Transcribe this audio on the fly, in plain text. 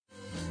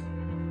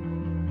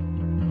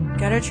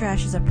Gutter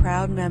Trash is a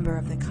proud member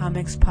of the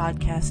Comics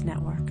Podcast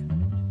Network.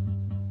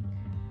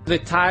 The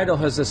title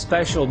has a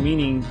special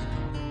meaning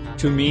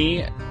to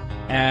me,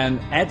 and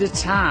at the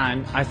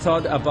time I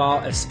thought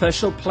about a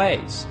special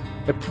place,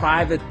 a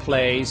private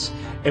place,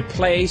 a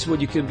place where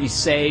you can be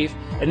safe,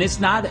 and it's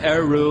not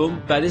a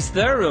room, but it's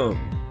their room.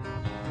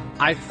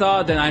 I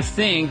thought and I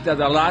think that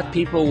a lot of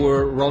people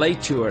will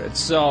relate to it.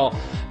 So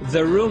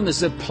the room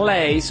is a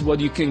place where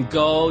you can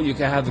go, you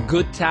can have a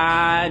good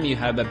time, you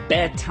have a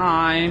bad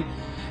time,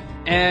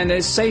 and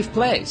a safe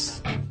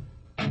place.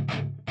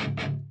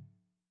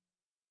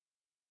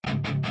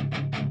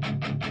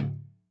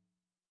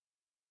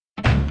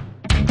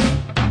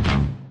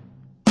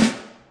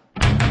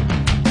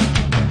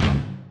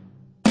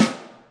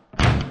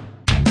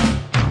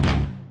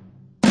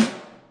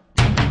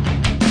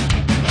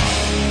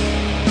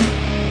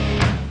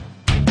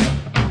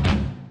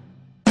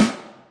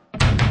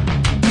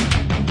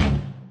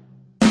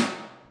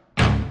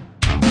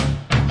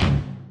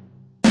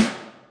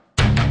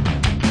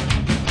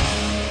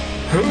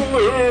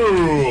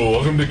 Hello!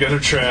 Welcome to Gutter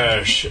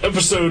Trash,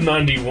 episode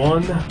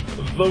 91,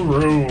 The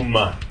Room.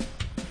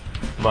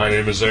 My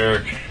name is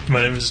Eric.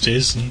 My name is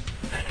Jason.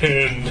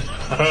 And,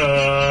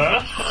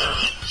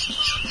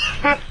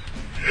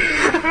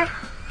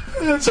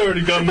 that's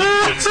already gone to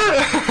bits.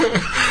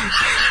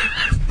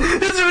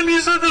 That's when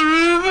you said The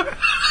Room!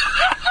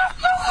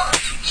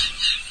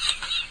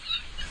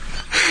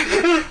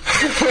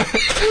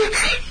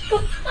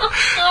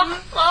 Oh my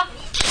god!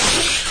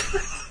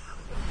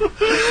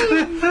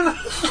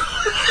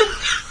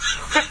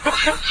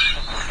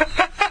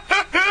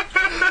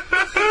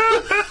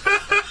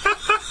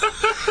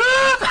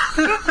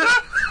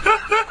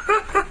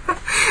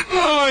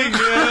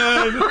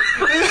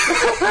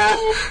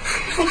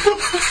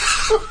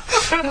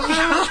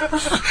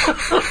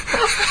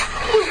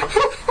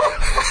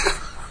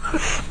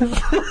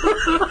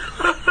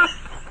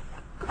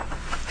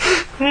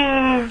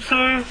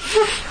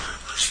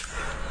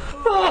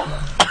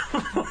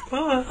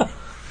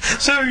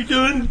 So how are you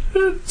doing?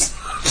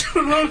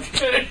 Doing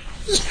okay.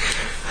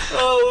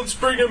 Oh, let's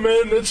bring him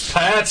in. It's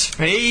Pat.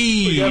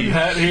 Hey! We got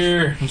Pat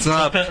here. What's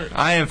up?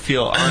 I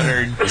feel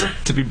honored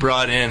to be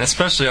brought in,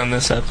 especially on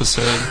this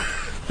episode.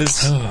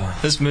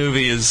 This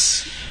movie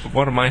is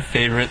one of my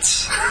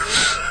favorites.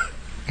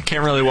 I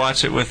can't really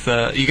watch it with...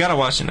 you gotta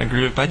watch it in a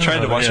group. I tried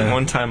to watch it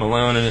one time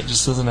alone, and it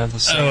just doesn't have the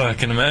same... Oh, I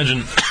can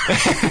imagine.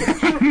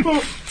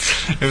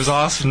 It was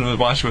awesome to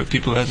watch it with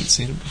people who hadn't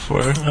seen it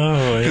before.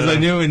 Oh, yeah. Because I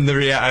knew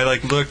I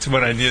looked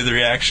when I knew the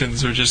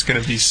reactions were just gonna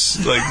be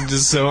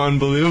just so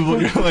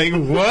unbelievable. You're like,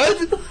 what?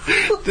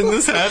 Didn't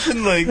this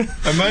happen? Like,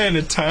 am I in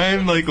a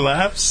time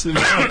lapse? Am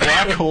I in a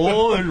black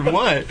hole or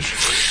what?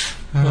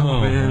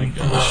 Oh man. my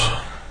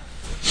gosh.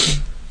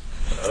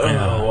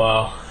 Oh,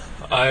 wow.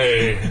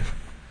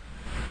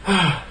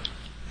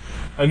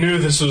 I knew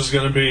this was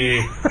gonna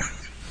be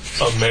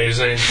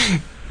amazing.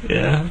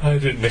 Yeah. I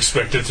didn't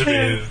expect it to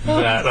be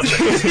that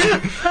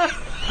amazing.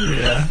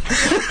 Yeah.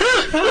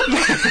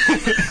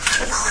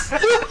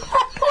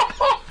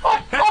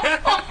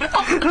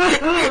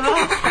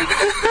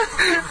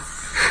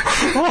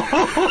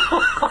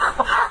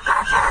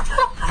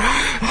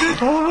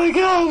 Oh my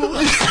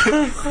god!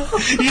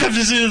 You have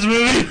to see this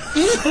movie.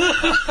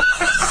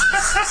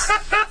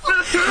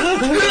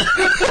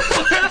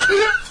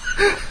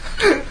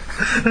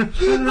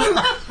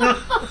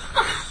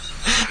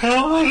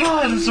 Oh my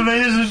god, it's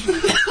amazing.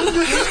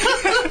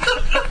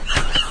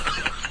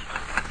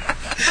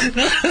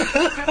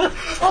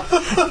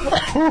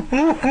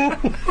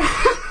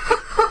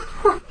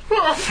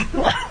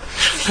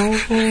 Oh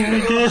my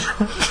god.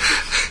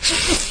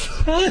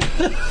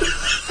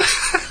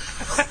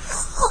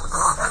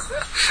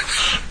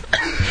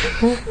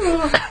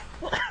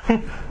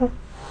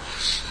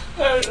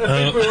 I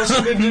think we also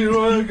need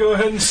to go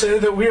ahead and say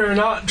that we are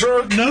not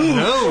drunk.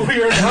 No.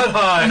 We are not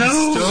high.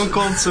 No. Stone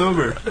cold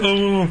sober.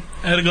 Oh,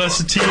 I had a glass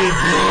of tea.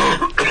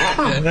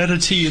 I had a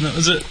tea and that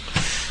was it.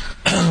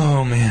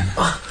 Oh man.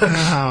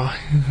 Wow.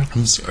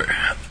 I'm sorry.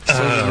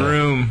 So The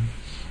Room.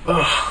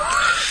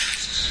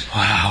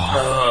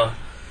 Wow.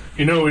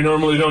 We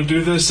normally don't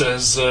do this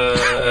as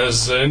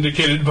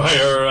indicated by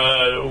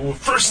our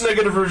first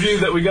negative review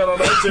that we got on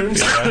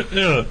iTunes.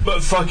 Yeah.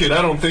 But fuck it,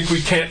 I don't think we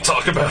can't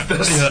talk about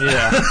this.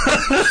 Yeah.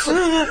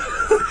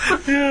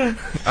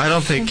 I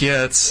don't think,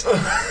 it's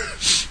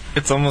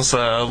almost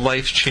a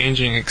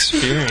life-changing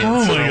experience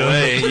Oh my in a God.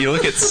 way. You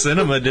look at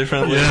cinema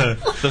differently. Yeah.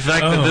 The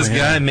fact that this yeah.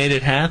 guy made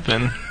it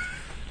happen.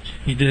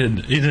 He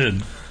did. Yeah,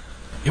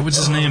 what's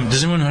his name?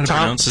 Does anyone know how to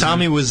pronounce his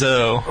Tommy name?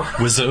 Wiseau.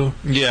 Wiseau?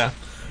 Yeah.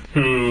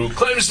 Who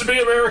claims to be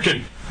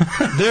American.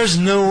 There's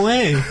no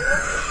way.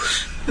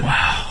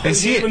 Wow.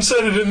 He even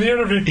said it in the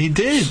interview. He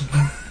did.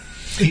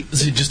 Is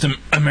he just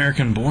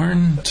American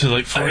born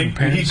to foreign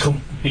parents?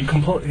 He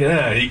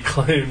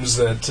claims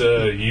that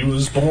he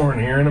was born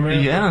here in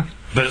America. Yeah.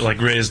 But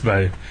raised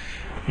by,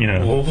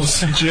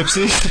 Wolves.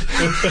 Gypsies.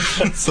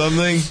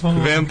 Something.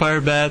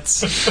 Vampire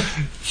bats.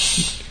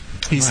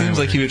 He seems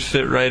like he would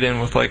fit right in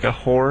with a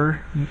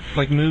horror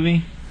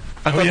movie.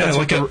 I thought that's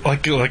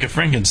like a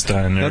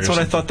Frankenstein. That's what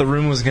I thought the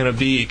room was gonna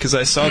be, because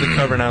I saw the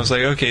cover and I was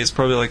like, okay, it's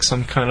probably like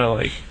some kind of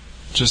like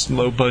just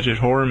low budget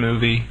horror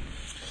movie.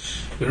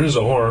 There is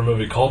a horror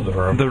movie called The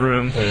Room. The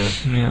Room.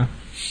 Yeah.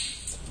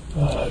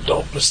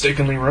 Don't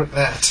mistakenly wrote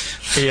that.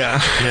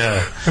 Yeah.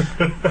 Yeah.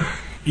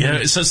 Yeah,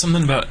 it says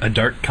something about a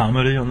dark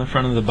comedy on the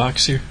front of the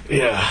box here.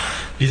 Yeah.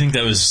 Do you think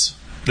that was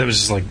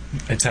just like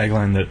a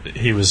tagline that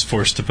he was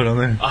forced to put on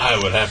there? I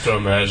would have to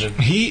imagine.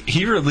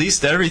 He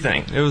released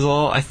everything. It was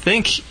all, I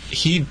think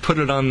he put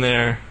it on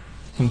there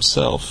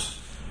himself.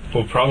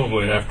 Well,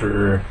 probably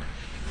after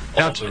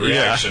all the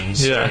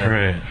reactions. Yeah,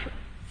 right.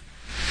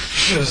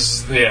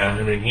 Because,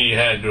 I mean, he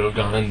had to have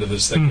gone into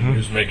this thinking he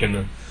was making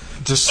a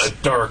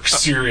dark,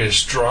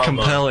 serious drama.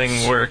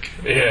 Compelling work.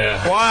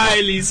 Yeah.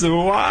 Why, Lisa?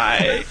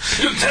 Why?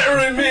 You're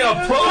tearing me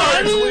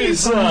apart,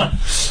 Lisa!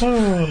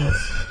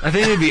 I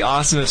think it'd be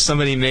awesome if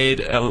somebody made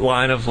a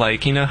line of,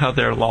 like, you know how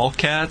they're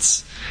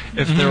lolcats?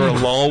 If there were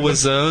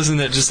lol-wizzos and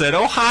it just said,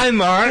 oh, hi,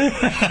 Mark.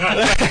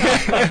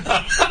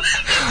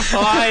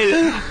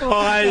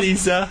 Hi,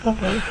 Lisa.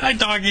 Hi,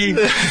 doggy.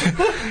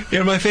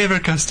 You're my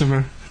favorite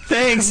customer.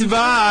 Thanks,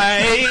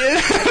 bye.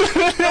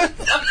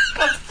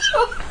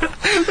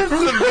 That's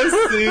the best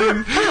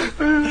scene.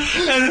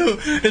 I know.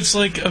 It's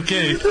like,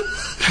 okay,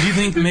 do you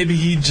think maybe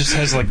he just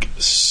has, like,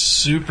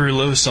 super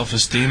low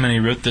self-esteem and he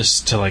wrote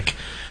this to, like,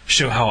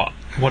 show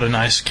what a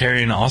nice,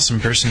 caring, awesome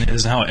person he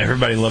is and how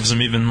everybody loves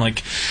him, even,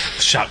 like,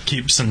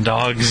 shopkeepers and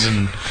dogs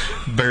and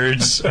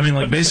birds. I mean,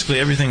 like, basically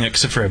everything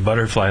except for a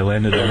butterfly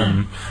landed on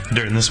him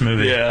during this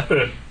movie. Yeah.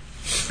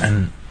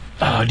 And...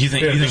 do you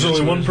think there's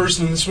only one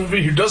person in this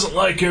movie who doesn't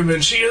like him,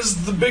 and she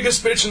is the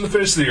biggest bitch in the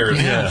face of the earth.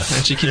 Yeah.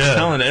 And she keeps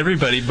telling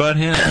everybody but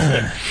him.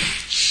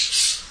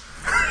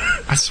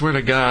 I swear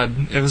to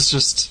God, it's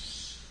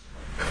just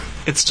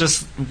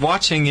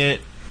watching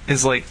it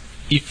is like,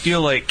 you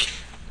feel like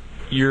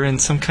you're in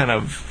some kind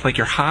of, like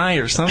you're high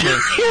or something.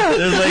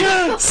 There's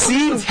like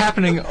scenes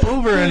happening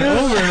over and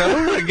over and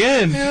over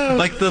again.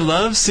 Like the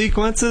love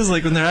sequences,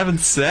 like when they're having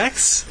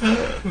sex.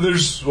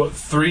 There's,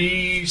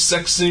 3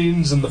 sex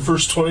scenes in the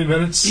first 20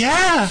 minutes?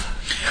 Yeah.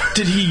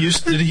 Did he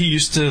used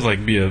to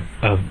like be a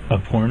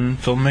porn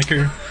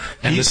filmmaker?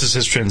 And this is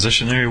his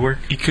transitionary work?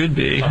 He could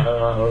be.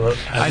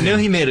 I know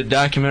he made a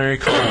documentary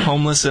called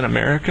Homeless in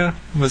America.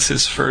 Was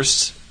his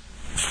first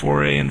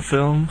foray in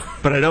film.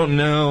 But I don't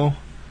know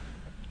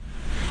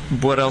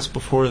what else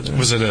before this. It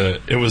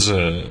was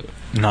a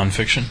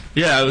nonfiction?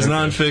 Yeah, it was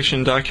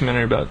nonfiction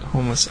documentary about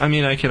homeless. I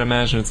mean, I can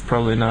imagine it's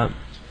probably not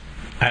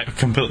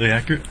completely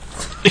accurate.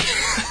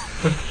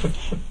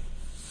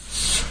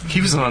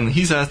 He's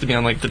has to be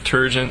on like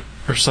detergent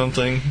or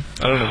something.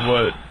 I don't know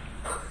what.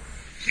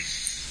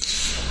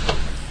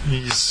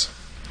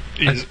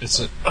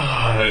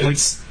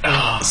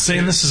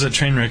 Saying this is a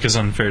train wreck is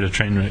unfair to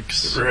train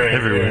wrecks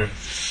everywhere. Right.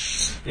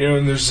 You know,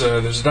 and there's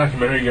a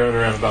documentary going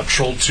around about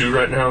Troll 2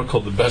 right now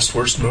called The Best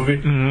Worst Movie.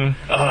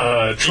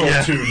 Mm-hmm. Troll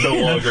 2 no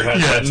longer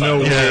has that title. No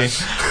way.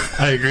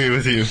 I agree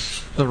with you.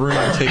 The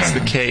Room takes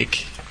the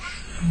cake.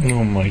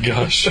 Oh my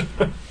gosh.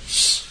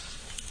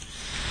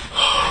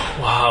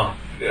 Wow.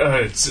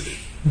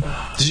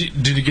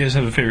 Did you guys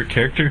have a favorite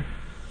character?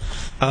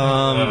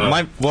 Tell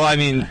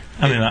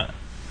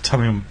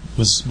me,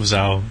 was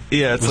Al?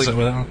 Yeah, it's was like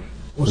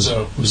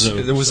Wizzo,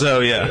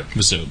 yeah.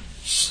 Wizzo.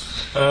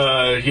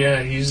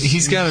 Yeah,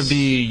 he's got to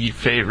be your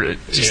favorite.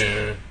 Just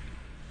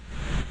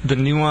the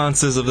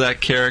nuances of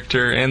that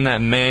character and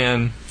that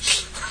man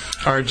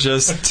are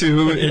just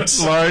too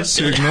large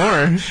to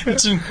ignore.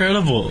 It's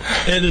incredible.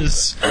 It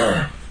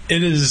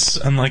is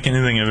unlike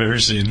anything I've ever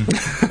seen.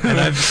 And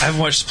I've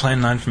watched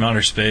Plan 9 from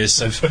Outer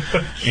Space. I've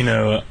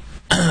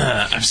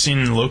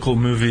seen local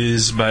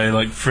movies by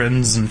like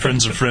friends and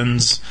friends of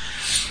friends,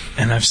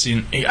 and I've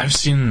seen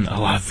a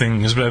lot of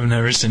things, but I've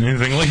never seen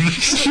anything like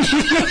this.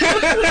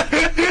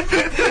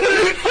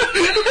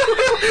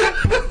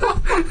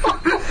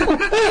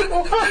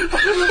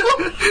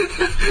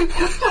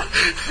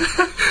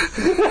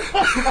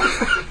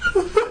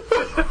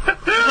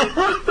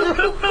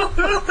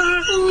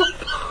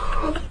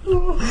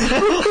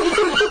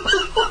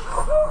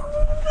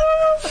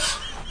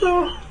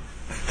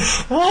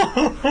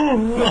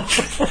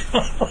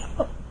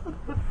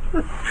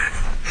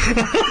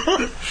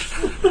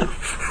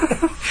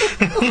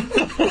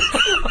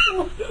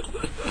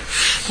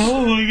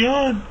 Oh my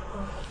god.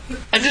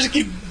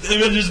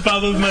 It just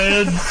popped up in my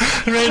head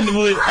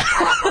randomly.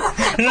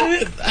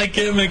 I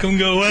can't make them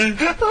go away.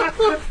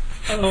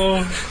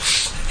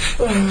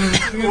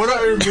 What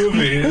our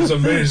movie is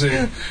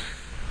amazing.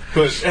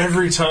 But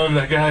every time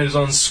that guy is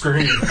on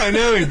screen, I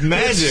know, he's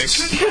magic.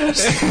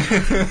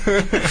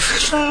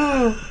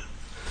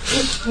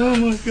 Oh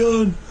my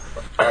god.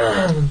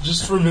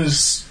 Just from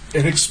his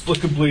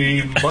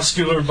inexplicably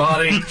muscular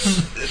body,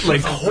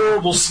 like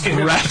horrible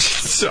skin. Ratchet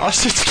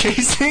sausage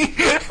casing.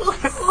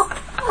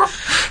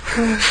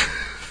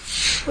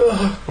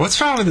 What's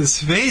wrong with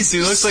his face?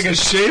 He looks like a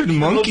shaved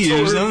monkey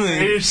or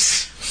something.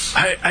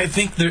 I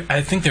think there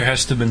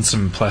has to have been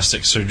some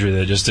plastic surgery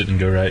that just didn't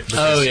go right.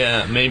 Oh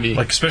yeah, maybe.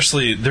 Like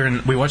especially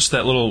we watched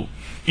that little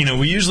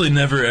we usually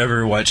never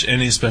ever watch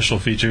any special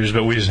features,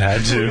 but we just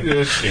had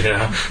to.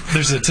 Yeah.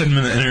 There's a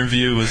 10-minute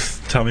interview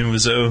with Tommy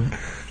Wiseau,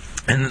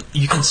 and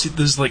you can see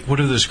there's what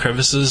are those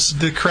crevices?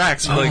 The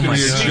cracks, Oh like my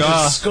your God.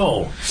 jaw.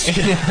 Skull.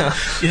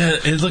 Yeah,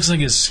 it looks like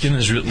his skin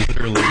is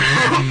literally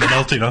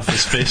melting off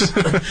his face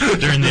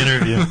during the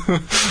interview.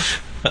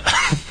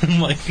 Oh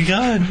my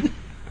God.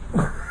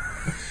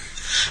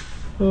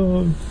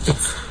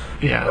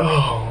 Yeah.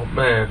 Oh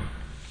man.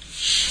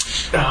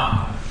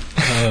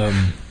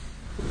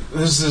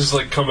 This is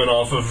like coming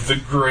off of the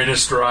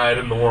greatest ride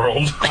in the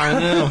world. I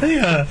know.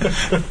 Yeah.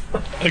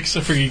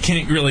 Except for you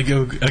can't really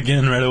go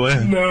again right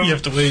away. No. You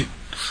have to wait.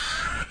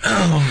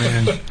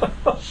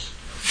 Oh,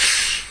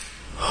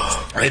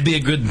 man. It'd be a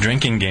good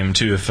drinking game,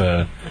 too, if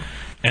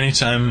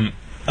anytime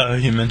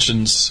he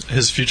mentions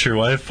his future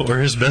wife or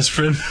his best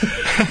friend.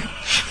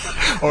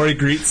 Or he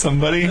greets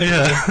somebody.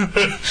 Yeah.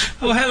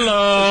 Oh,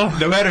 hello.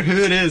 No matter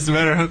who it is, no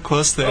matter how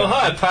close they Oh, are.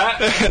 hi, Pat.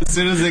 As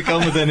soon as they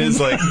come within his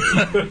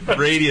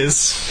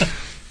radius.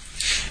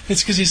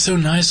 It's because he's so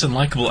nice and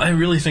likable. I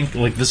really think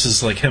this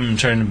is him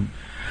trying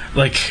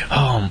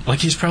to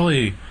he's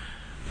probably,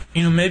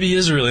 maybe he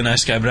is a really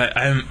nice guy, but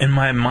I'm in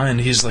my mind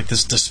he's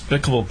this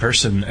despicable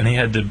person, and he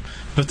had to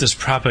put this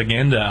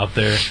propaganda out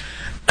there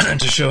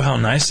to show how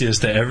nice he is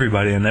to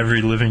everybody and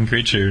every living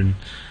creature. And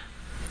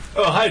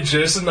Oh, hi,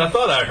 Jason. I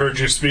thought I heard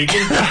you speaking.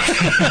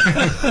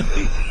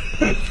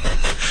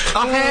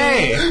 Oh,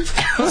 hey!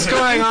 What's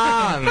going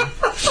on?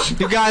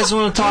 You guys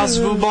want to toss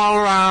football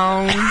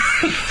around?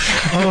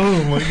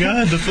 oh my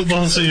God, the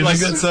football scene.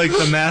 That's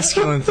the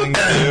masculine thing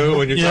to do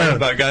when you're talking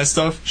about guy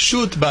stuff.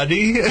 Shoot,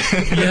 buddy.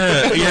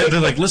 yeah. They're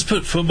let's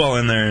put football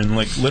in there, and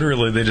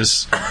literally they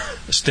just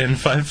stand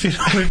 5 feet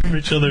away from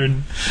each other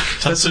and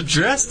That's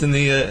addressed in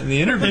the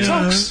interview.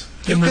 Yeah.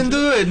 You can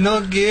do it.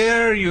 No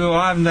gear. You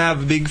have to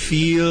have a big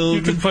field.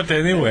 You can put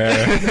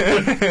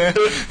anywhere.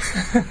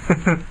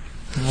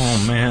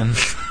 Oh man.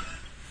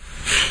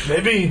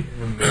 Maybe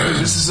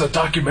this is a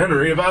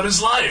documentary about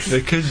his life.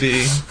 It could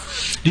be.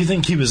 Do you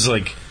think he was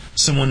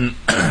someone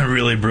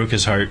really broke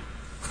his heart,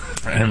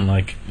 and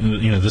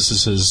this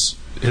is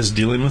his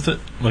dealing with it?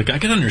 I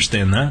can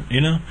understand that,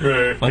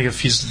 Right.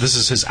 if this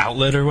is his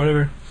outlet or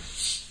whatever.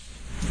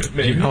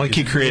 Maybe.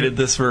 He created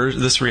this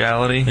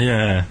reality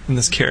Yeah. and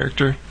this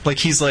character.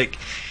 He's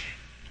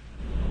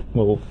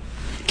well,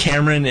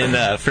 Cameron in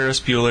Ferris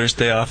Bueller's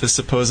Day Off is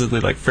supposedly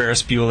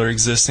Ferris Bueller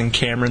exists in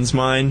Cameron's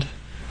mind.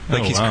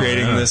 He's wow,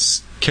 creating yeah.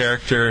 this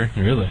character.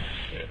 Really?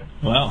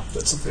 Wow.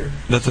 That's a theory.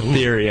 That's a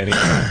theory, anyway.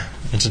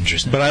 That's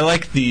interesting. But I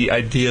like the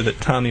idea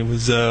that Tommy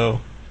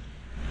Wiseau,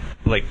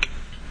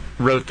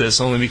 wrote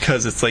this only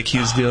because it's he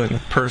was dealing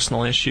with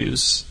personal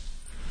issues.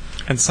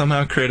 And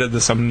somehow created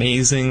this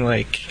amazing,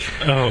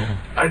 oh.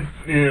 I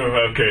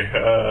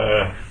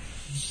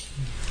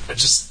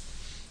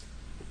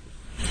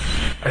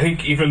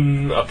think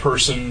even a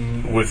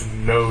person with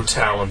no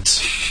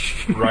talent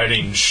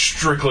writing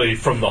strictly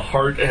from the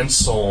heart and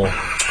soul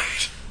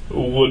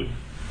would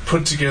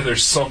put together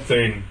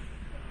something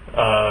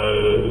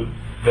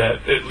that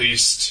at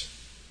least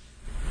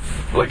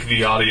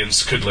the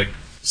audience could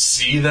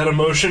see that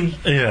emotion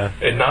Yeah.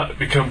 and not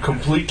become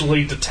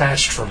completely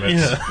detached from it.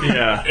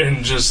 Yeah.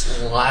 And just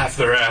laugh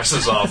their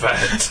asses off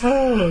at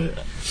it.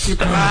 You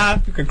can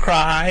laugh, you can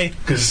cry.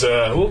 Because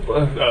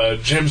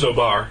James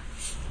O'Barr,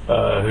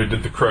 who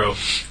did The Crow,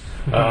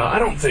 I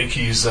don't think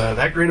he's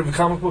that great of a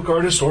comic book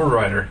artist or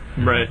writer.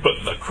 Right.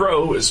 But The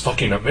Crow is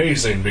fucking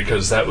amazing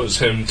because that was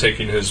him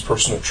taking his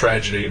personal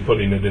tragedy and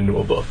putting it into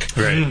a book.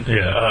 Right.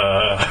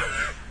 Yeah.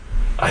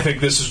 I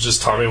think this is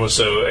just Tommy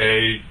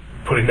Wiseau,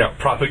 putting out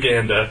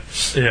propaganda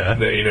Yeah.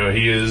 that,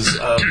 he is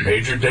a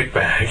major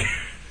dickbag.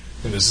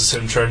 And this is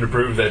him trying to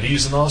prove that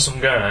he's an awesome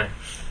guy.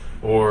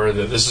 Or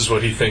that this is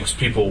what he thinks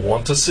people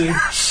want to see.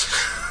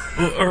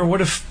 Or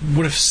what if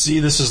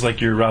this is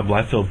your Rob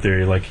Liefeld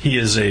theory? He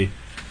is a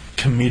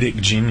comedic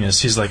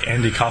genius. He's like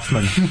Andy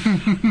Kaufman.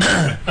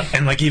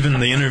 And even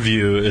the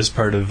interview is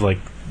part of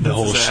the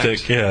whole his act.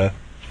 shtick. Yeah.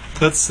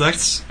 That's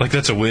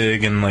That's a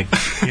wig and a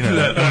mask.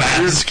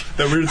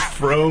 that weird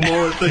fro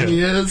mullet thing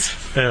he is.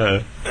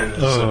 Yeah. And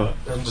his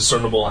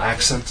undiscernible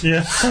accent.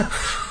 Yeah.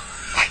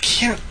 I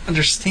can't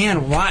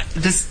understand why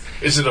this.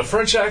 Is it a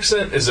French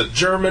accent? Is it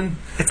German?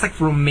 It's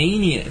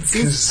Romanian. It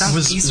seems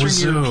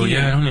Southeastern European.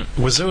 Yeah,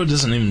 Wiseau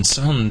doesn't even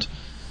sound.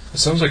 It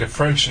sounds like a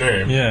French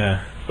name.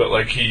 Yeah.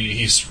 But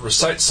he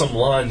recites some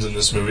lines in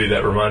this movie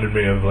that reminded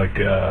me of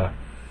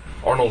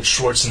Arnold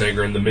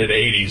Schwarzenegger in the mid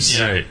 '80s.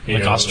 Right. You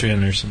know,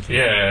 Austrian or something.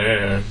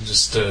 Yeah.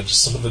 Just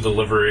some of the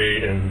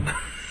delivery and.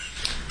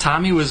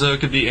 Tommy Wiseau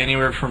could be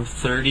anywhere from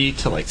 30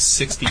 to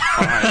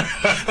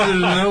 65. There's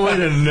no way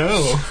to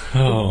know.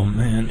 Oh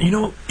man. You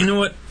know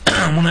what?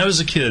 When I was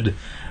a kid,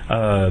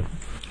 I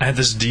had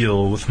this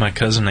deal with my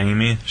cousin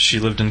Amy. She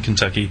lived in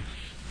Kentucky.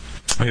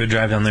 We would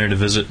drive down there to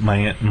visit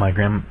my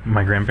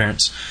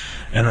grandparents,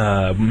 and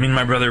me and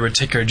my brother would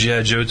take our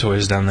G.I. Joe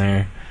toys down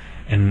there,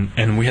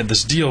 and we had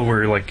this deal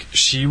where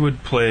she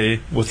would play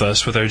with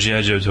us with our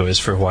G.I. Joe toys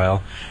for a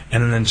while,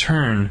 and then in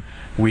turn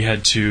we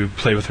had to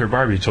play with her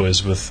Barbie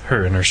toys with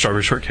her and her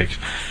strawberry shortcake.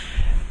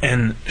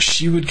 And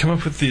she would come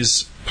up with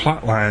these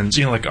plot lines,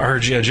 you know, like our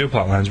G.I. Joe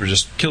plot lines were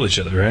just kill each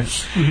other, right?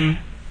 Mm-hmm.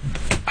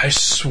 I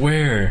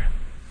swear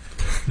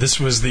this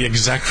was the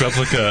exact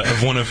replica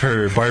of one of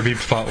her Barbie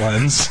plot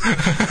lines.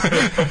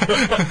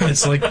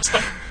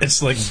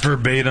 It's like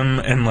verbatim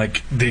and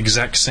like the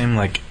exact same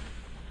like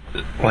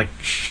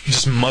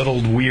just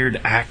muddled weird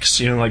acts,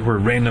 you know, like where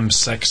random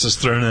sex is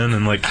thrown in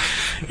and like,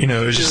 you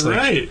know, it was just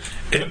like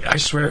I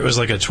swear it was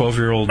like a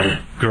 12-year-old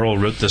girl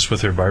wrote this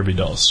with her Barbie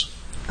dolls.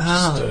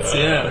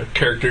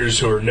 Characters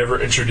who are never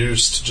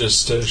introduced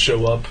just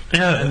show up.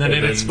 Yeah, and then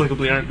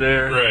inexplicably aren't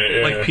there. Right,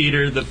 yeah. Like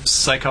Peter, the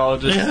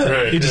psychologist. Yeah,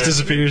 Right, he just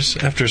disappears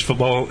after his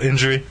football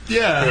injury.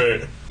 Yeah.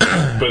 Right.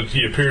 But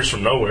he appears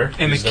from nowhere.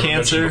 And He's the never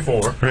cancer,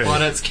 mentioned before. Right.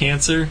 Claudette's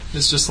cancer,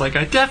 is just like,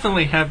 I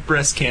definitely have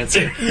breast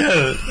cancer.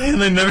 Yeah,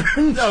 and they never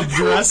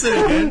Address it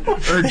again.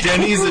 Or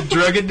Denny's a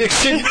drug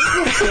addiction.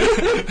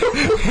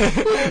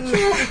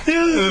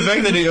 The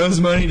fact that he owes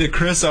money to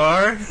Chris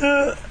R.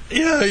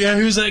 Yeah,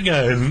 who's that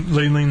guy? And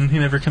Layleen, he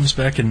never comes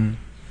back in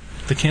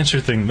the cancer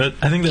thing. But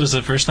I think that was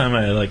the first time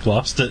I like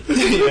lost it.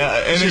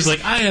 Yeah, and She's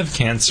like, I have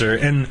cancer,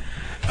 and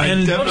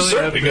I'm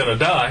certainly gonna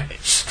die.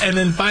 And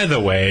then, by the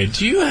way,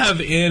 do you have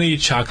any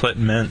chocolate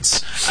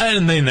mints?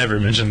 And they never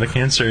mentioned the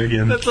cancer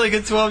again. that's like a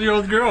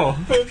 12-year-old girl.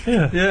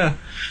 Yeah, Yeah.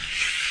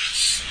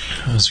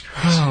 that was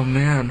crazy. Oh,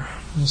 man.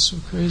 That was so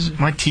crazy.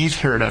 My teeth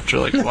hurt after,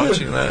 like,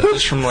 watching that.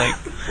 Just from, like...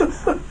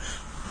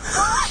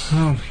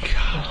 Oh, my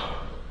God.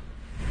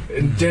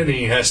 And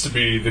Denny has to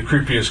be the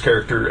creepiest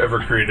character ever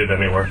created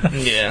anywhere.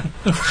 Yeah.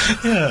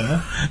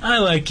 Yeah, I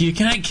like you.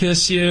 Can I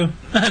kiss you?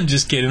 I'm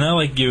just kidding. I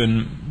like you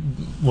and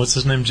what's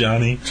his name,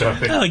 Johnny.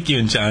 Johnny. I like you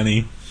and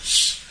Johnny.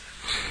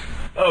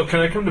 Oh, can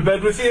I come to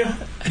bed with you?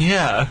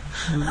 Yeah.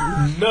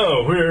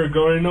 No, we're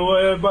going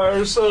away by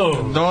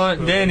ourselves.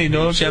 Danny,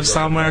 don't you have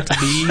somewhere to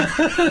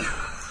be?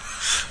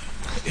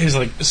 He's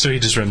like, so he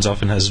just runs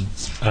off and has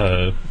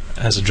a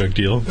drug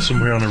deal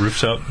somewhere on a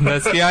rooftop.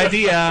 That's the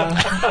idea.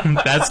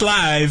 That's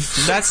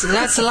live.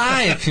 That's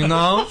life, you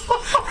know?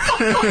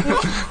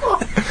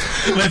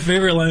 My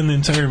favorite line in the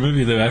entire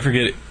movie, though, I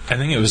forget. I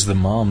think it was the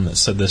mom that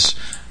said this,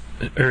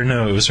 or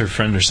no, it was her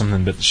friend or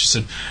something. But she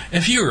said,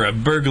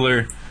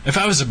 if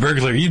I was a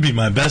burglar, you'd be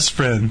my best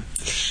friend.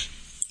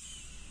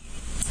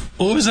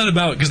 What was that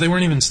about? Because they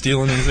weren't even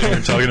stealing anything. They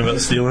were talking about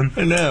stealing.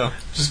 I know.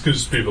 Just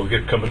because people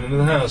keep coming into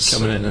the house.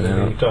 Coming in and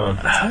out. Done.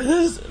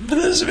 But that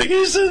doesn't make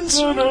any sense.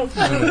 Oh, no.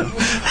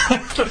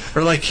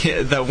 Or like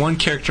that one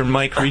character,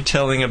 Mike,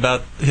 retelling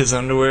about his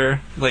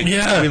underwear. Like,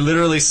 Yeah. we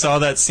literally saw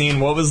that scene.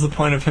 What was the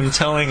point of him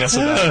telling us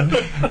about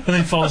it? And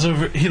he falls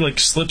over. He like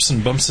slips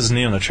and bumps his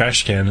knee on a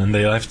trash can, and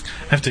they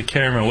have to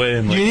carry him away.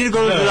 And like, You need to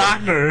go to the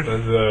doctor.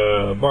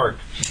 And Mark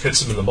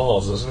hits him in the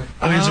balls, doesn't he?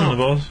 oh, he's on the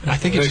balls. I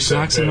think it just so,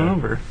 knocks him yeah.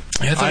 over.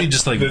 Yeah, I thought he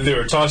just like. They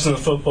were tossing the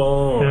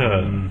football.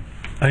 Yeah.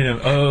 I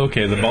know. Oh,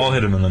 okay. The ball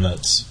hit him in the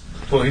nuts.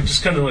 Well, he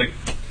just kind of like...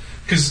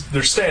 Because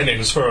they're standing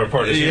as far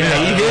apart as Yeah,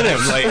 he hit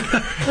him. Like,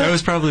 that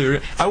was probably...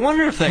 I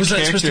wonder if that Was that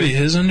character... supposed to be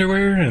his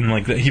underwear, and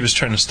like that he was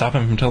trying to stop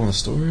him from telling the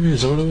story?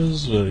 Is that what it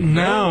was? Like,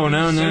 No.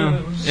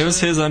 It was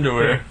his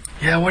underwear.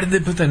 Yeah. Why did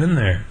they put that in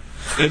there?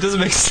 It doesn't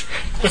make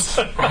sense.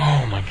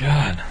 Oh my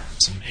god,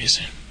 it's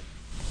amazing.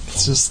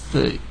 It's just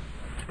the...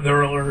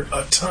 There are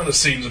a ton of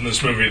scenes in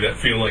this movie that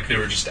feel like they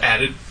were just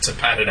added to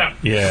pad it out.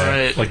 Yeah.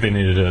 Right. Like they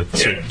needed a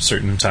Yeah.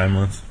 certain time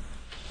length.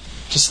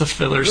 Just the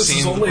filler This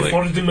scenes. is only like,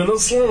 40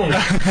 minutes long.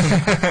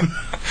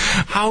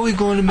 how are we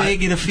going to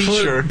make it a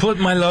feature? Put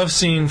my love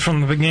scene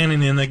from the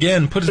beginning in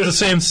again. Put the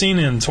same scene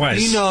in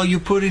twice. You know, you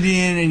put it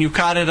in and you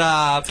cut it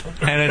up,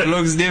 and it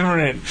looks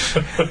different.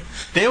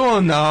 They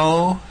won't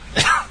know.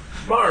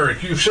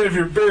 Mark, you shave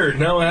your beard.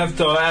 Now I have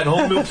to add a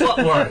whole new plot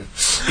line.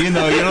 You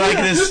know, you're like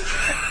this.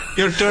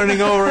 You're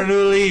turning over a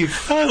new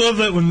leaf. I love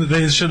that when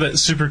they show that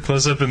super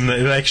close up and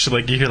they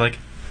actually like you hear like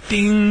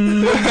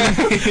ding.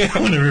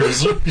 Whenever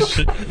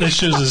they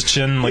shows his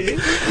chin like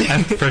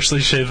half freshly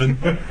shaven.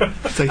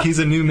 It's like he's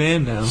a new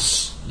man now.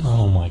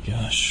 Oh my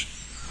gosh.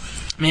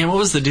 Man, what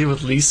was the deal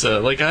with Lisa?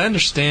 Like, I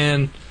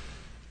understand.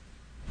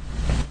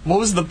 What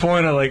was the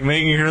point of like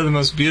making her the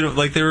most beautiful?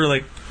 Like, they were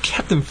like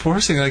kept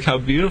enforcing like how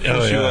beautiful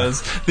she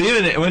was. They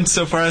even went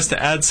so far as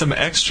to add some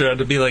extra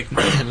to be like,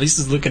 man,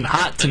 Lisa's looking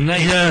hot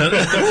tonight. Yeah.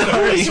 That's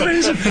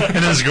amazing.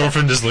 And his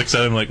girlfriend just looks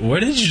at him like, why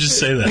did you just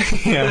say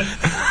that? Yeah.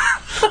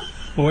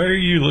 Why are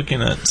you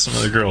looking at some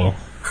other girl?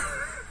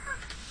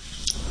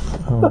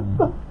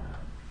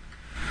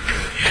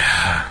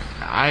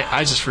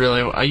 I just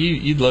really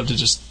you'd love to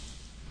just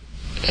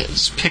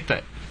pick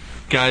that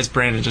guy's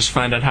brain and just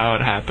find out how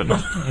it happened.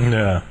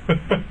 Yeah.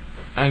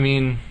 I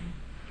mean,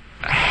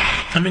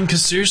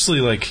 because seriously,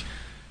 like,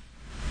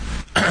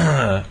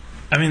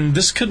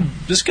 this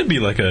could be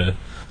like a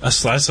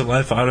slice of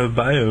life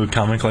auto-bio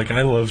comic like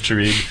I love to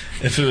read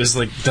if it was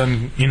like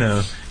done,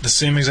 the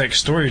same exact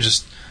story,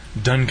 just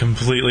done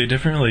completely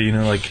differently,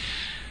 like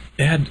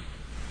it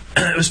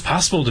was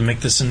possible to make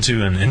this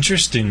into an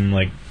interesting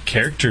like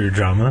character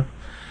drama,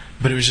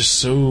 but it was just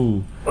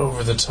so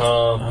Over the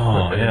top.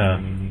 Oh,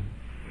 yeah.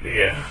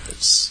 Yeah.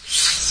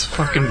 it's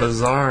fucking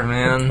bizarre,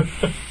 man.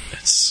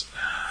 it's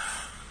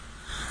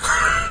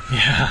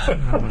Yeah. I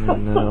don't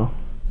even know.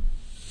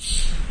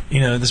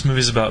 This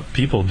movie's about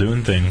people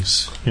doing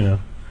things,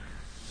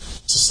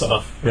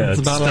 Stuff. Yeah, It's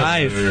about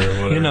life. Or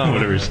whatever,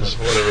 whatever it is.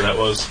 whatever that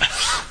was.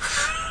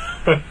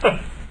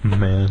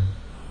 Man.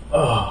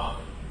 I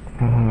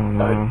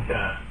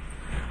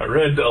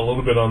read a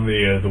little bit on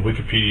the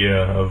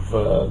Wikipedia of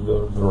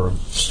the room,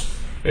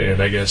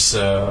 and I guess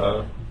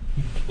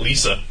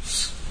Lisa,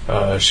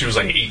 she was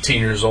like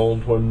 18 years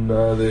old when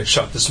they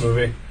shot this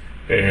movie,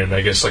 and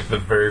I guess like the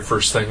very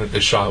first thing that they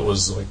shot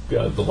was like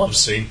the love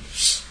scene.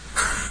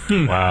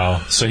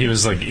 Wow. So he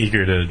was like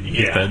eager to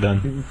get that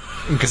done.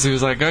 Because he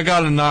was like, I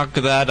gotta knock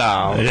that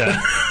out.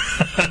 Yeah.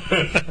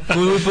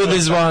 We'll put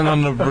this one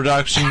on the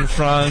production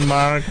front,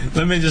 Mark.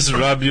 Let me just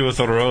rub you with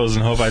a rose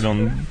and hope I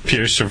don't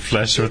pierce your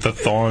flesh with the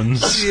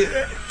thorns.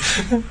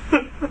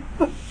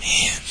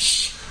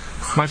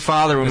 My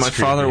father, when That's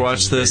my father creepy.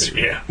 watched this,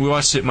 Yeah. we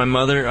watched it. My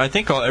mother, I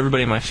think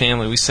everybody in my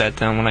family, we sat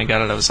down when I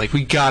got it. I was like,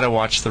 we gotta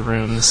watch The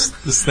Room. This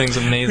thing's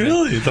amazing.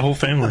 Really? The whole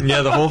family?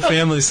 Yeah, the whole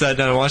family sat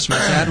down and watched. My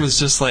dad was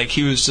just like,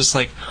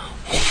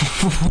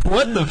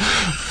 what the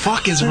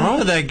fuck is wrong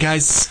with that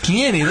guy's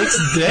skin? He looks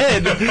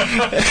dead. It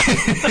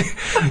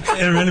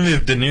reminded me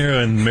of De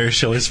Niro and Mary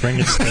Shelley's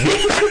Frankenstein.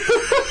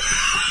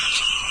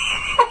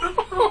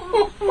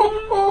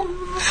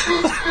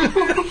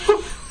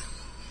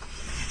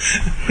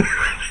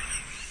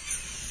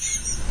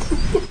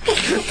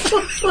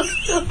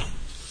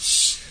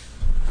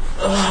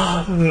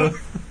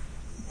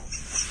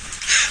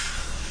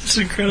 It's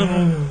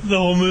incredible. The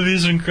whole movie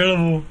is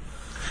incredible.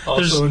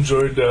 Also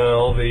enjoyed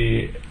all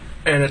the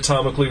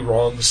anatomically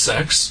wrong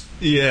sex,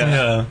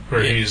 Yeah.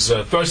 where he's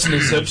thrusting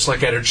his hips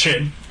like at her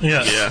chin.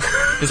 Yeah.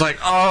 It's like,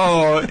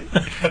 oh,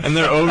 and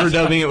they're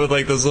overdubbing it with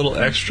like those little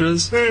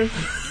extras.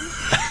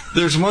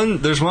 There's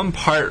one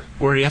part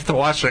where you have to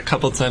watch it a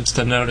couple times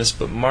to notice,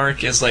 but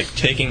Mark is like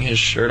taking his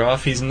shirt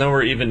off. He's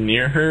nowhere even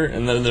near her,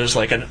 and then there's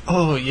like an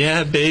 "oh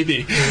yeah,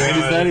 baby," and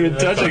he's not even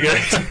touching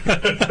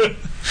her.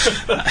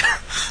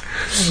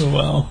 Oh,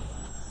 wow.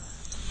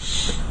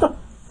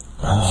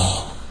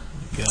 Oh,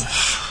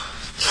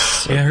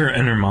 gosh. Yeah, her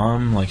and her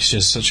mom, like, she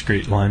has such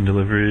great line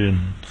delivery,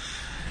 and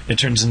it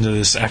turns into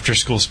this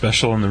after-school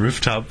special on the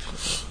rooftop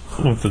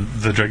with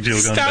the drug deal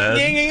gone Stop bad.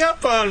 ganging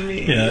up on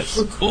me. Yeah.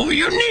 Oh,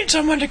 you need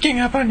someone to gang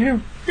up on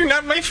you. You're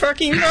not my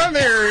fucking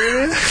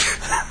mother.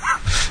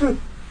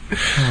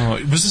 Oh,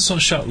 was this all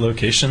shot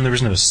location? There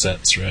was no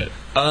sets, right?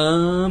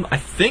 I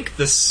think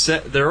the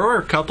set. There were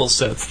a couple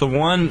sets. The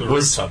one The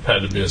was rooftop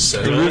had to be a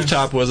set. the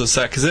rooftop was a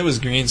set because it was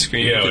green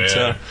screen. Yeah, you could yeah.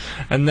 tell.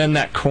 And then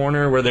that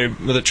corner where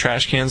the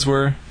trash cans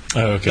were.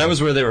 Oh, okay. That was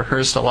where they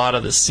rehearsed a lot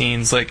of the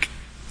scenes. Like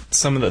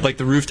some of the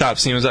the rooftop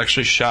scene was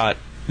actually shot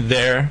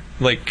there,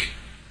 like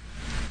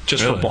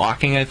just Really? for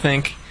blocking, I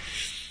think.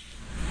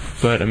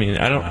 But I mean,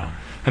 I don't. Wow.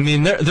 I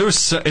mean, there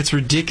was. It's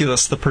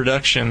ridiculous the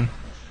production,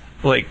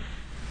 like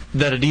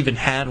that it even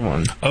had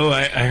one. Oh,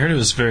 I heard it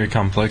was very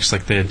complex.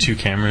 Like, they had 2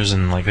 cameras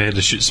and, like, they had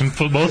to shoot some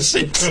football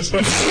scenes.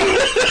 The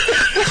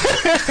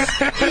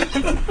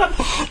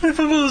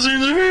football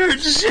scenes are very hard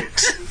to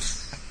shoot.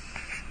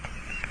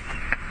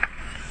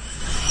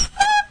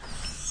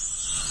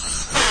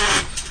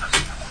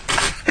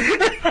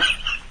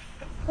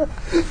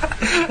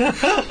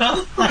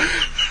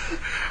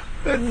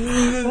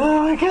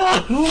 Oh my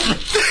god.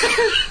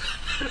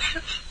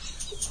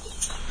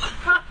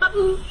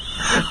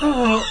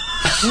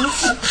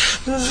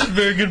 This is a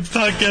very good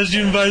podcast.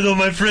 You invite all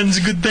my friends.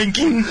 Good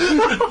thinking.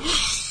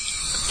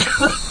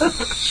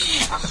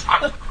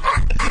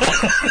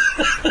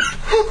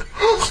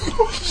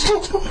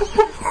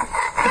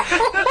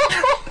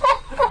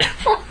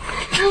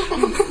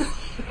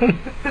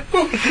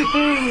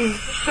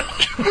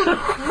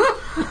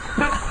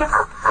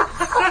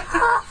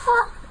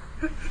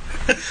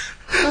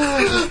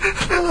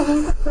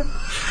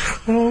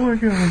 Oh my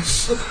god.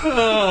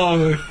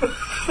 Oh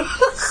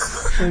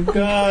my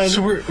god.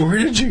 So where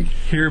did you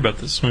hear about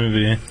this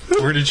movie?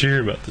 Where did you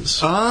hear about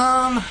this?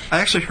 I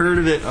actually heard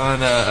of it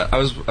on. I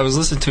was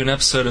listening to an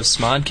episode of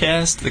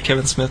Smodcast, the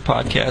Kevin Smith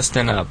podcast,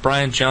 and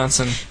Brian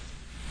Johnson,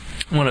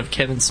 one of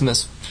Kevin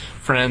Smith's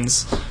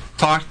friends,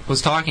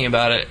 was talking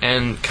about it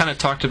and kind of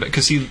talked about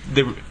because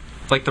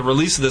the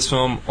release of this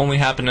film only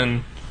happened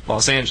in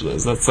Los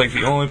Angeles. That's like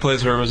the only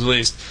place where it was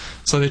released.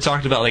 So they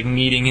talked about like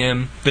meeting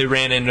him. They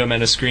ran into him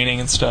at a screening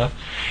and stuff.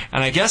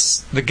 And I guess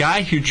the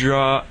guy who drew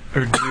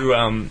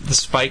the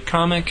Spike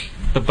comic,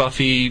 the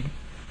Buffy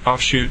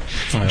offshoot,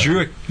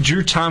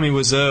 drew Tommy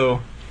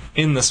Wiseau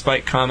in the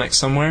Spike comic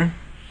somewhere.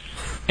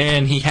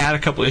 And he had a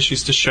couple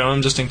issues to show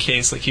him just in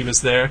case like he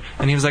was there.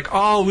 And he was like,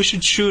 "Oh, we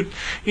should shoot.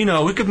 We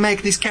could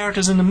make these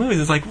characters into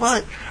movies." It's like,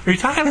 what are you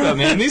talking about,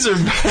 man? These are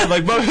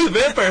like Buffy the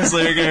Vampire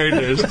Slayer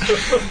characters.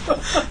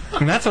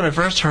 And that's when I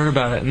first heard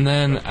about it. And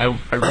then I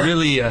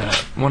really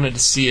wanted to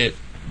see it,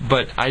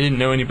 but I didn't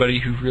know anybody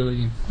who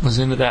really was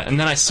into that. And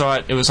then I saw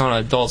it. It was on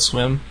Adult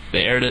Swim.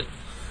 They aired it.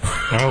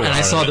 And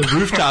I saw the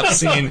rooftop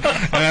scene,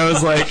 and I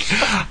was like,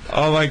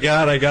 "Oh my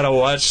god, I gotta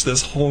watch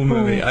this whole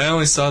movie." I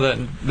only saw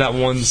that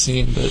one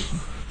scene, but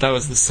that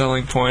was the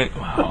selling point.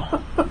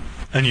 Wow.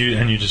 And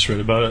you just read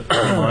about it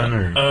online,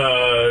 or?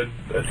 I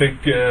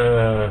think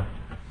I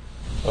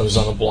was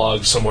on a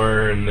blog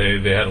somewhere, and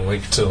they had a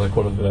link to like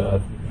one of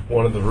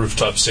the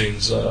rooftop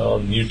scenes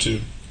on YouTube,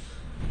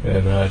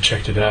 and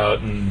checked it out.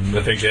 And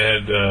I think they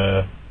had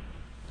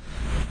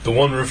the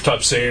one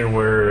rooftop scene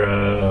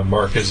where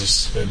Mark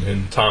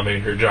and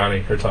Tommy or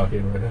Johnny are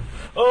talking. Like,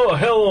 oh,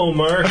 hello,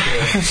 Mark.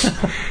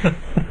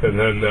 And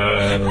then,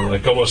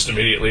 like, almost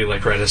immediately,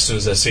 like, right as soon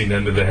as that scene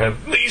ended, they had,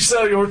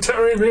 Lisa, you're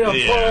tearing me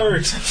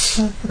apart.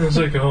 I was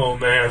like, oh,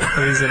 man.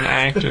 He's an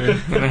actor.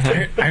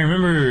 I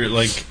remember,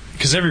 like,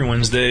 because every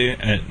Wednesday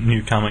at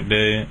New Comic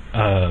Day,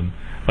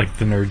 like,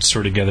 the nerds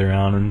sort of gather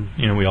around and,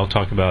 you know, we all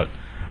talk about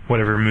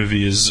whatever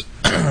movie is,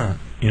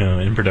 you know,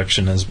 in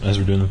production as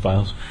we're doing the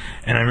files.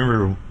 And I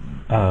remember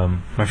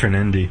my friend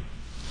Andy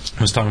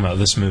was talking about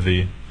this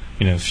movie,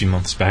 you know, a few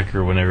months back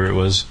or whenever it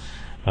was,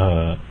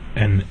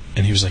 and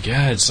he was like,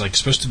 yeah, it's like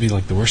supposed to be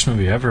like the worst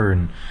movie ever,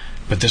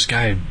 but this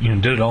guy, you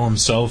know, did it all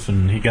himself,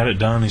 and he got it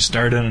done. He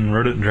starred in it and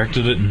wrote it and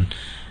directed it, and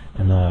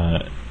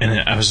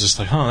I was just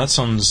like, that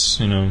sounds,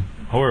 you know,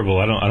 horrible.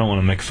 I don't want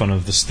to make fun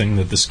of this thing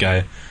that this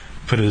guy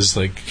put his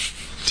like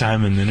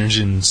time and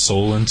energy and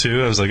soul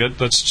into. I was like,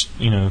 that's,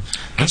 you know,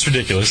 that's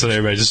ridiculous that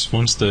everybody just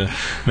wants to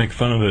make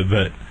fun of it.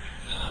 But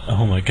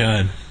oh my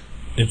god,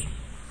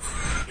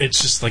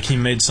 it's just like he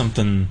made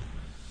something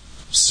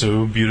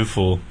so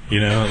beautiful, you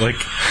know, like,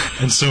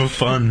 and so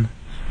fun,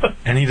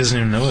 and he doesn't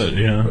even know it,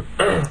 you know.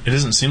 It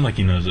doesn't seem like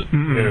he knows it.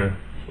 Yeah.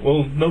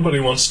 Well, nobody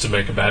wants to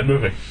make a bad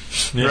movie.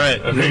 Yeah.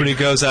 Right. I mean, nobody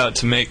goes out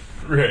to make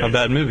a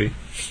bad movie.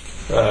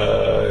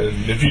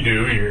 And if you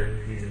do, you're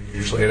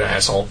usually an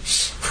asshole.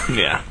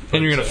 Yeah.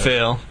 And you're going to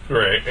fail.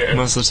 Right. Yeah.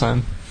 Most of the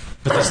time.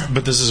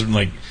 But this is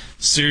like,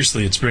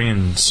 seriously, it's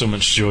bringing so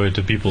much joy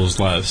to people's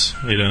lives,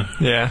 you know.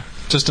 Yeah.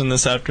 Just in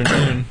this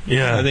afternoon.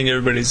 Yeah. I think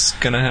everybody's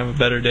going to have a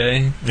better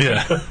day.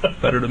 Yeah.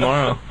 Better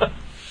tomorrow.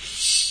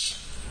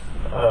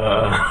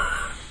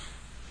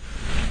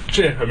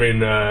 Yeah, I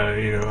mean,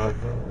 you know,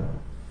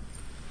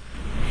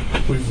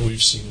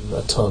 we've seen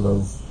a ton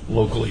of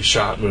locally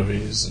shot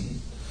movies,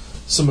 and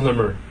some of them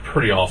are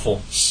pretty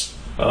awful.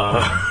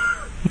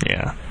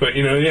 Yeah. But,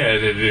 you know, yeah,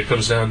 it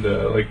comes down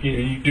to, like,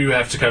 you do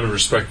have to kind of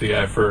respect the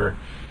guy for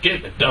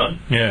getting it done.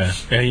 Yeah,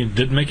 he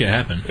did make it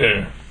happen.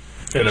 Yeah.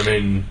 And, I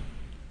mean,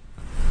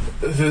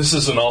 this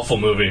is an awful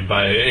movie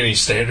by any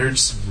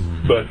standards,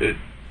 but it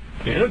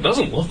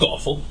doesn't look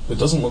awful. It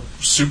doesn't look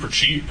super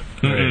cheap.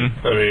 Right?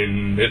 I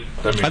mean,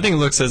 I think it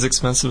looks as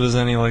expensive as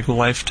any, like,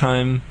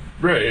 Lifetime.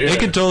 Right, yeah. It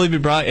could totally be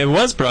it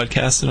was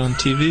broadcasted on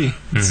TV.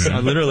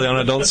 Literally on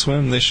Adult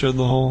Swim, they showed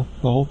the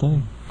whole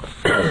thing.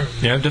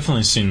 Yeah, I've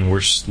definitely seen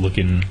worse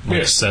looking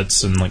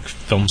sets and like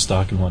film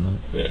stock and whatnot.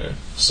 Yeah.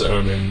 So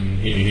I mean,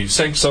 he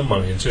sank some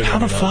money into it. How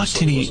the fuck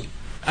did he?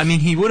 I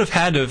mean, he would have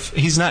had to.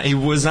 He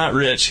was not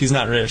rich. He's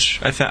not rich.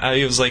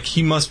 I was like,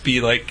 he must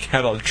be like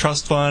have a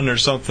trust fund or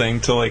something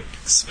to like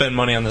spend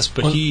money on this.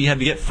 But he had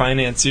to get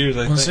financiers.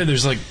 I think. Say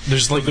there's a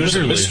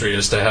mystery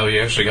as to how he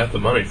actually got the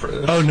money for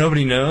this. Oh,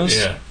 nobody knows.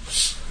 Yeah.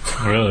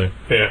 Really?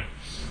 Yeah.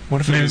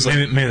 What if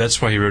maybe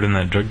that's why he wrote in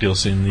that drug deal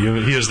scene?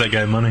 He owes that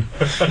guy money.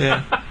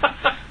 Yeah.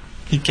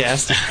 He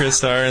casted Chris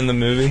Starr in the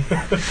movie.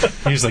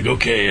 He's like,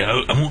 okay,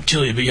 I won't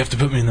kill you, but you have to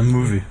put me in the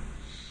movie.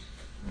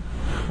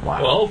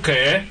 Wow. Well,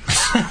 okay.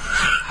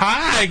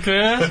 Hi,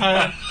 Chris.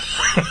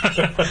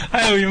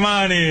 I owe you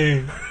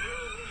money.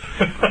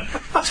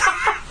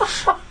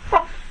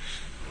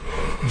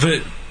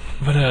 But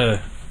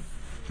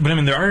I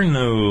mean, there are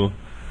no.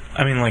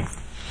 I mean, like,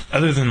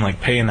 other than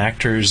like paying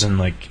actors and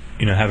like,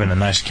 you know, having a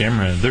nice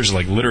camera, there's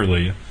like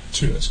literally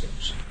 2 nice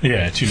cameras.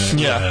 Yeah, 2 nice.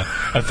 Yeah,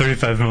 a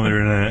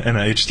 35mm and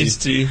a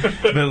HD.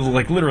 But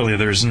like literally,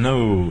 there's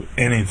no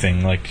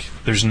anything. Like,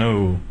 there's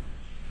no,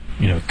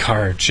 you know,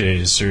 car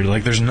chase or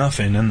like, there's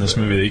nothing in this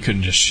movie that you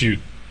couldn't just shoot,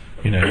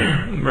 you know,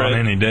 on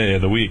any day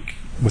of the week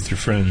with your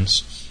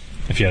friends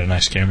if you had a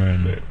nice camera.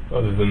 And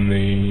other than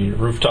the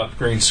rooftop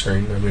green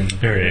screen, I mean,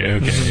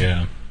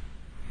 yeah.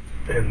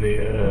 And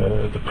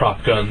the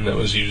prop gun that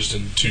was used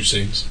in 2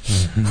 scenes.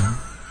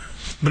 Mm-hmm.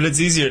 But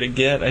it's easier to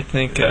get, I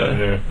think.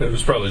 Yeah. It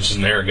was probably just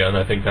an air gun.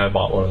 I think I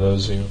bought one of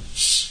those. You know,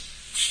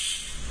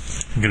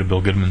 go to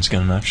Bill Goodman's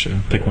Gun Knife Show,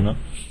 pick one up.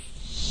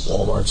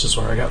 Walmart's is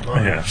where I got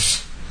mine. Yeah.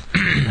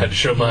 Had to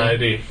show my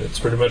ID. That's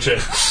pretty much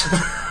it.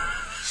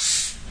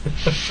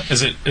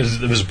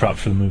 It was a prop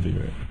for the movie,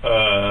 right?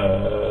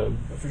 I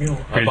forget.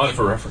 I bought it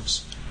for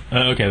reference.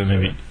 Okay, then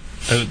maybe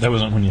that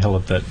wasn't when you held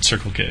up that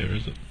Circle K, or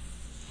is it?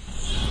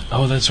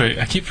 Oh, that's right.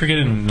 I keep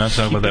forgetting not to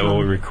talk about that while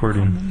we're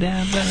recording.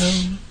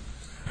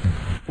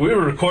 We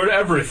record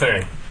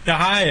everything. Yeah,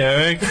 hi,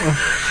 Eric.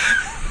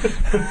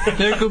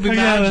 There could be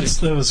magic.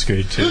 That was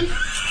great too.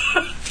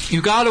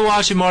 You gotta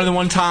watch it more than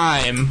one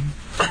time.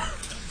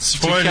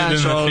 Support it in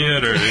the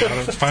theater. You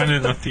gotta find it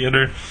in the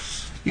theater.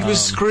 You can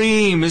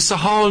scream. It's a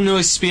whole new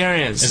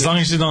experience. As long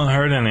as you don't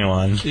hurt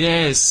anyone.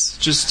 Yes,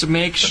 just to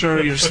make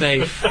sure you're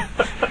safe.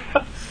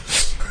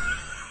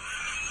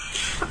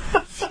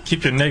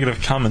 Keep your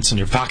negative comments in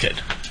your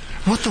pocket.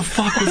 What the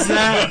fuck was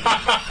that?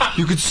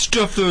 You could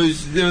stuff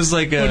those. It was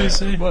like What did he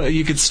say? well,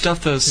 you could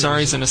stuff those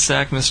saris in a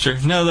sack, mister.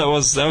 No, that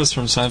was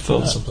from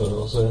Seinfeld. Something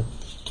else,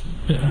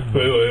 yeah.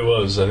 Wait, it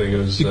was. I think it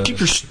was. You keep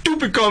your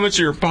stupid comments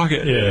in your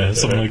pocket. Yeah,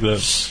 something like that.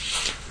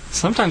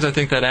 Sometimes I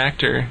think that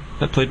actor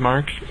that played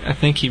Mark, I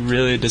think he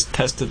really just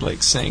tested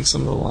like saying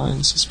some of the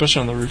lines,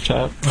 especially on the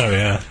rooftop. Oh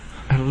yeah.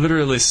 I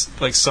literally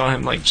like saw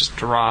him like just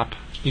drop.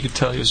 You could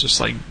tell he was just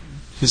like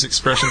his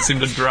expression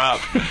seemed to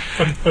drop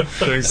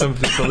during some of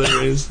his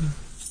deliveries.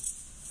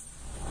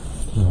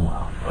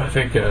 I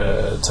think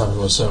Tommy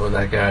Wiseau and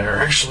that guy are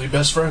actually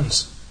best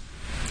friends.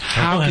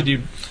 How could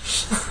you?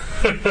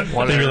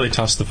 They really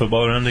tossed the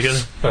football around together.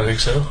 I think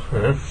so.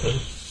 Yeah.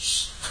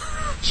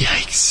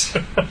 Yikes!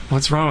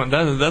 What's wrong with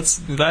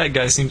that? That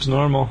guy seems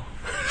normal.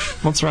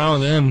 What's wrong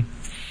with him?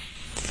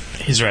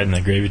 He's riding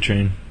that gravy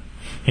train.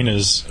 He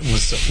knows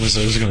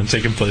Wiseau's going to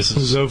take him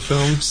places. Wiseau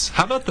films.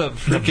 How about the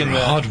freaking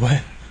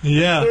Broadway.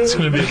 Yeah, It's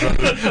going to be a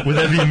Broadway. Would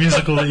that be a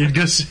musical that you'd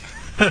go see?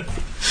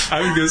 I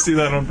would go see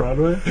that on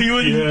Broadway. You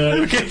would?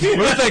 Yeah. Okay.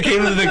 What if that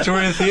came to the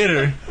Victoria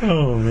Theater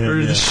Oh man. or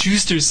yeah. the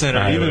Schuster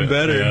Center? Even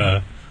better.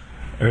 Yeah.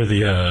 Or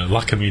the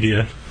La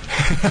Comedia.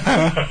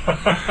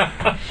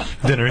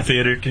 Dinner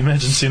theater. Can you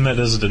imagine seeing that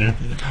as a dinner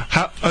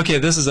theater? Okay,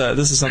 this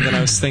is something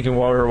I was thinking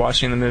while we were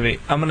watching the movie.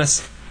 I'm gonna,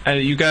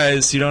 you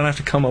guys, you don't have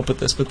to come up with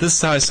this, but this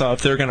is how I saw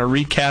if they were gonna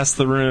recast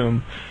The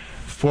Room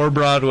for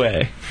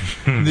Broadway.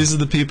 These are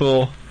the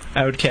people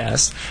I would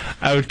cast.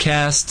 I would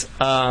cast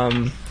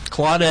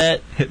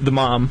Claudette, the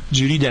mom,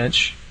 Judi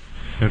Dench.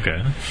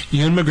 Okay.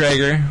 Ewan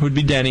McGregor would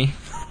be Denny.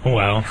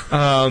 Wow.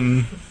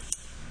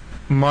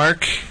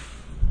 Mark,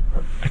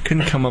 I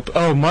couldn't come up.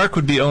 Oh, Mark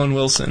would be Owen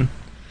Wilson,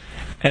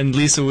 and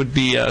Lisa would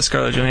be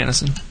Scarlett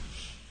Johansson.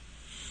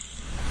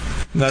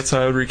 That's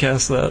how I would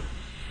recast that.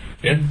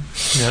 Yeah.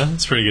 Yeah,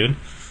 that's pretty good.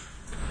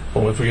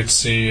 Well, if we get to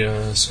see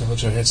Scarlett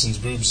Johansson's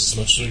boobs as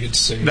much as we get to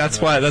see.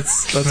 That's why I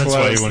was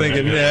why you wanted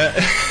thinking. to, Yeah.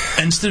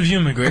 And instead of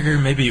Ewan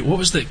McGregor, maybe what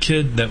was that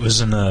kid that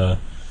was in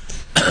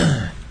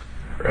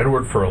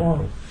Edward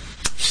Furlong.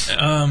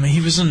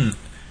 he was in.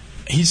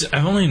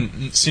 I've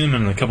only seen him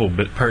in a couple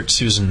bit parts.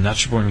 He was in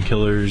Natural Born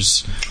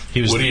Killers.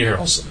 He was Woody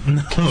Harrelson.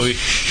 No,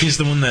 he's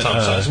the one that Tom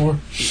Sizemore.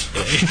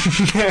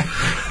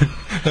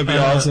 That'd be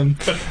awesome.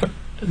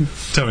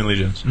 Tommy Lee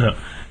Jones.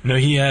 No,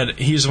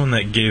 he's the one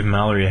that gave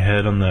Mallory a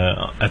head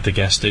at the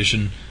gas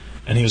station,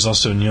 and he was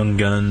also in Young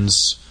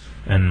Guns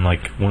and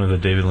like one of the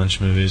David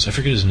Lynch movies. I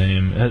forget his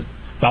name.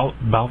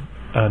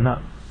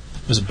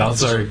 Was it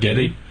Balthazar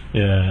Getty?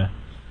 Yeah.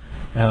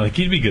 Like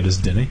he'd be good as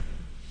Denny.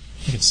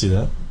 I could see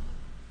that.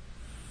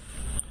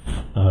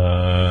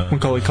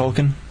 Macaulay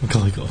Culkin.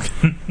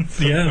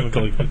 Yeah,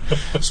 Macaulay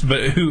Culkin.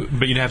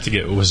 But you'd have to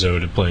get Wiseau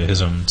to play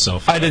his own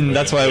self. I didn't.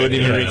 That's why I wouldn't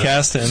even Yeah.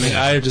 recast him.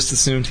 I just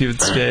assumed he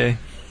would stay.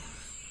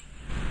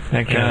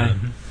 That guy. Yeah.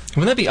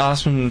 Wouldn't that be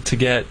awesome to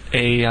get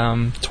a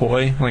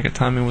toy, like a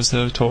Tommy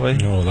Wiseau toy?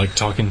 No, like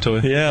talking toy.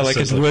 Yeah, like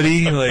it's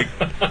Woody. Like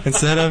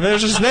instead of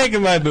there's a snake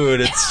in my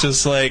boot, it's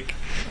just like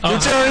you're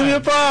tearing me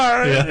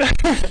apart. Yeah.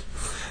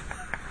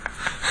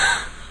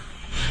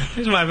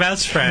 He's my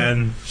best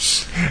friend.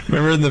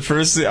 Remember in the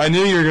first? I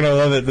knew you were gonna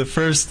love it.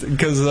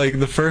 Because like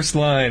the first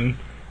line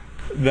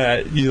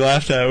that you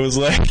laughed at was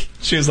like,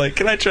 she was like,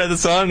 "Can I try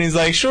this on?" And he's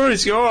like, "Sure,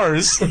 it's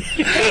yours."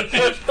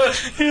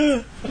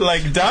 Yeah.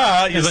 Like,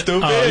 duh, you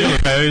stupid. Oh,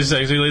 very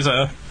sexy,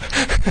 Lisa.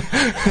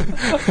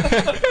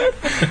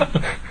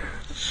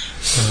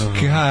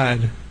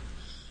 God.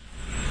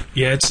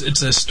 Yeah,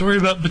 it's a story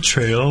about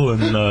betrayal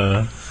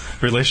and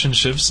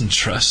relationships and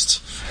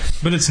trust,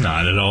 but it's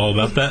not at all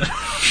about that.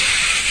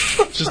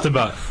 It's just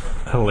about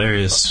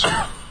hilarious.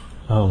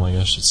 Oh my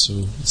gosh, it's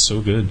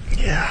so good.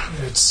 Yeah.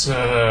 It's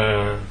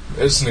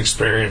an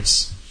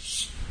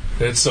experience.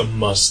 It's a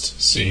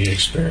must-see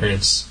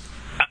experience.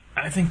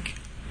 I think.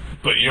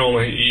 But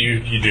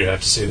you do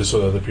have to see this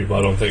with other people.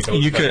 I don't think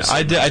You could.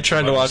 I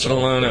tried to watch it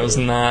alone. It was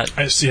not.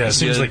 It seems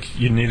good. like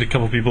you need a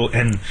couple people,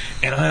 and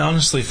I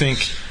honestly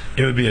think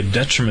it would be a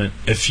detriment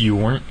if you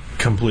weren't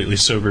completely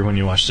sober when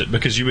you watched it,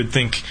 because you would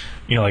think,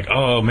 like,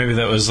 oh, maybe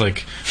that was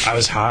like I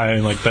was high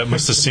and like that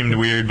must have seemed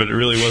weird, but it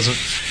really wasn't.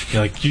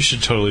 You're like, you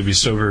should totally be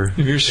sober.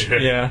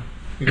 Yeah.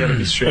 You gotta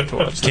be straight to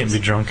watch. Can't be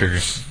drunk or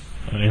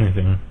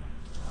anything.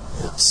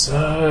 It's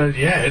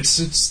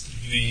it's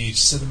the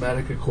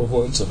cinematic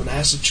equivalent of an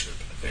acid trip,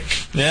 I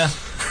think. Yeah.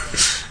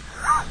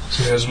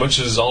 So as much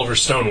as Oliver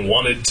Stone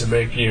wanted to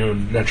make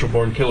Natural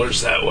Born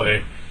Killers that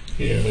way,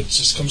 it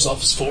just comes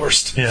off as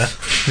forced. Yeah.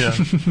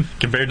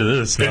 Compared to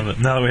this, now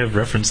that we have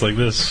reference like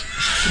this,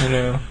 I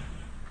know.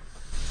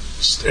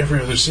 Just every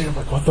other scene, I'm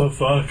like, what the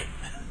fuck?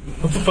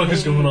 What the fuck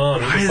is going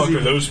on? Who the fuck are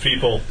those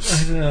people?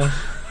 I know.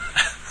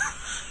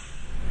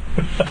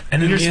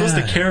 and You're supposed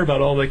to care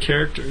about all the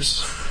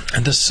characters.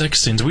 And the sex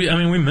scenes, we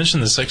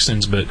mentioned the sex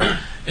scenes, but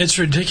it's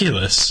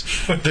ridiculous.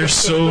 They're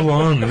so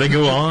long. They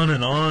go on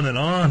and on and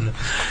on.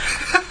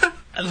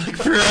 Like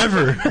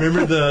forever.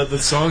 Remember the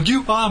song,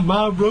 "You Are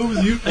My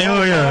Rose, You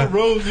Are My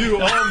Rose, You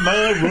Are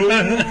My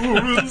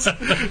Rose,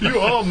 You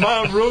Are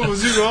My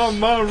Rose, You Are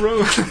My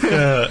Rose."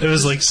 Yeah, it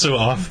was like so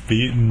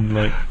offbeat and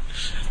like,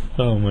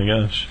 oh my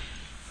gosh.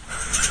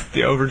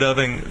 the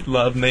overdubbing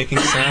love making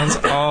sounds.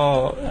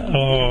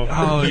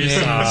 Oh,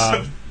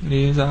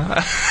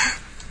 yeah.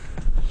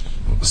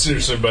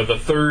 Seriously, by the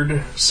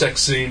third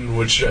sex scene,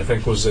 which I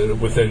think was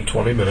within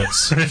 20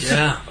 minutes,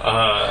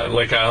 Yeah.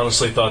 like I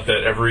honestly thought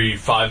that every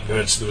 5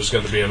 minutes there was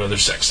going to be another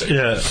sex scene.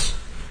 Yeah.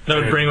 That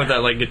would bring with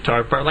that like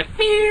guitar part, like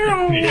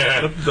meow.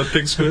 Yeah. The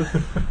pig smooth.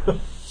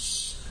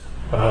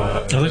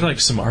 It looked like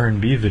some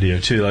R&B video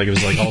too. Like it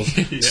was like all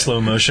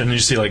slow motion. You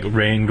see like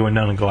rain going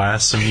down a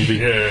glass, and you'd be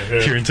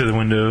peering through the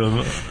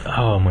window.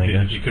 Oh my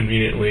gosh! You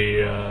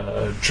conveniently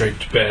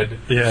draped bed.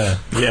 Yeah,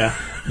 Yeah.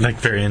 like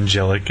very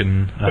angelic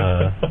and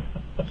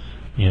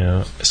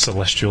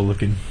celestial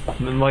looking.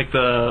 And then like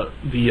the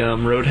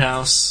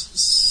Roadhouse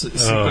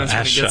sequence when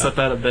ass he gets shot. up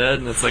out of bed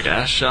and it's like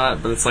ass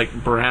shot, but it's like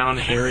brown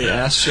hairy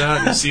ass shot.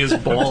 And you see his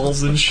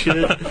balls and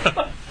shit.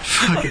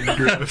 Fucking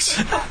gross.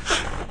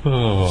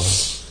 Oh,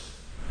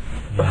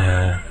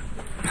 yeah.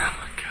 Oh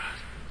my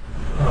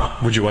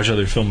god. Would you watch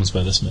other films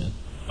by this man?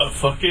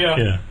 Fuck yeah.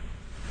 Yeah.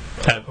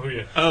 Oh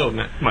yeah. Oh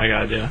my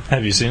god, yeah.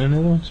 Have you seen any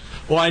of those?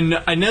 Well,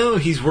 I know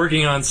he's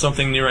working on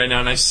something new right now,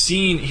 and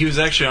he was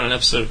actually on an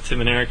episode of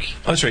Tim and Eric.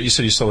 Oh, that's right. You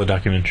said you saw the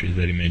documentary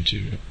that he made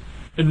too.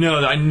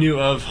 No, I knew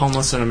of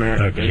Homeless in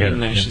America, Okay, but I yeah,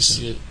 didn't actually yeah.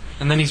 see it.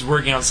 And then he's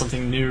working on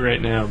something new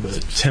right now,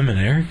 but Tim and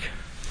Eric.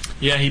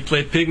 yeah, he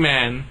played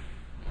Pigman.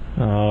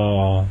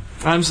 Oh,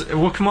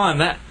 Well, come on,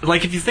 that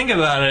if you think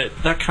about it,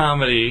 that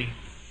comedy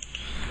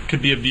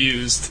could be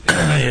abused.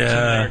 And Tim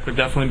and Eric would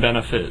definitely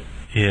benefit,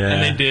 yeah.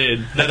 and they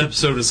did. That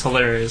episode was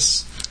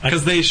hilarious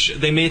because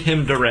they made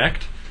him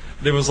direct.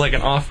 There was like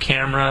an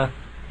off-camera,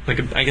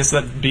 I guess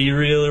that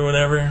B-reel or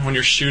whatever when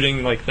you're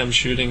shooting, like them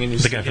shooting, and you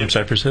The see guy from him.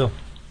 Cypress Hill.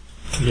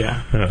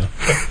 Yeah,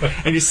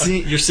 and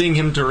you're seeing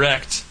him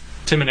direct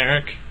Tim and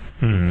Eric,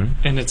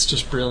 Mm-hmm. and it's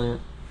just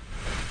brilliant.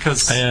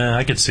 Because Yeah,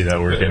 I could see that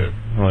working.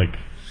 Like,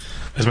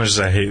 as much as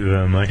I hate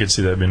them, I could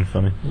see that being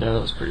funny. yeah,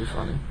 that was pretty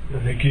funny. I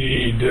think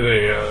he did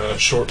a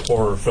short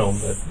horror film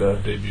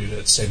that debuted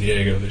at San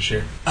Diego this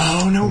year.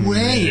 Oh no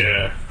way!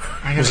 Yeah.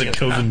 I Was gotta it get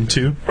that. Coven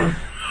 2?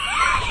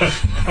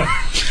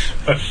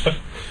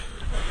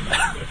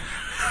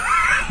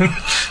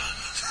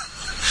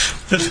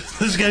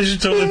 This guy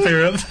should totally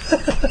pair up.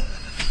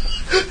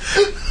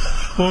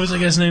 What was that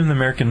guy's name? The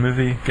American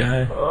movie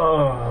guy?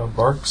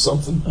 Mark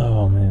something.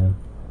 Oh, man.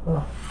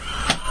 Wow,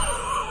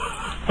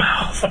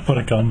 what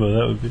a combo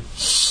that would be.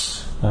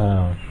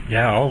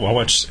 Yeah, I'll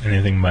watch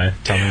anything by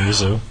Tommy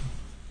Wiseau.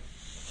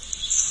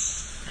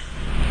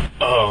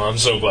 Oh, I'm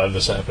so glad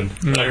this happened.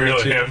 I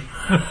really too.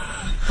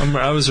 am.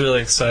 I was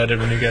really excited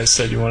when you guys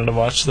said you wanted to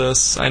watch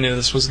this. I knew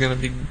this was going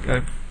to be...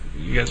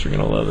 you guys were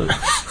going to love it.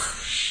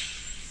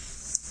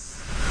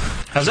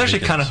 I was actually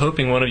kind of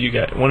hoping one of you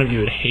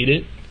would hate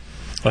it.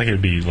 Like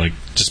it'd be like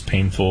just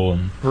painful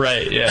and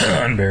Right,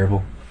 yeah.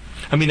 unbearable.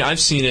 I mean, I've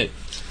seen it.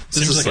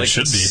 Seems like it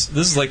should be. This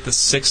is like the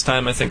 6th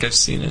time I think I've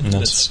seen it. And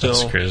It's still...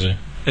 that's crazy.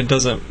 It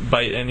doesn't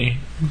bite any...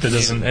 It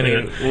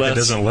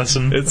doesn't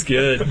lessen. It's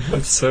good.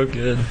 It's so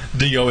good.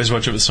 Do you always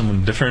watch it with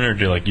someone different, or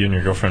do like you and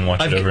your girlfriend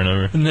watch it over and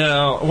over?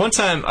 No. One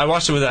time, I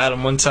watched it with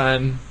Adam one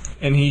time,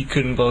 and he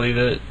couldn't believe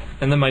it.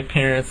 And then my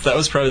parents, that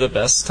was probably the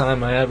best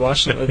time I had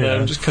watching it with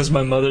them, just because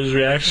my mother's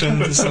reaction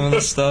to some of the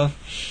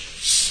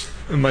stuff.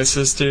 And my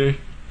sister,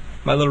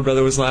 my little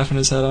brother was laughing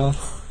his head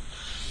off.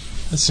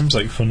 That seems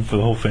like fun for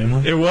the whole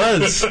family. It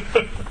was.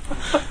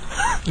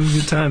 It was a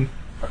good time.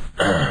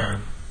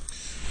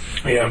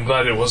 Yeah, I'm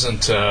glad it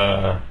wasn't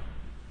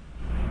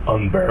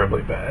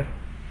unbearably bad.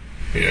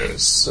 Yeah,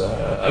 it's,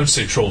 I would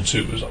say Troll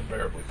 2 was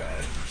unbearably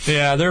bad.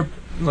 Yeah, there are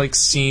like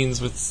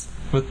scenes with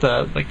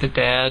the like the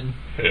dad.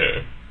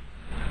 Yeah.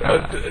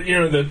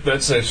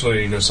 That's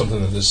actually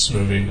something that this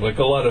movie, like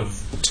a lot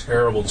of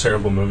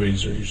terrible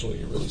movies, are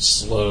usually really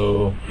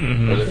slow,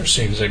 or there are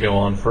scenes that go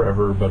on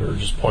forever but are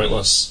just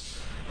pointless.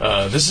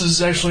 This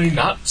is actually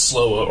not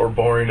slow or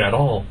boring at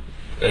all.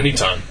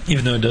 Anytime.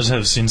 Even though it does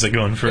have scenes that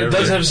go on forever. It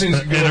does have scenes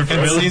that go on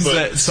forever, Scenes but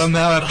that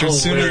somehow after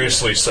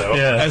hilariously so.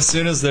 Yeah. as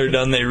soon as they're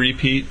done, they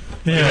repeat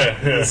Yeah.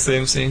 the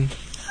same scene.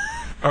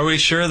 Are we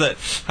sure that?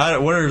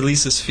 What are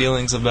Lisa's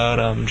feelings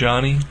about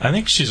Johnny? I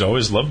think she's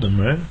always loved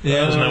him, right?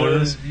 Yeah. Isn't that what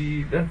it is?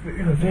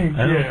 I think,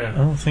 I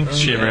don't think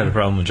she ever had a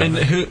problem with John.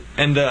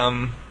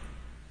 And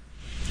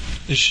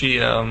is she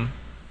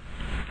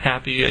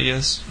happy? I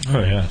guess Oh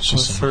yeah, it's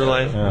with just her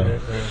life.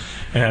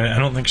 and I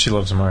don't think she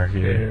loves Mark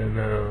either. Yeah,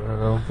 no, I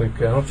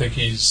don't think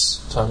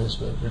he's Johnny's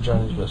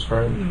best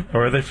friend.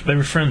 Or they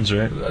were friends,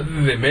 right?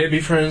 They may be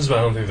friends, but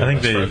I don't think they're I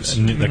think best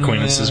friends.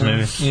 acquaintances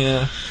maybe.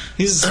 Yeah,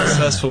 he's a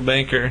successful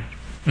banker.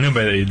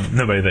 Nobody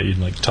that you'd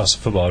like toss a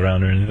football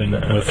around or anything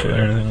with or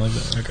anything like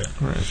that.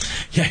 Okay.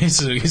 Right. Yeah,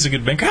 he's a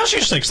good banker. How's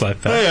your sex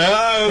life, pal?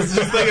 I was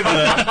just thinking of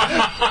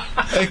that.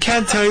 I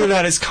can't tell you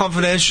that, it's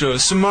confidential.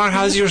 So, Mark,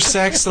 how's your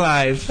sex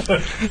life?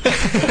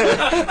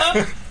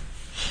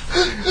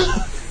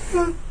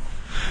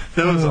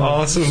 That was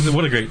awesome.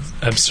 What a great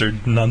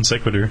absurd non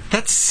sequitur.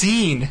 That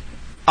scene,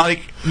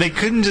 like, they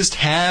couldn't just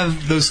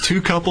have those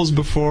two couples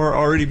before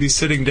already be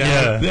sitting down.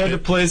 Yeah. They had to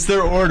place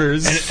their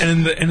orders.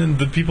 And then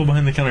the people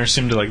behind the counter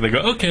seem to like they go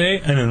okay,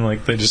 and then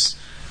like they just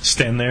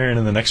stand there, and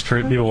then the next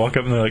people walk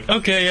up and they're like,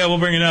 "Okay, yeah, we'll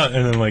bring it out,"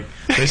 and then like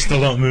they still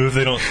don't move.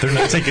 They're not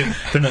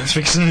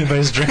fixing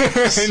anybody's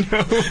drinks.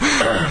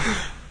 I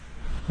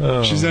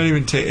know. She's not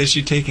even. Is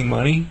she taking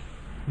money?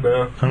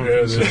 No. don't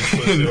Yeah, think they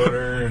split the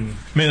order and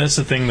Man, that's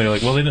the thing. They're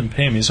like, "Well, they didn't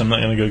pay me, so I'm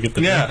not gonna go get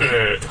the drink."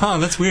 Yeah. Huh?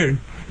 That's weird.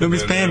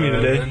 Nobody's paying me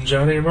today. And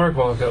Johnny and Mark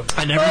walk up.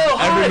 I never.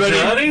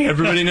 Johnny.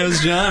 Everybody knows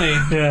Johnny.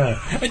 Yeah.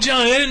 Hey,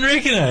 Johnny, I didn't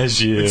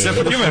recognize you. Except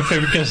for You're my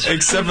favorite customer.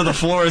 Except for the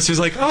florist who's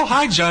like, "Oh,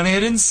 hi, Johnny, I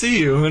didn't see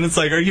you." And it's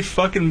like, "Are you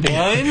fucking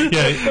blind?"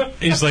 Yeah,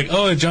 he's like,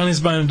 "Oh, Johnny's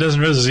buying a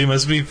dozen roses. He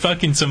must be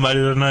fucking somebody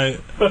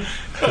tonight."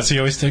 Because he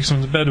always takes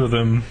them to bed with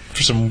him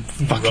for some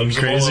fucking Rubs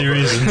them all crazy over.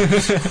 reason.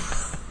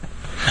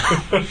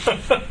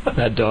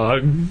 That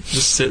dog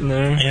just sitting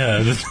there.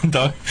 Yeah, the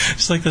dog.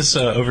 It's like this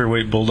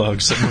overweight bulldog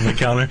sitting on the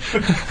counter.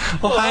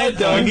 Oh, hi,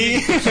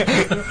 doggy.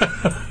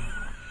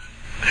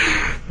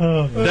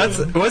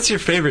 What's your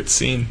favorite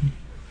scene?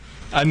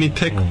 I mean,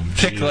 pick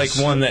like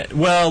one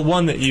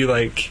that you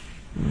like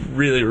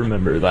really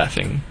remember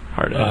laughing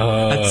hard at.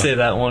 I'd say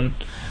that one.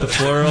 The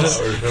florals.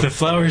 The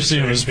flower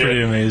scene was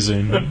pretty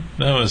amazing.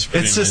 That was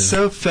pretty It's just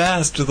so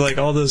fast with like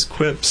all those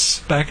quips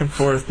back and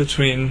forth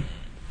between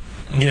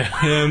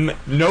him,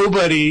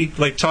 nobody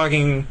like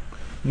talking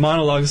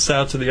monologues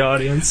out to the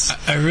audience.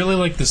 I really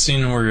like the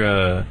scene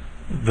where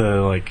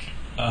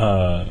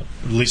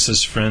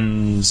Lisa's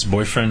friend's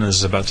boyfriend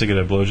is about to get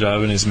a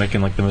blowjob and he's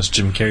making like the most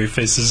Jim Carrey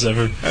faces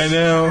ever. I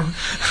know.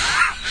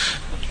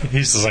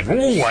 He's just like,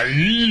 "Oh, I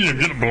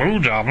get a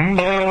blowjob."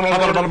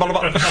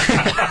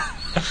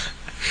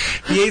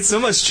 He ate so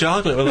much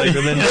chocolate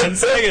within 10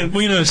 seconds.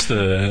 We know it's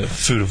the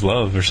food of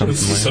love or something.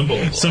 It's a symbol.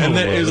 And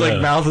then his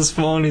like mouth is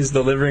full and he's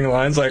delivering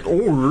lines like,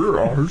 "Oh,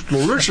 yeah, it's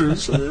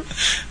delicious."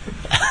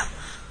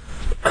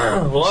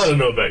 Well, I don't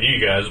know about you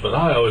guys, but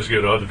I always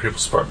go to other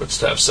people's apartments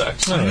to have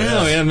sex. I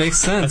know, yeah, it makes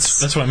sense.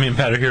 That's why me and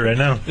Pat are here right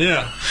now.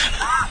 Yeah.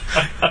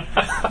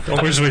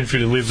 We're just waiting for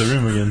you to leave the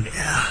room again.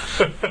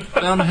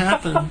 Bound to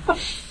happen.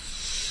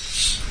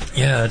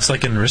 Yeah, it's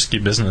like in Risky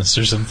Business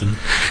or something.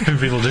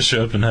 People just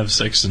show up and have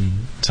sex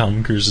in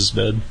Tom Cruise's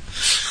bed.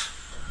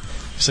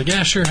 He's like,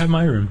 "Yeah, sure, have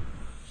my room."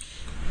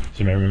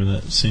 Do you remember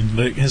that scene?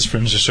 Like, his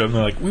friends just show up and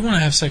they're like, "We want to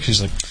have sex."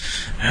 He's like,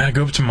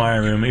 "Go up to my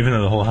room," even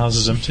though the whole house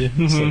is empty.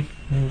 It's like,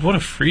 what a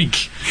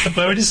freak.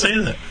 Why would you say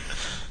that?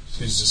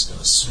 She's just going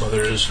to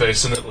smother his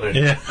face in it later.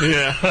 Yeah.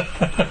 Yeah.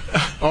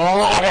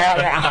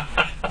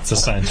 It's a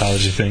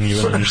Scientology thing, you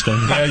wouldn't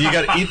understand. Yeah, you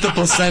gotta eat the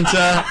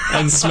placenta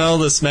and smell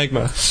the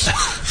smegma.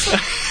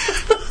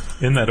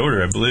 In that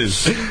order, I believe.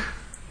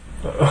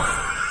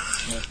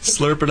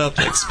 Slurp it up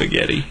like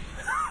spaghetti.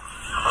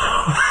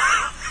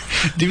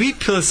 Do you eat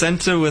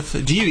placenta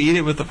do you eat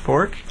it with a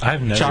fork?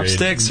 I've never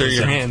Chopsticks eaten or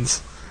your placenta.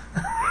 hands?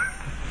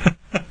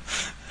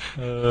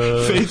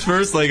 Face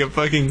first, like a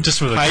fucking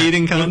Just with a pie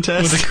eating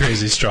contest. With a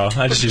crazy straw.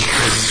 I just use a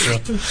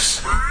crazy straw.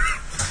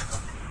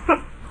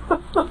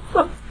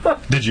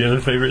 Did you have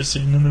a favorite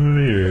scene in the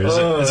movie,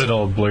 or is it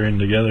all blurring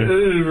together?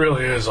 It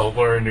really is all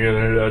blurring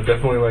together.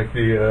 Definitely like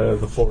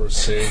the forest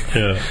scene.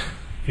 Yeah.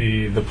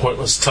 The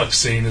pointless tuck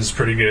scene is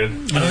pretty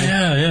good. Oh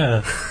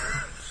yeah.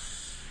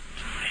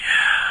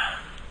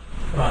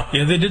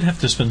 Yeah, they did have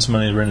to spend some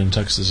money renting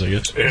tuxes, I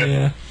guess.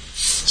 Yeah.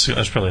 So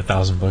that's probably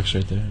 $1,000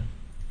 right there.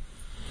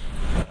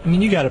 I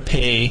mean, you gotta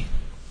pay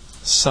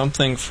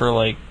something for,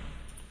 like,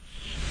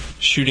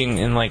 shooting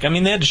in, like... I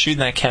mean, they had to shoot in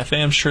that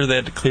cafe. I'm sure they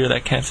had to clear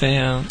that cafe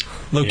out.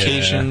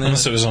 Location. Yeah.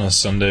 Unless it was on a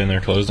Sunday and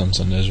they're closed on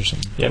Sundays or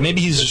something. Yeah,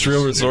 maybe he's just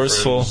real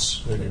resourceful.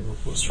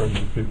 Close friends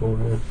with people.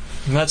 Yeah.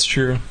 That's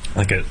true.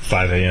 Like at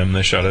 5 a.m.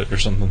 they shot it or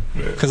something.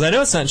 Because I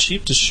know it's not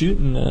cheap to shoot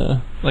in,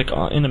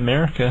 in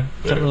America.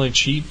 It's not really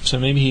cheap, so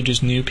maybe he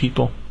just knew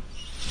people.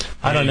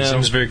 I don't know. He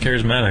seems very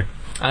charismatic.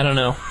 I don't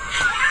know.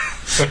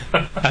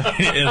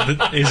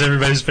 He's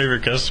everybody's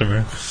favorite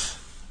customer.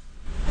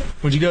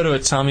 Would you go to a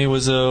Tommy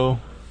Wiseau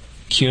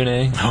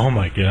Q&A? Oh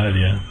my god,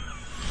 yeah.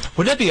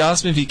 Wouldn't that be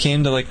awesome if he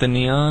came to, like, the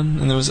Neon?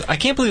 And there was... I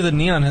can't believe the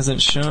Neon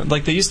hasn't shown...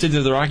 Like, they used to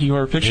do the Rocky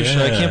Horror Picture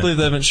Show. I can't believe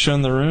they haven't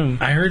shown the room.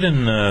 I heard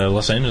in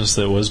Los Angeles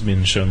that it was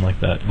being shown like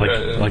that.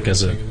 Like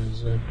as a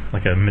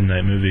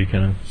midnight movie,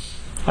 kind of.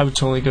 I would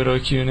totally go to a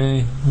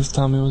Q&A with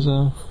Tommy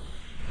Wiseau.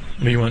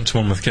 You went to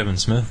one with Kevin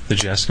Smith.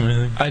 Did you ask him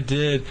anything? I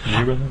did. Did you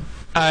hear about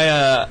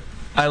that?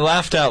 I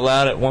laughed out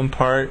loud at one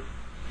part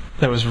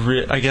that was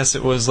I guess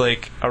it was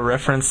like a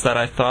reference that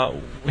I thought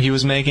he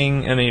was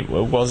making and it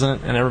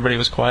wasn't, and everybody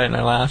was quiet and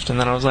I laughed, and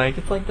then I was like,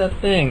 it's like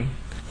that thing,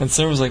 and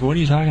Sarah was like, what are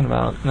you talking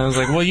about? And I was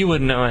like, well, you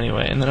wouldn't know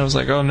anyway. And then I was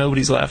like, oh,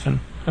 nobody's laughing.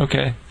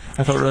 Okay.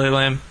 I felt really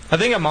lame. I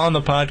think I'm on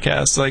the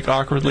podcast, like,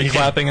 awkwardly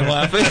clapping and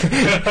laughing.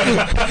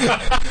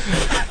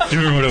 Do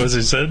you remember what it was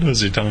he said? What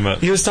was he talking about?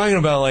 He was talking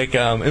about, like,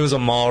 it was a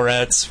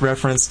Mallrats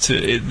reference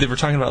to... They were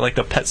talking about, like,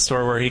 the pet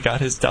store where he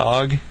got his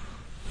dog.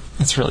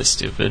 It's really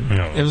stupid.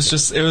 No. It was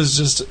just...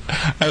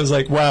 I was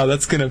like, wow,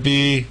 that's gonna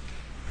be,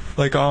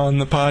 like, on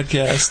the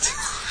podcast.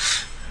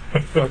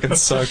 Fucking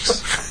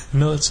sucks.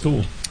 No, that's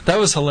cool. That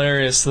was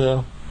hilarious,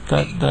 though.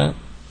 That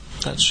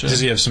that show. Does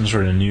he have some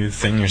sort of new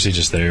thing, or is he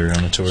just there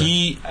on a tour?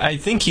 I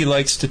think he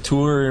likes to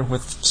tour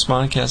with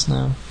Smodcast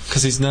now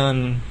because he's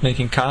done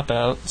making Cop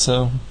Out,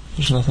 so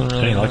there's nothing really.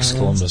 And he likes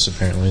Columbus.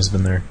 Apparently, he's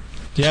been there.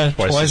 Yeah,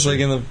 Twice twice, this like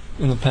year.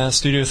 in the past.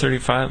 Studio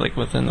 35, like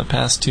within the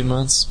past 2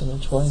 months, been there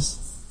twice.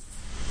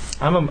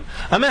 I'm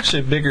actually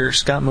a bigger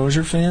Scott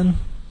Mosier fan.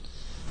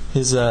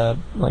 His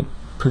like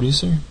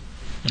producer,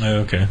 Oh,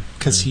 okay.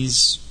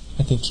 because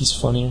I think he's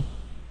funnier.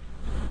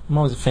 I'm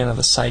always a fan of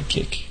the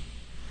sidekick.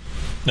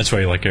 That's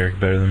why you like Eric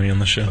better than me on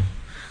the show.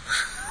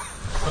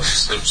 I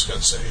was just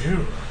gonna say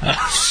you.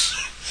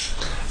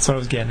 That's what I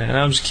was getting at.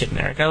 I'm just kidding,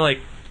 Eric. I like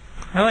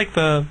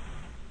the.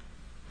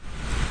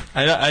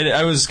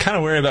 I was kind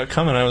of worried about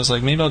coming. I was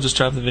like, maybe I'll just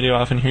drop the video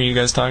off and hear you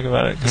guys talk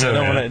about it because I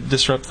don't want to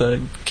disrupt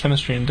the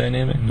chemistry and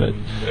dynamic. But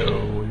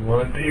No, we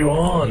wanted you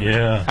on.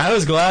 Yeah. I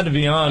was glad to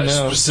be on. I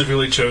No,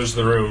 specifically chose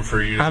the room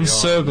for you to I'm be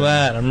so on.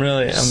 glad. I'm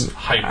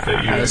hyped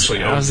that you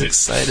actually I was owned it.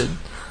 excited.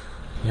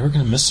 Yeah, we're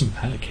gonna miss some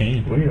Pat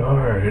Kane. We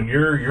are, and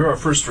you're our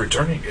first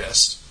returning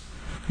guest.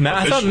 Matt, I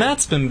thought Officially.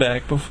 Matt's been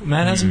back before.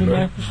 Matt hasn't been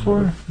back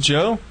before.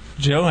 Joe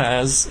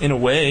has, in a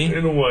way.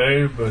 In a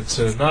way, but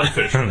not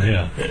officially.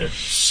 Yeah.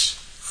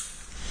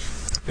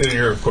 And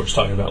you're, of course,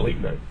 talking about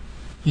League Night.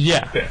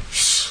 Yeah,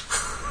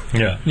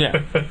 Yeah.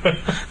 Yeah. yeah.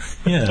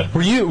 Yeah.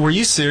 Were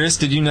you serious?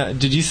 Did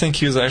you think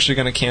he was actually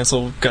going to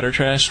cancel Gutter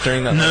Trash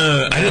during that?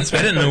 No, I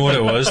didn't know what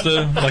it was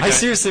though. Like I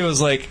seriously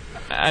was like,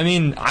 I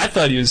mean, I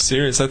thought he was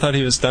serious. I thought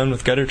he was done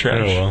with Gutter Oh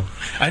Trash. well,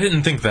 I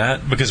didn't think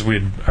that because we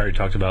had already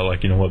talked about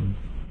like when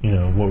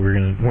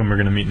we're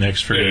gonna meet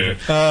next for. Yeah.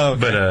 Oh,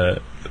 okay.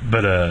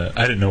 But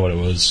I didn't know what it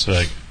was.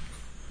 Like,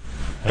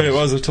 But it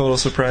was a total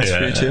surprise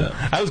for you too.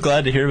 Yeah. I was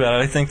glad to hear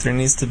about it. I think there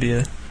needs to be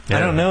I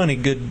don't know any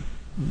good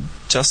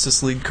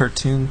Justice League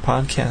cartoon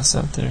podcasts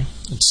out there.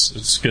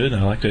 it's good.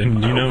 I liked it.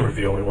 And I you hope know, we're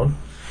the only one.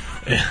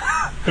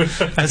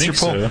 That's your think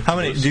poll. so. How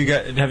many do you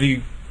got? Have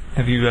you?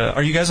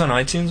 Are you guys on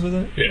iTunes with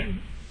it? Yeah.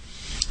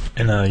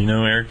 and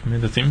Eric made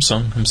the theme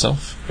song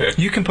himself.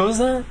 You composed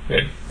that?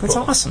 Yeah. That's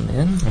Well, awesome,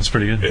 man. That's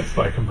pretty good. If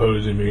by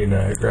composing mean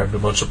I grabbed a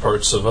bunch of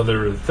parts of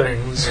other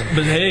things. And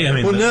But hey, I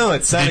mean, Well, no,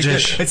 it sounded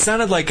DJ good. It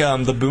sounded like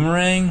the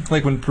Boomerang,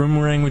 like when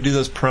Boomerang would do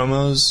those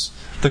promos,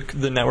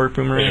 the network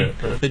Boomerang.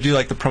 Yeah. They do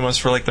like the promos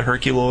for like the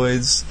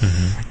Herculoids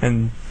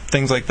and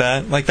things like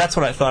that. Like that's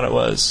what I thought it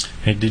was.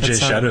 Hey, DJ That sounded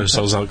Shadow good.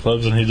 sells out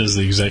clubs and he does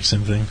the exact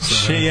same thing. So,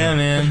 Shit, yeah,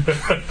 man.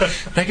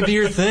 That could be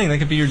your thing. That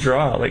could be your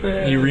draw. Like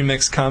you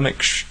remix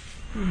comic,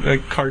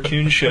 like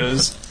cartoon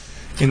shows,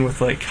 in with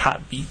like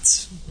hot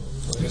beats.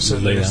 like I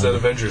said, Lay there's down. that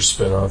Avengers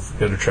spin-off,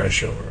 Gutter Trash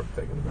Show, where I'm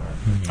thinking about.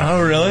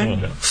 Oh, really?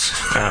 No.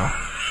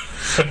 Oh.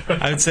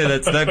 I would say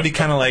that'd be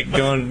kind of like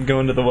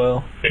going to the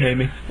well,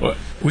 maybe. What?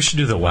 We should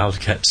do the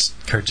Wildcats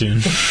cartoon.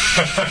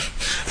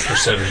 For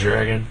Savage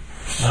Dragon.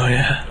 Oh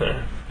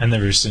yeah, I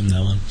never seen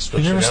that one.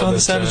 You never saw the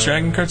Savage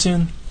Dragon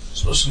cartoon?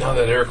 Especially now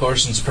that Eric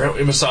Larson's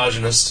apparently a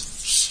misogynist.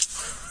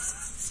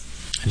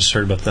 I just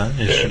heard about that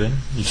yesterday.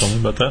 You told me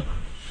about that.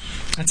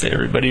 I'd say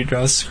everybody who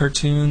draws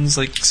cartoons,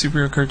 like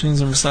superhero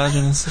cartoons, are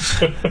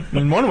misogynists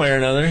in one way or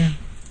another.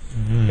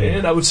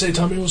 And I would say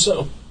Tommy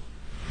Wiseau.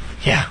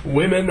 Yeah.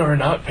 Women are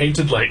not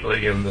painted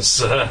lightly in this.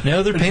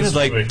 No, they're in painted this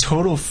like movie.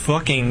 total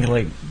fucking,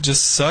 like,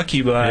 just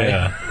succubi.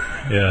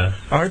 Yeah.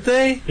 Aren't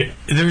they?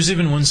 There was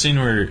even one scene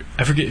where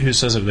I forget who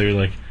says it. They're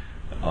like,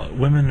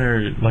 women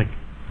are like,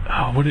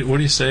 what do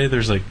you say?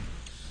 There's like,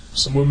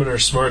 Some women are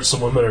smart, some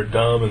women are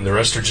dumb, and the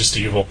rest are just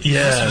evil.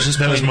 yeah, that was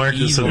plain Mark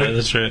that said evil. that.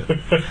 That's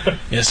right.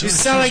 Yeah, so You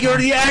sound like you're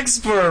the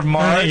expert,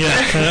 Mark.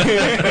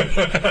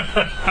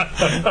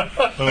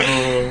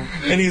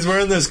 And he's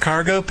wearing those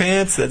cargo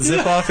pants that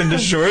zip off into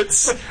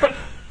shorts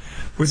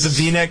with the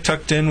V-neck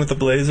tucked in with the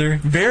blazer.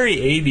 Very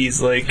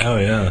 80s, like, Oh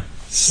yeah,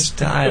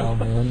 style,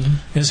 man.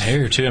 his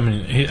hair too. I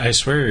mean, I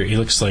swear he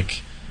looks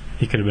like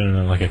he could have been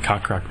in like a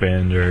cock rock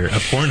band or a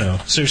porno.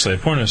 Seriously, a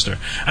porno star.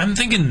 I'm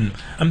thinking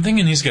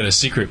he's got a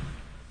secret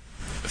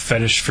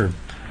fetish for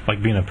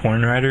like being a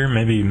porn writer.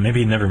 Maybe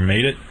he never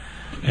made it,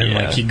 and Yeah.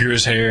 like he grew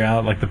his hair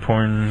out like the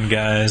porn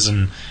guys,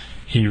 and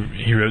he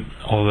wrote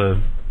all the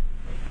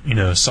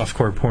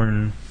softcore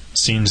porn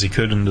scenes he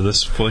could into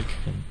this flick.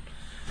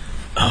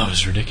 Oh, it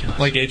was ridiculous.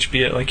 Like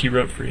HBO, like he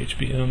wrote for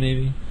HBO,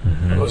 maybe.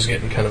 I was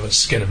getting kind of a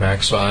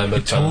Skinamax vibe.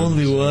 At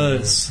Totally times.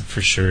 was.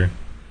 For sure.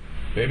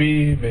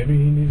 Maybe he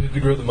needed to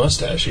grow the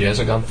mustache. He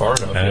hasn't gone far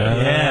enough yet.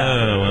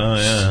 Yeah. Well,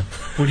 yeah.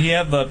 Would he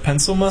have a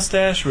pencil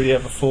mustache, or would he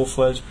have a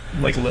full-fledged,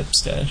 like, lip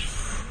stash?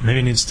 Maybe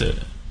he needs to.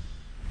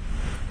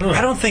 I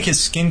don't think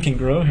his skin can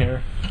grow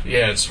hair.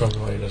 Yeah, it's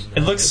probably why he doesn't.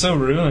 It looks so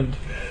ruined.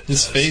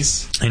 His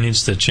face. He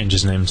needs to change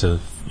his name to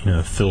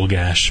Phil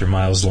Gash or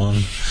Miles Long,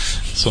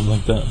 something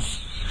like that.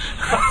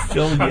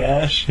 Phil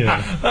Gash. Yeah.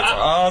 That's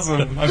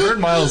awesome. I've heard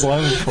Miles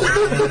Long before.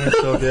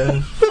 Phil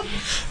Gash.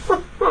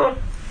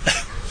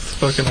 It's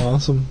fucking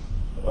awesome.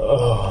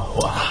 Oh,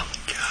 wow.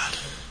 God.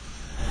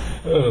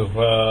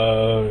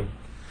 Oh,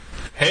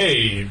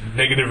 hey,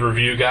 negative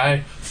review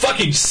guy.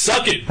 Fucking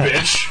suck it,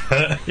 bitch.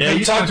 Yeah,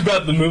 you talked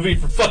about the movie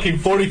for fucking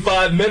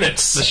 45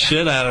 minutes. the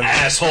shit out of it.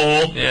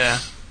 Asshole. Yeah.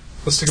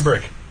 Let's take a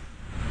break.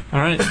 All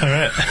right. All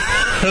right.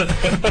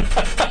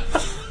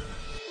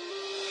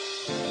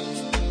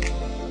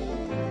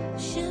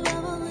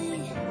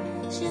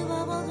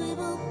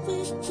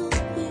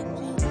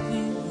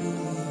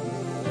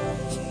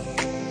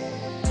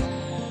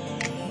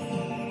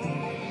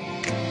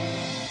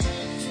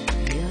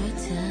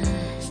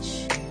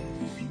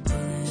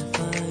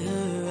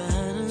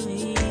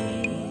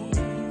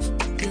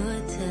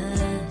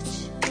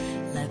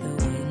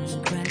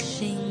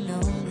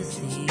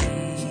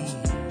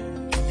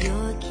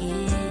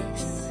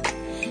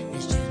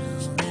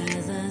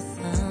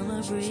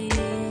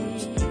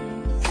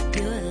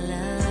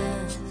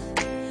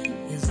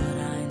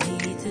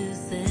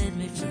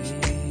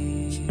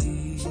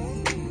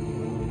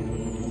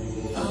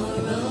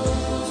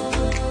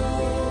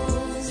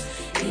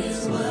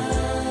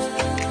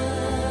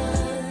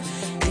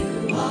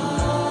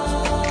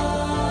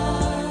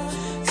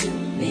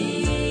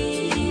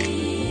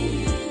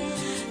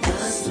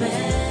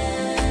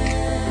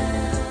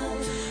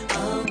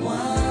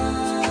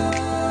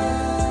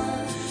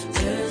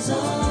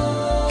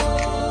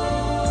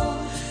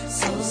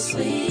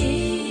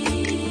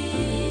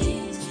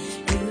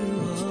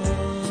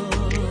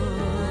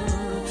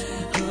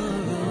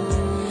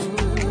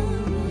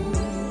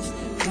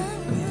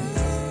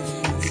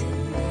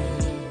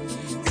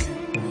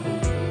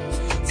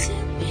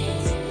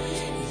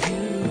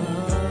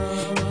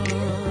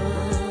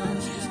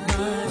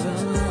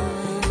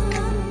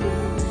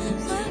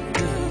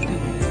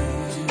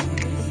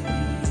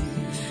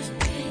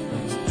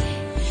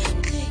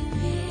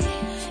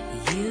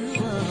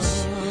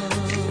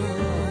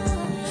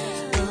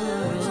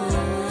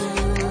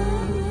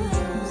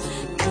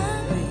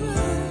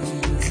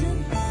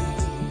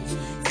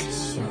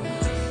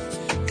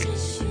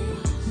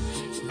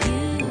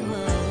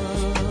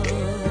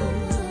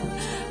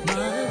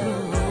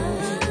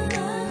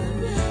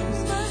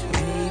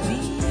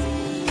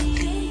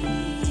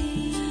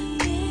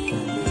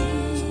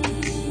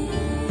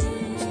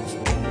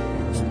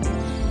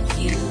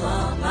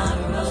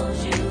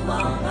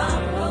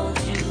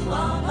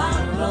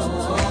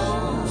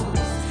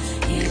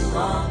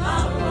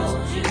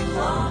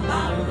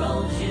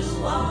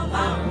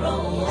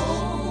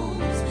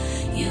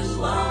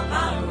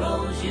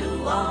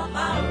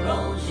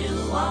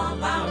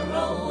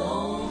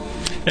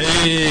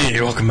 Hey,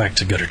 welcome back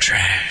to Gutter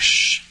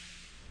Trash.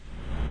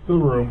 The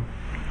Room.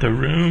 The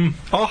Room.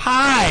 Oh,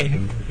 hi!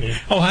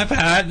 Oh, hi,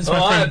 Pat. That's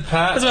my friend.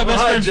 Pat. That's my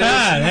best friend, Jason.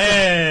 Pat.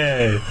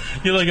 Hey,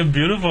 you looking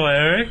beautiful,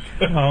 Eric.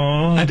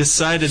 Oh, I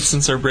decided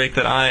since our break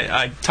that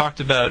I talked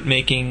about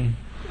making,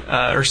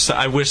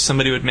 I wish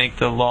somebody would make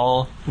the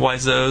LOL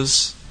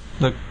Wiseaus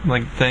look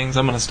like things.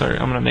 I'm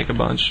gonna make a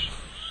bunch.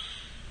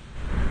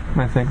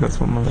 I think that's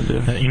what I'm gonna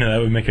do. you know that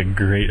would make a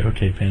great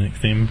OK Panic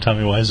theme.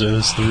 Tommy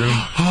Wiseau's The Room.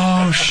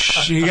 Oh,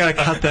 you gotta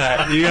cut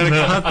that. You gotta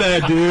cut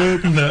that,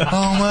 dude. No.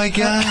 Oh my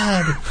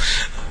god.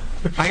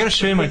 I gotta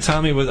show you my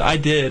Tommy Wiseau. I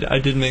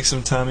did make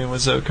some Tommy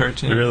Wiseau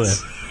cartoons. Really?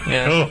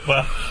 Yeah. Oh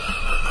wow.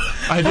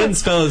 I didn't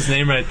spell his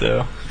name right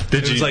though.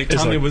 Did It was you? like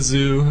It's Tommy like-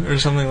 Wiseau or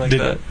something like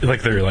that.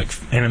 Like they're like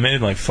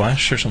animated like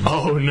Flash or something.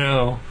 Oh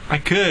no. I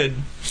could.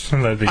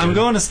 That'd be I'm good.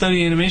 going to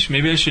study animation.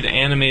 Maybe I should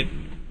animate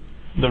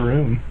The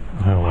Room.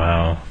 Oh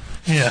wow.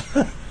 Yeah.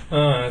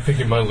 I think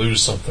you might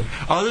lose something.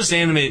 I'll just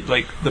animate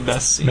like the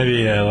best scene.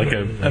 Maybe like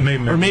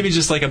Or maybe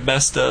just like a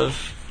best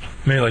of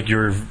maybe like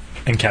your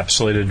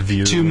encapsulated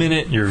view. 2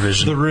 minute Your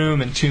vision. The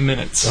Room in 2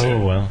 minutes. Oh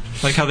wow.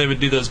 Like how they would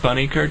do those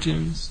bunny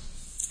cartoons.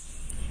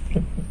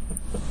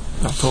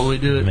 I'll totally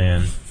do it.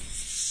 Man.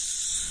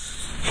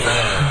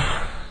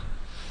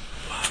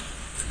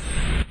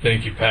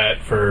 Thank you,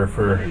 Pat,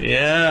 for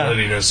Yeah.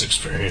 letting us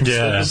experience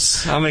Yeah.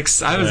 this. I was Yeah,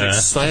 excited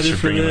thanks for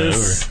for bringing that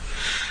this.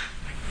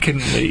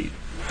 Couldn't wait.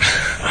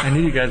 I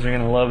knew you guys were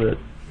gonna love it.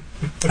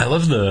 I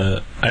love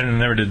I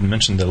never did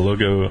mention the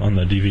logo on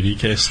the DVD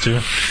case too.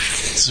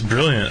 It's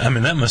brilliant. I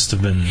mean, that must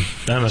have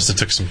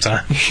took some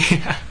time.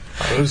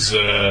 It was,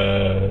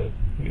 that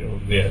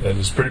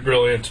is pretty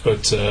brilliant.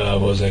 But I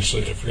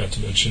forgot to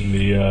mention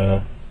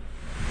the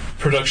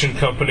production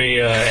company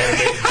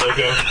animated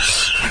logo.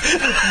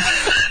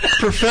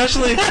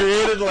 Professionally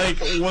created like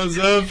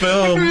Wiseau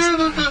Films.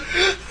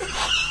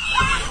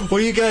 Well,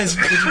 did you guys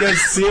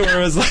see where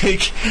it was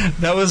like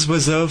that was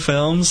Wiseau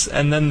Films,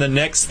 and then the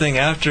next thing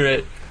after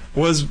it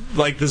was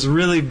like this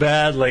really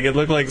bad, like it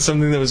looked like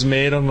something that was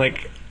made on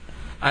like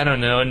I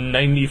don't know, a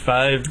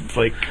 95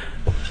 like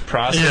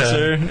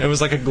processor. Yeah. It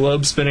was like a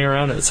globe spinning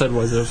around. It said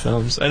Wiseau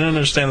Films. I don't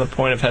understand the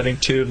point of having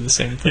two of the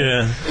same thing.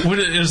 Yeah.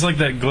 It was like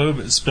that globe.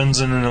 It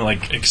spins in and it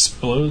like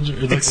explodes. Or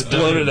like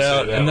Exploded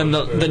out, that and then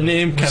was the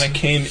name kind of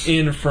came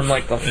in from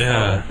like the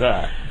Yeah. like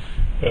that.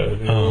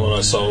 The other one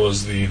I saw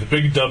was the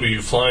big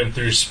W flying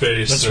through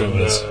space. That's what it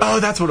was. Oh,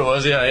 that's what it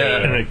was. Yeah, yeah.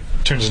 And it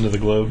turns into the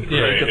globe. Yeah,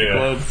 Right, look at the yeah.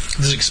 globe.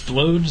 Does it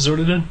explode? Is that what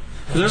it did?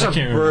 There's I a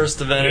can't remember.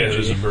 burst of Yeah, energy.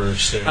 there's a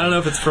burst. I don't know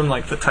if it's from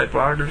like the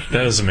typography.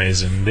 That was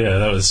amazing. Yeah,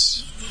 that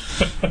was.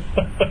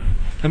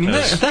 I mean,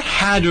 that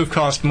had to have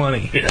cost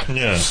money.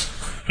 Yeah.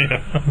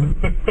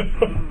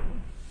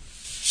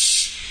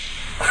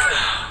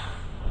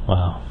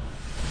 Wow.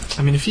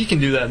 I mean, if he can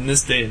do that in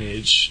this day and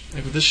age,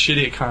 like with this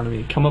shitty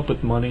economy, come up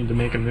with money to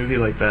make a movie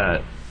like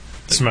that.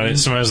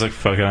 Somebody's like,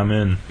 "Fuck it, I'm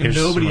in." Here's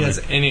Nobody some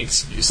has money. any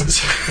excuses.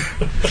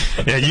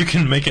 Yeah, you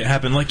can make it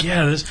happen. Like,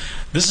 yeah,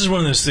 this is one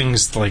of those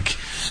things. Like,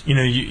 you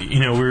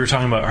know, we were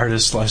talking about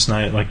artists last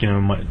night. Like, you know,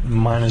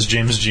 mine is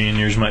James G, and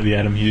yours might be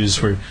Adam Hughes.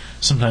 Where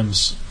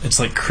sometimes it's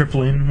like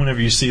crippling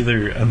whenever you see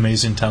their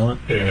amazing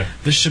talent. Yeah.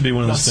 This should be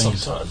one of Not those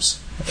things. sometimes.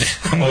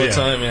 All yeah. the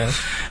time, yeah.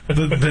 But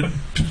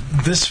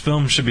this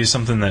film should be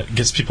something that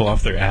gets people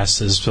off their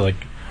asses to like,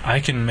 I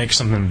can make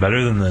something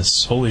better than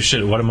this. Holy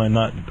shit! Why am I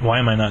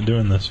not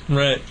doing this?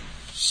 Right.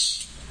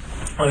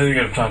 I think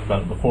I've talked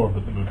about it before,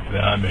 but the movie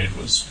that I made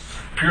was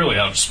purely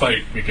out of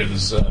spite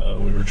because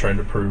we were trying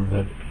to prove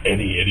that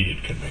any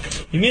idiot could make a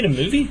movie. You made a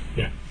movie?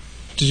 Yeah.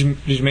 Did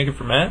you make it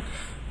for Matt?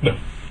 No.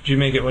 Did you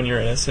make it when you were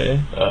in SA?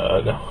 No.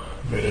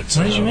 I made it.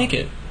 When did you make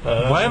it?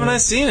 Why haven't I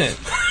seen it?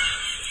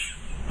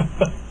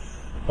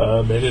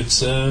 Made it.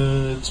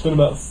 It's been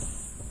about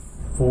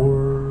 4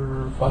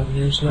 or 5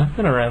 years now. I've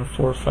been around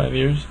 4 or 5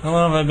 years. How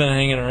long have I been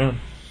hanging around?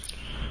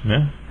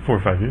 Yeah, 4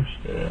 or 5 years.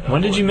 Yeah,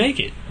 When did you make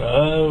it?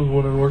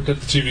 when I worked at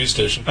the TV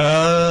station.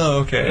 Oh,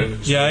 okay. Yeah,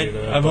 Yeah, you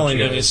know, I've only bunch of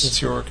known you guys.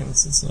 since you were working in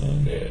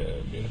Cincinnati.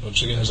 Yeah, me and a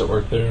bunch of guys that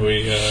worked there.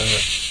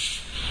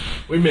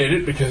 We made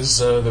it because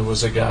there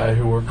was a guy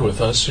who worked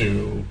with us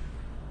who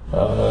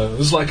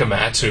was like a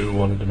Matt who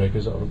wanted to make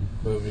his own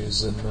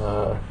movies, and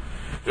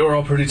they were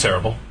all pretty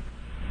terrible.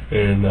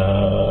 And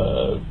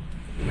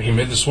he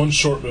made this one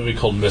short movie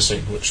called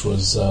Missing, which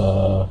was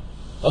a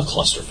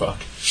clusterfuck.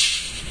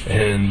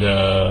 And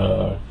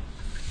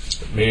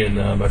me and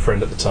my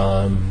friend at the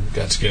time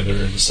got together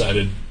and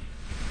decided,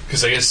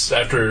 because I guess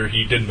after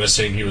he did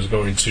Missing, he was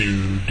going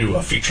to do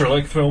a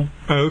feature-length film.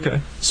 Oh,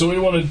 okay. So we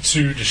wanted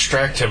to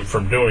distract him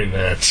from doing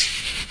that.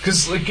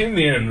 Because, like, in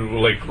the end,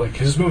 like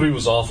his movie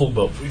was awful,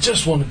 but we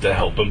just wanted to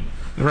help him.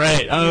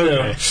 Right. Oh, You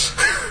okay.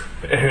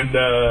 know?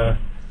 And,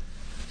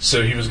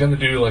 so he was going to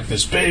do, like,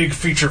 this big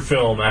feature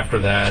film after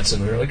that,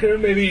 and we were like,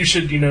 maybe you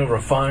should,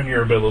 refine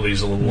your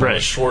abilities a little on a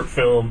Right. short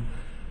film.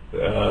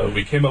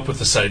 We came up with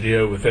this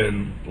idea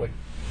within,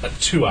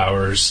 2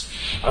 hours.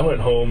 I went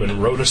home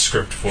and wrote a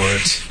script for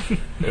it,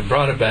 and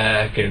brought it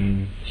back,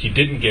 and he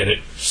didn't get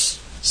it.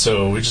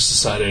 So we just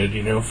decided,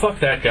 fuck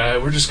that guy,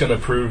 we're just going to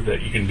prove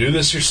that you can do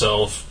this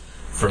yourself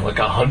for like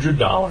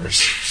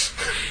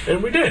 $100,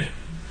 and we did.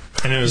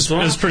 And it was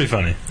pretty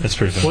funny. It's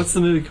pretty funny. What's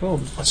the movie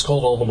called? It's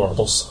called All the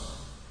Marbles.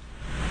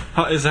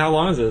 How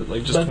long is it?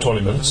 Like just About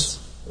 20 minutes.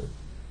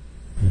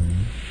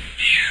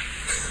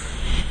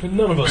 And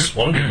none of us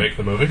wanted to make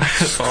the movie.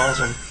 That's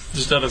awesome.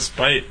 Just out of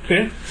spite.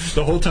 Yeah.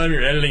 The whole time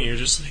you're editing, you're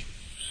just like,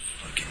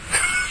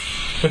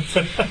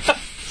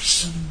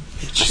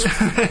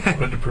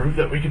 Wanted to prove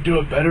that we could do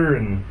it better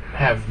and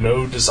have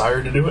no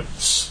desire to do it.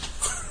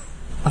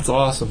 that's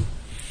awesome.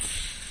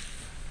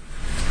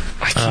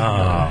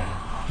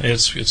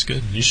 It's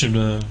good. You should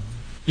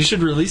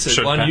release it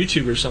Should on Pat-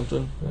 YouTube or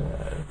something.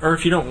 Or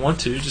if you don't want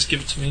to, just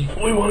give it to me.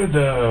 We wanted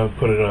to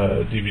put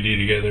a DVD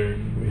together,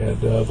 and we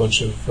had a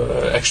bunch of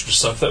extra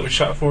stuff that we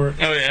shot for it.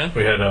 Oh, yeah?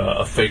 We had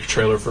a fake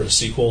trailer for a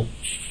sequel.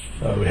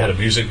 We had a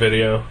music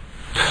video.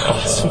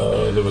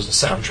 There was a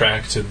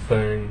soundtrack to the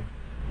thing.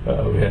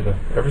 We had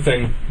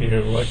everything,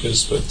 like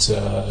this, but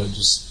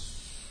just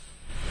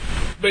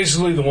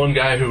basically the one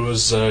guy who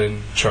was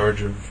in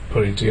charge of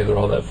putting together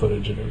all that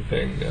footage and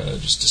everything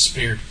just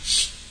disappeared.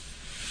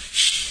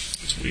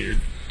 It's weird.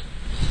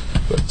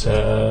 But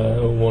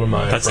one of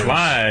my That's friends...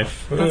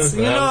 live. That's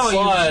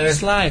live.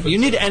 It's live. You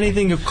need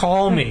anything to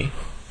call me.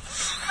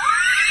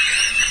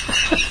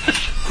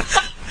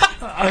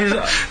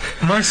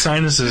 My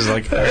sinuses are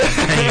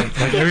pain.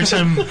 Like every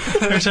time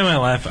I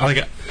laugh,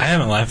 I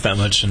haven't laughed that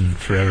much in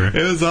forever.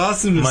 It was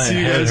awesome to My see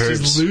you head guys hurts.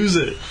 just lose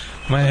it.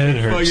 My head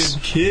hurts.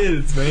 Fucking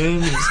kids, man.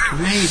 It was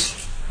great.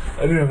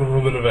 I do have a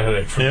little bit of a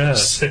headache from Yeah.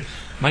 this.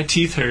 My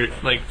teeth hurt,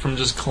 from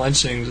just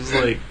clenching, just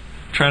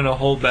trying to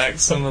hold back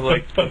some of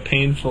the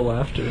painful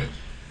laughter.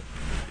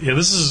 Yeah,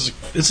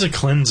 it's a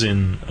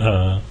cleansing.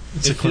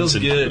 It's It a feels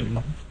cleansing.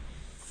 good.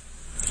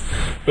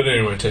 But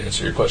anyway, to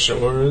answer your question,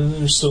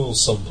 there's still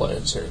some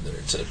plans here and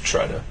there to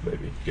try to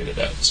maybe get it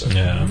out. So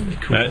Yeah,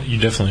 Cool. You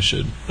definitely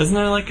should. Isn't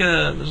there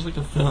there's a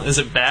film? Is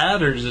it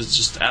bad or is it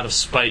just out of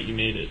spite you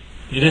made it?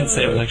 You didn't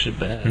say it was actually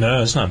bad.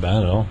 No, it's not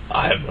bad at all.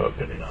 I have no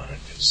opinion on it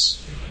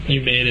because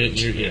You made it.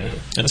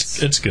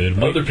 It's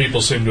good. other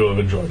people seem to have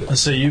enjoyed it.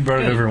 Let's say you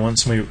brought it over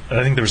once. I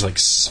think there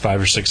was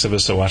 5 or 6 of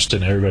us that watched it,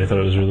 and everybody thought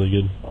it was really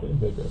good.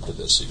 Maybe after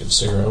this, you can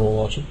stick around and we'll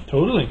watch it.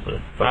 Totally.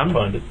 If I can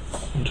find it.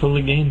 I'm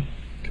totally game.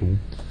 Cool.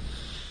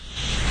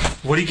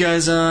 What do you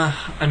guys, I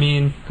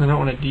don't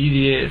want to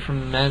deviate from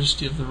the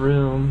majesty of the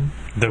room.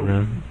 The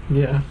Room.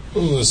 Yeah.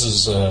 Well, this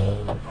is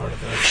part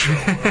of that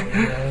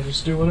show.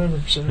 Just do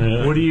whatever. So.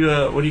 Yeah. What are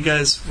you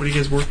guys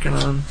working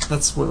on?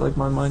 That's what,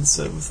 my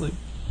mindset was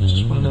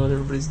just want to know what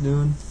everybody's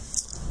doing.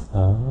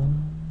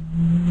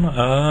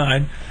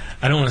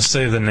 I don't want to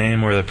say the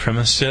name or the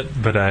premise yet,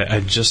 but I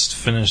just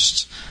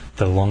finished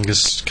the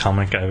longest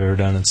comic I've ever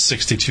done. It's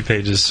 62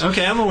 pages.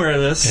 Okay, I'm aware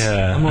of this.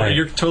 Yeah,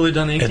 You're totally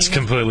done inking It's it?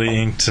 completely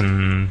inked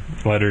and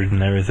lettered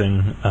and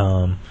everything.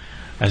 I'm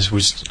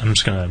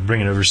just gonna bring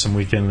it over some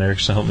weekend.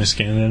 Eric's gonna help me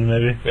scan it in,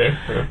 maybe.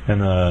 Yeah.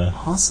 And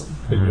Awesome.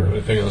 Did you have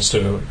anything else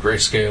to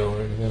grayscale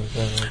or anything like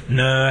that?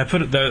 no, I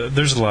put it.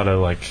 There's a lot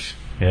of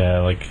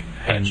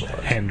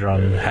hand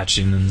drawn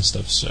hatching and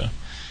stuff. So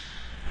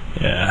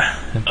yeah,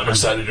 I'm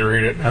excited to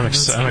read it. I'm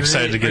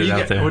excited to get it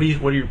out there. What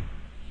are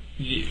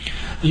you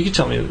can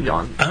tell me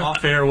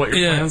off air what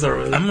your plans are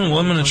with it. I'm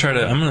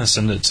gonna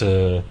send it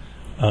to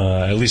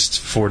at least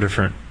 4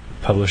 different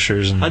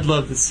publishers. And I'd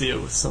love to see it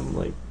with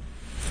some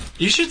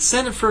You should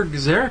send it for a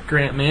Xeric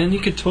grant, man. You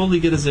could totally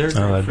get a Xeric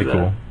grant that'd for be that.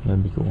 cool.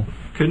 That'd be cool.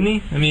 Couldn't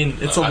he? I mean,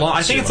 it's a long.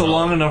 I think it's a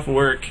long enough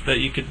work that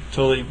you could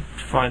totally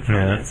find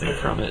financing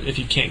from it if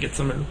you can't get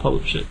somebody to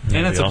publish it. That'd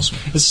And be it's awesome.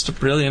 it's just a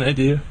brilliant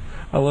idea.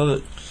 I love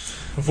it.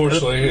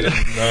 Unfortunately,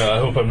 I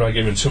hope I'm not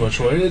giving too much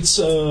away. It's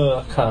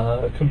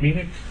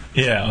comedic.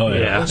 Yeah. Oh yeah.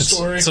 Yeah.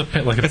 Story. It's a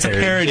parody. It's a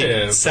parody.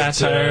 Yeah, but,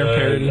 Satire,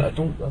 parody. I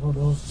don't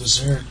know if the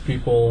Xeric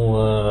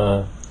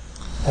people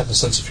have a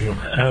sense of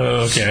humor.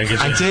 Oh, okay. I get you.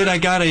 I did. I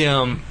got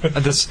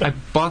I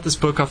bought this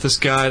book off this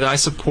guy that I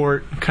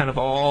support kind of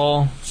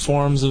all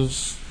forms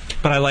of,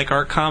 but I like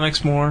art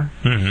comics more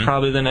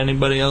probably than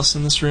anybody else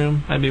in this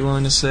room. I'd be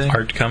willing to say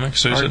Art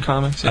comics. So art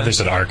comics. I Yeah. thought you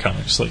said art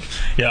comics.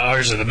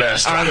 Ours are the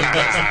best.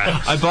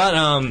 I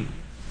bought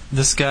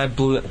this guy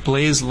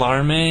Blaze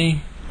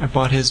Larme. I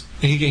bought his.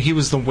 He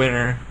was the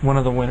winner, one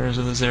of the winners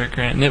of the Xeric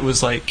grant, and it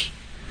was I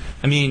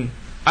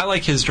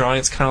like his drawing.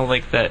 It's kind of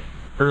like that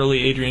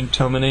early Adrian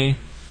Tomine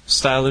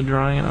style of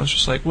drawing, and I was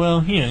just like,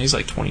 well, he's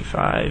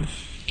 25.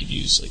 He could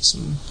use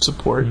some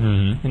support,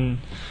 and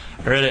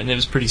I read it, and it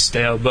was pretty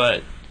stale.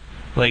 But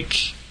I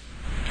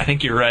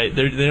think you're right.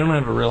 They don't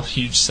have a real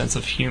huge sense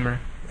of humor.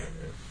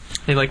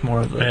 They like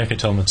more of I could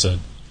tell them it's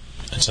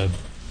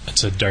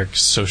a dark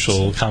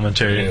social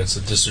commentary. Yeah, it's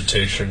a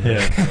dissertation.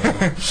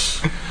 Yeah.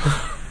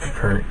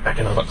 Current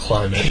economic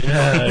climate.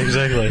 Yeah,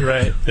 exactly.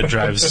 Right. It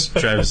drives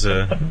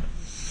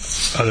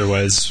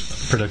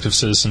otherwise productive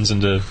citizens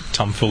into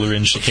tomfoolery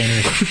and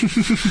chicanery.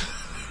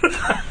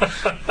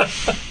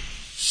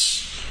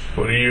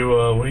 What are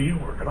you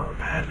working on,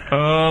 Pat?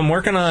 I'm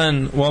working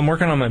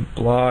on my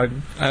blog.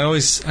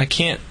 I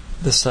can't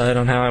decide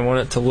on how I want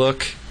it to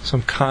look. So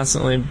I'm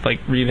constantly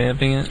like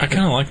revamping it. I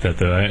kind of like that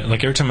though.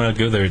 Like every time I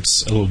go there,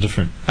 it's a little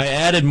different. I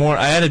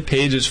added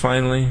pages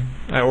finally.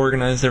 I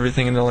organized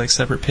everything into like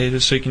separate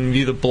pages, so you can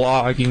view the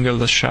blog, you can go to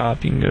the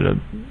shop, you can go to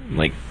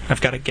like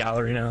I've got a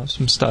gallery now of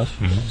some stuff.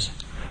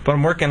 But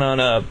I'm working on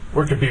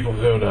Where can people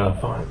go to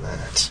find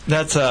that?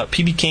 that's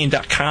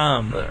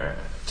pbkane.com. Alright.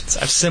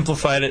 I've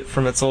simplified it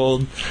from its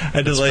old.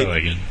 I did like.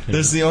 Probably good. Yeah.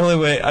 This is the only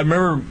way. I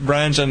remember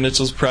Brian John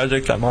Mitchell's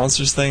project, that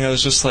Monsters thing. I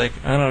was just like,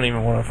 I don't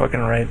even want to fucking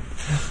write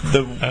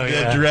the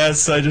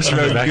address. I just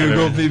wrote back of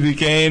Google everything. PB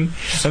Kane,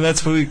 and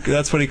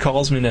that's what he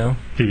calls me now.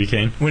 PB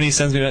Kane. When he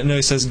sends me that, no,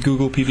 he says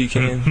Google PB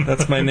Kane.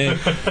 That's my name.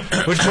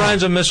 Which Brian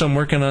John Mitchell, I'm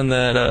working on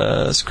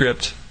that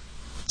script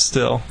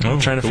still. I'm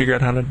trying to figure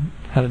out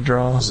how to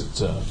draw. Is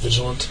it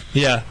Vigilant?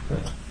 Yeah,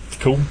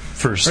 Cool.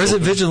 First. or is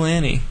it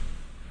Vigilante?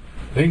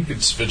 I think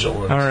it's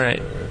Vigilant. All right.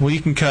 Well,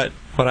 you can cut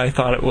what I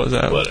thought it was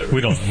out. Whatever.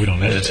 We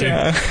don't edit here.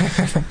 Yeah.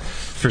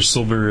 For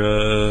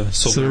Silver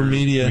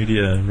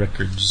Media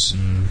Records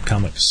and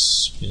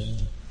Comics. Yeah.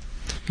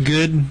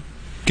 Good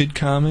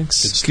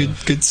comics.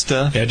 Good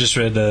stuff. Yeah, I just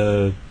read.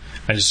 I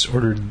just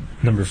ordered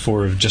number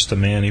 4 of Just a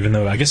Man, even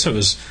though I guess it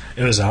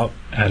was out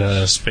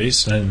at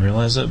Space and I didn't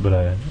realize it, but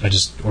I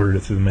just ordered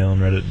it through the mail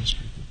and read it.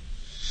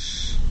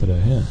 But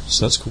yeah,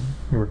 so that's cool.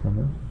 You're working on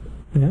that.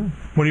 Yeah.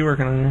 What are you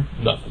working on here?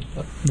 Nothing.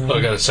 No. Oh,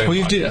 I got a second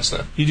podcast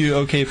now. You do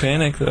OK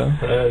Panic though.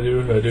 I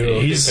do.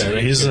 He's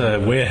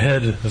way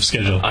ahead of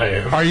schedule. I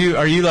am. Are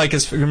you like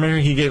remember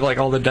he gave like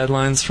all the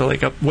deadlines for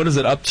like what is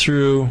it up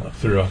through? Up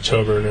through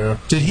October now.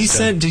 Did he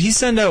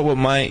send out what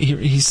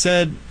he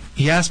said?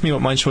 He asked me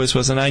what my choice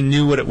was, and I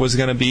knew what it was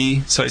going to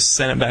be, so I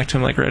sent it back to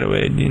him like right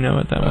away. Do you know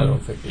what that I was? don't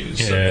think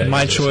he's. Yeah,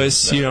 My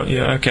choice. You don't.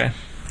 Yeah. Okay.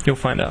 You'll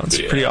find out. It's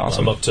pretty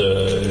awesome. I'm up to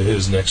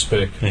his next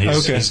pick. Yeah,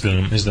 Okay.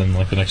 He's done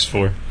like the next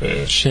 4.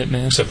 Yeah. Shit,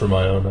 man. Except for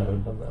my own, I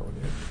haven't done that one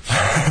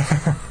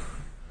yet.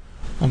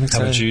 I'm How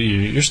excited. about you?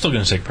 You're still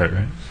going to take part,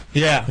 right?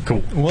 Yeah.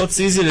 Cool. Well, it's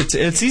easy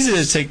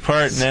to take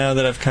part now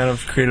that I've kind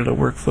of created a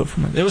workflow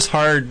for it. It was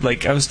hard.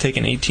 Like I was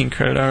taking 18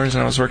 credit hours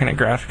and I was working at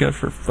Graphica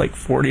for like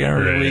 40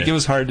 hours a Right. week. It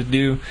was hard to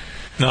do.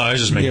 No, I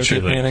was just making The sure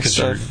OK that Panic because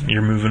stuff.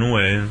 you're moving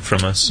away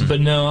from us. And But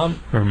no,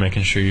 we're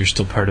making sure you're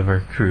still part of our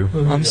crew.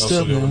 I'm still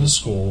also going there. to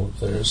school up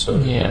there, so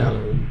Yeah.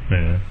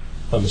 Yeah.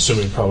 I'm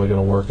assuming probably going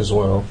to work as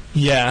well.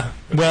 Yeah.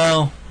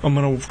 Well, I'm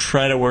gonna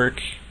try to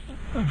work.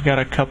 I've got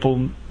a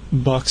couple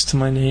bucks to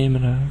my name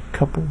and a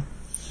couple,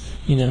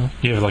 You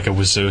have like a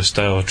Wizzo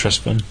style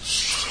trust fund.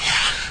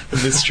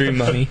 mystery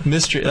money.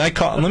 Mystery. Let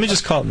me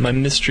just call it my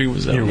mystery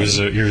Wizzo.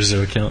 Your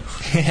Wizzo account.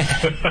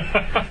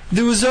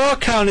 The Wizzo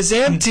account is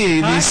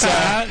empty, Lisa.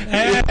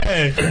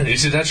 Hey. You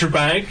see, that's your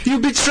bank? You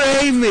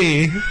betrayed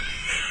me.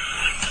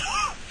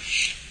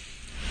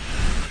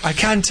 I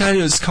can't tell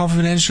you, it's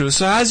confidential.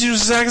 So how's your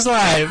sex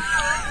life?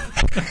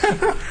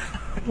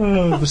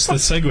 Oh, the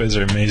segues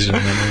are amazing.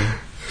 Man.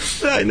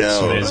 I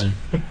know. It's amazing.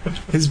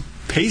 His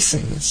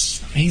pacing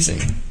is amazing.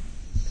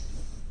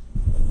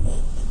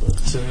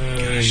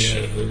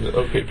 Yeah,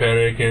 OK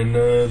Panic and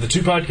the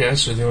 2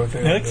 podcasts are the only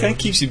thing. That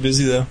keeps you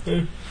busy, though.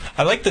 Yeah.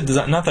 I like the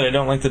design. Not that I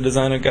don't like the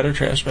design of Gutter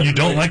Trash. But You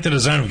don't like the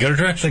design of Gutter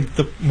Trash? like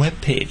the web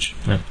page.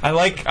 Yeah. I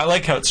like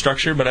how it's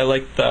structured, but I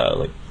like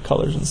the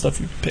colors and stuff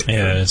you pick.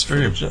 Yeah, it's for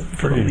very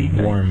the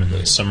lead. warm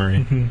and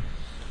summery. I'm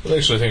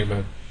actually thinking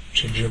about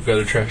changing up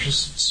Gutter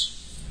Trashes.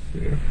 It's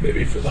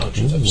maybe for the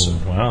 100th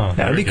episode. Wow.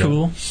 That'd be there we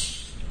go. cool.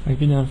 I'd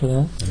be down for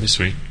that. That'd be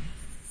sweet.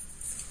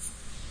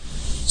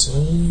 So,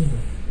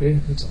 yeah,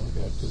 that's all I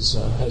got. Because,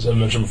 as I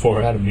mentioned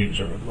before, Adam Newton's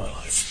ruined my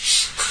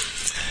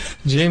life.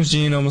 James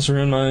Jean almost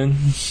ruined mine.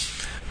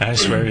 I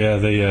swear,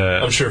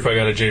 yeah, I'm sure if I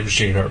got a James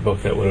Jean art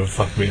book, that would have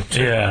fucked me up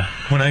too. yeah.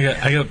 When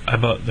I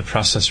bought the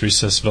Process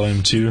Recess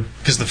Volume 2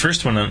 because the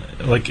first one,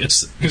 like,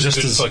 it's Because just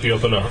it didn't as fuck you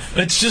up enough.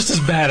 it's just as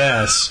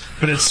badass,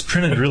 but it's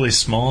printed really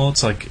small.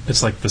 It's like the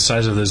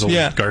size of those old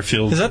Yeah.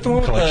 Garfield Is that the one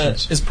with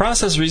collections. is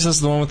Process Recess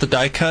the one with the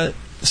die cut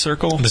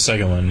circle? The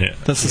second one, yeah.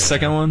 That's the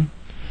second one?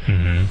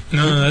 No,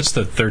 that's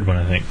the third one,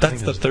 I think.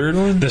 That's the third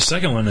one? The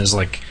second one is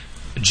like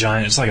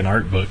giant. It's like an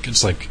art book.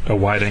 It's like a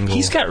wide angle.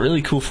 He's got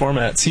really cool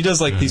formats. He does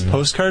like these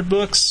postcard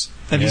books.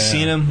 Have you Yeah.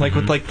 seen him? Like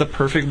with like the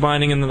perfect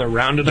binding and then they're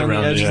rounded on the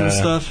edges and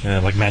stuff? Yeah,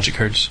 like magic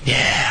cards.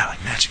 Yeah,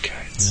 like magic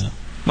cards. Yeah.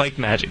 Like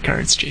magic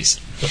cards,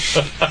 Jason.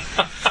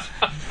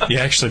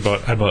 Yeah,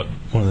 I bought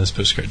one of those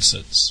postcard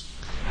sets.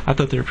 I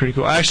thought they were pretty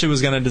cool. I actually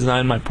was going to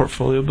design my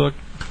portfolio book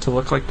to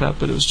look like that,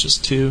 but it was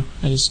just too.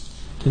 I just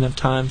didn't have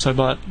time, so I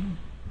bought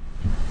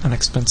an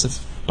expensive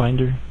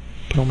binder.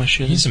 Put all my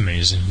shit in. He's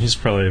amazing. He's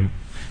probably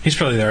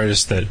the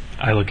artist that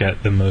I look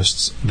at the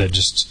most that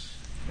just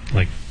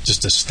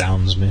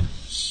astounds me.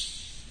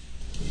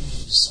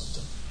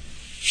 Something.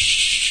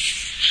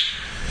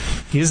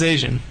 He is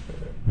Asian.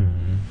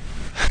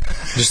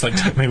 Just like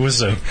Takumi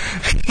Wizzo.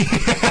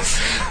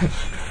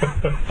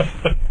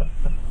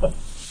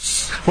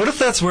 What if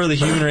that's where the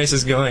human race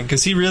is going?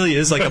 Because he really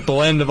is like a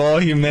blend of all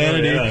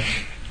humanity. Yeah.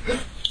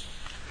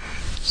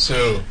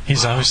 So,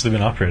 He's obviously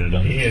been operated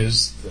on. he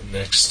is the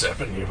next step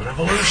in human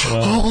evolution.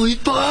 Well, Holy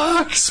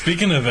fuck!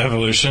 speaking of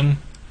evolution,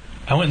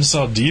 I went and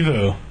saw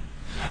Devo.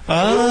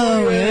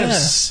 Oh,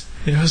 yes.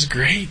 It was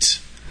great.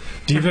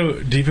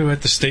 Devo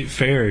at the state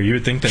fair. You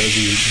would think that would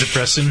be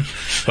depressing.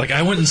 Like,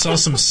 I went and saw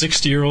some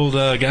 60-year-old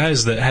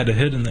guys that had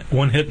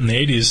one hit in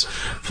the 80s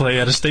play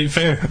at a state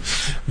fair.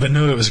 But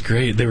no, it was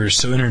great. They were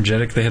so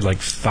energetic. They had like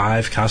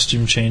 5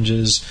 costume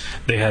changes.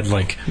 They had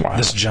like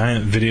this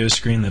giant video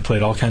screen that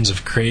played all kinds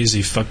of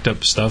crazy, fucked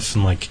up stuff,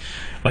 and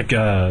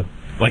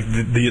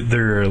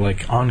their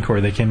like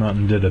encore. They came out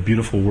and did A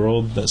Beautiful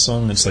World. That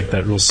song. It's like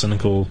that real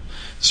cynical,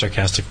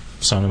 sarcastic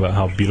song about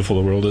how beautiful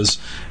the world is,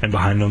 and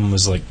behind them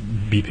was like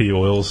BP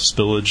oil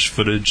spillage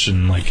footage,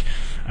 and like,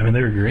 I mean,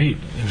 they were great.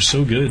 It was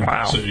so good.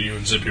 Wow. So you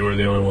and Zippy were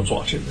the only ones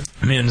watching it.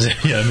 Me and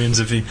Zippy.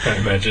 I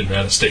imagine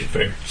at a state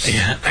fair.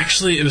 Yeah,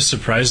 actually, it was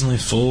surprisingly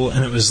full,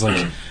 and it was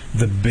like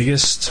the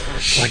biggest,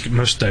 like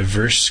most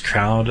diverse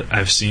crowd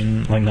I've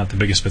seen. Like, not the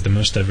biggest, but the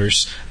most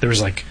diverse. There was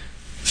like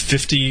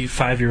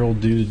 55-year-old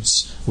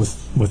dudes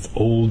with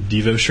old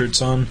Devo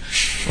shirts on,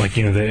 like,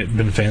 you know, they had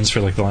been fans for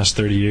like the last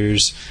 30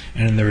 years,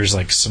 and then there was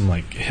like some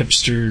like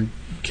hipster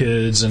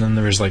kids, and then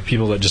there was like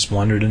people that just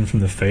wandered in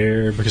from the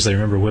fair because they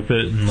remember Whip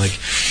It, and like,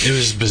 it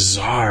was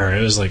bizarre.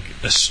 It was like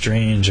a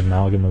strange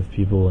amalgam of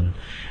people.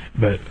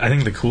 But I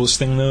think the coolest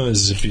thing though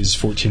is if his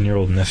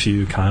 14-year-old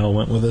nephew Kyle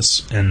went with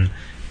us, and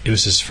it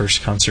was his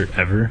first concert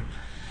ever.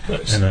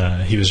 Nice.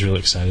 And he was really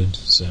excited,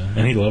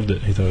 and he loved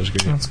it. He thought it was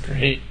great. That's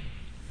great.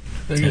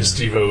 I guess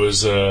Devo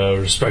was a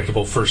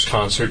respectable first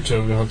concert to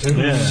have gone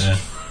to.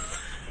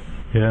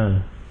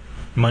 Yeah.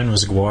 Mine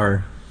was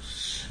Guar.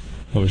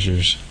 What was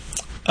yours?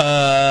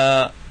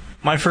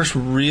 My first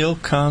real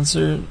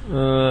concert,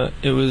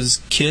 it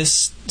was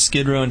Kiss,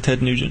 Skid Row, and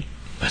Ted Nugent.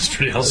 That's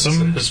pretty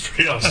awesome. That's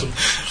pretty awesome.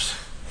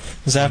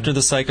 It was after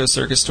the Psycho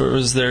Circus tour. It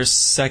was their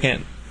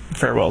second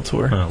farewell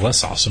tour.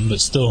 Less awesome, but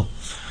still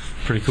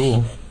pretty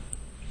cool.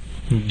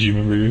 Do you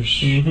remember yours?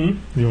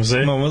 Mm-hmm. You want to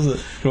say it? What was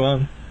it? Go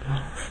on.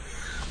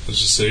 Let's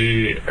just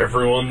say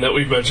everyone that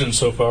we've mentioned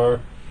so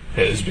far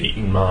has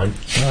beaten mine.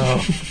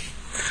 Oh.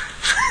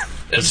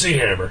 MC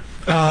Hammer.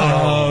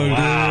 Oh,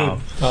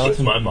 wow. dude.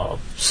 With my mom.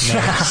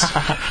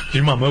 Nice.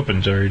 Your mom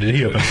opened, or did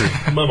he open for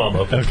you? My mom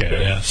opened.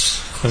 Okay, yeah.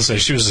 Let's say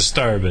she was a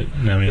star, but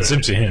no, I mean, it's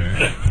MC Hammer.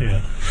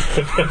 Yeah.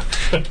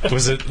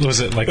 Was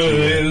it like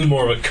It was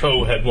more of a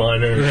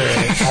co-headliner.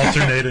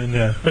 alternating?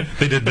 Yeah.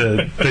 They did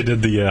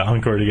the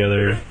encore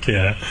together.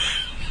 Yeah.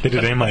 They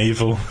did Ain't My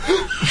Evil.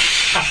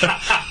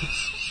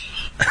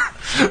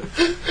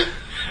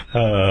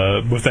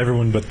 With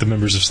everyone but the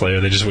members of Slayer,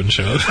 they just wouldn't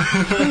show up.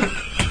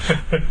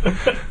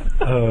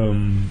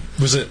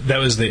 That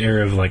was the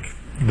era of like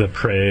the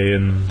Prey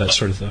and that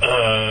sort of stuff?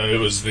 It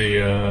was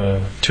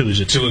the Too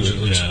Legit.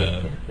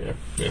 Yeah.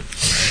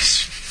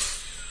 Nice.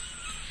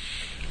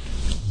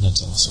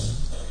 That's awesome.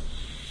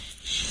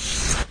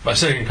 My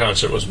second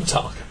concert was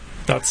Metallica.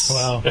 That's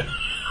Wow.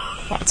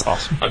 That's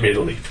awesome. I made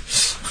a leap.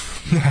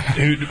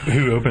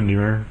 Who opened? Do you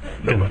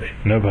remember?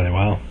 Nobody.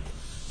 Wow.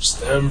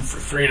 Just them for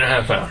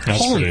 3.5 hours.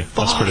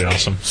 That's pretty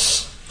awesome.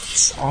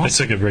 That's awesome. They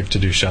took a break to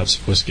do shots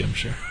of whiskey, I'm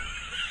sure.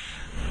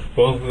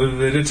 Well,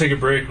 they did take a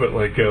break, but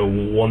like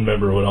one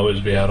member would always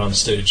be out on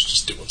stage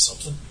just doing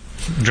something.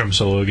 Drum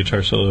solo,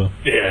 guitar solo.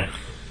 Yeah.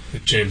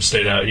 James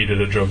stayed out, he did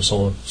a drum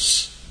solo.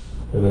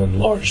 And then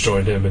Lars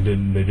joined him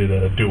and they did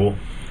a duel.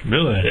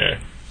 Really? Yeah.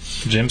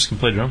 James can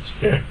play drums?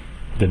 Yeah.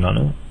 Did not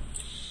know that.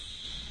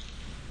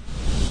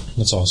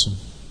 That's awesome.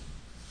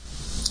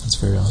 That's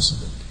very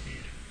awesome.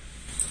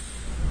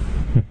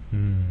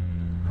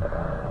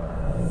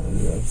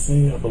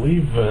 I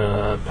believe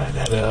Pat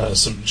had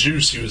some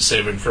juice he was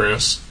saving for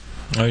us.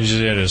 Oh, you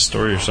just had a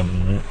story or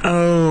something, right?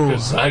 Oh.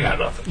 'Cause I got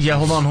nothing. Yeah,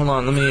 hold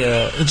on. Let me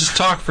just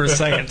talk for a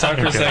second. Hold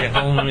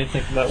on, let me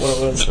think about what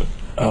it was.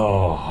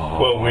 Oh.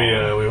 Well,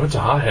 we went to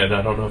Hothead.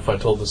 I don't know if I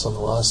told this on the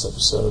last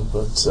episode,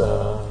 but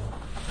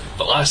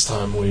the last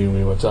time we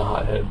went to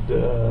Hothead,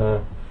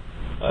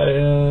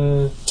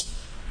 I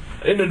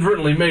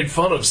inadvertently made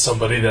fun of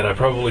somebody that I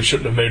probably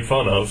shouldn't have made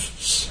fun of.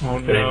 Oh,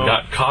 And no.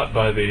 got caught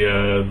by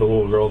the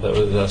little girl that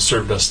was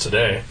served us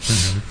today.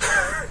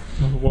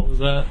 What was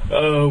that?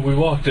 We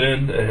walked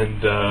in,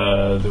 and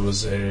there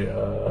was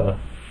a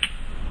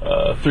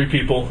 3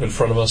 people in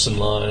front of us in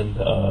line.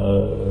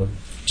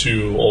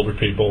 2 older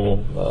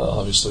people,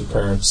 obviously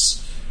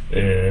parents,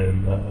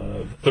 and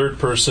the third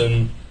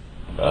person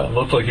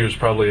looked like he was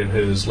probably in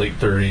his late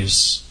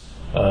 30s.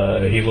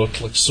 He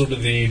looked like sort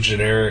of the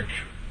generic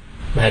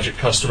Magic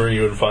customer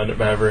you would find at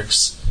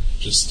Mavericks.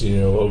 Just,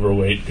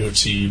 overweight,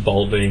 goatee,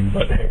 balding,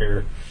 but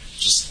hair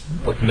just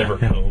like never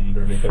combed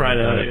or anything like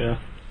that. Yeah.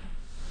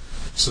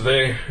 So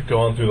they go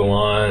on through the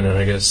line, and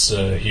I guess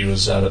he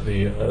was out at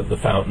the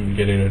fountain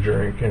getting a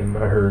drink, and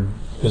I heard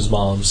his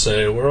mom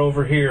say, "We're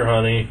over here,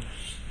 honey,"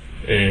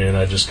 and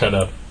I just kind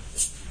of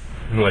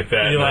like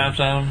that. You laughed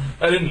at him?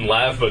 I didn't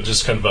laugh, but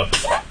just kind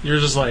of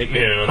You're just like,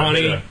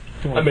 honey.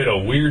 I made a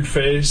weird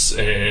face,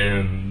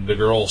 and the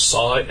girl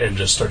saw it and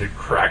just started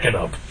cracking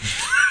up.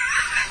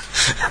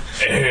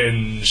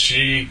 And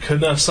she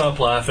could not stop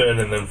laughing,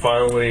 and then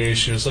finally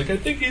she was like, "I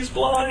think he's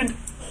blind."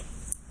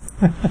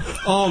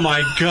 Oh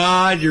my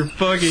god, you're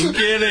fucking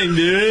kidding,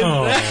 dude.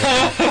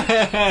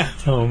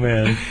 Oh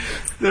man.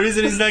 The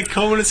reason he's not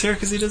combing his hair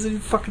because he doesn't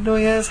even fucking know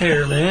he has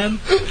hair, man.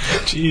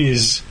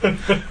 Jeez.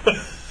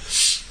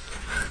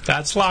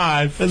 That's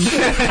live.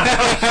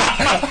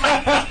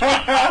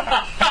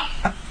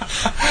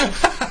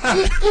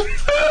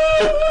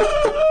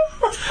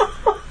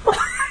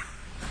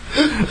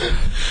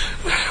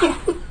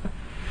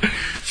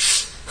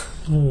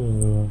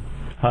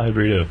 Hi,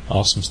 burrito.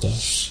 Awesome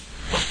stuff.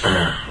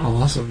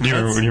 Awesome. You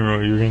remember what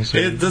you were going to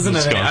say? It doesn't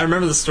have any, I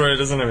remember the story. It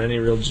doesn't have any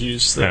real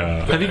juice. So.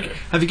 Yeah.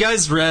 Have you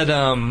guys read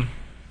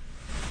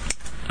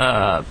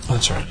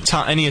That's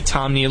right. any of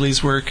Tom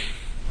Neely's work?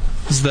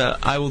 Is the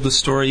I Will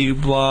Destroy You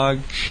blog?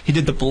 He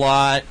did The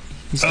Blot.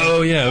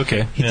 Oh yeah,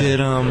 okay. He did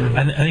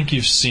I think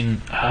you've seen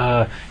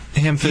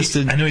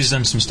Ham-Fisted. I know he's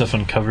done some stuff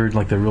uncovered,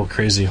 like the real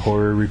crazy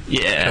horror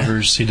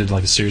covers. He did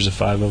like a series of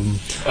 5 of them.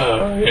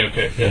 Yeah,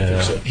 okay. Yeah,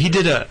 I think so.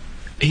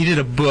 He did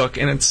a book,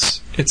 and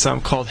it's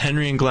called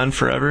Henry and Glenn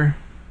Forever.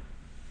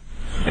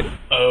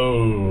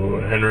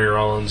 Oh, Henry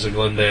Rollins and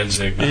Glenn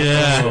Danzig.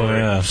 Yeah. Oh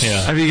yeah.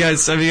 Have you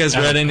guys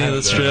read any of the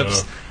No.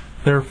 strips?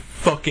 They're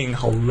fucking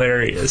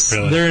hilarious.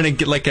 Really? They're in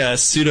a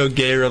pseudo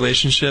gay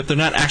relationship. They're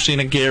not actually in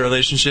a gay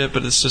relationship,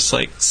 but it's just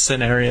like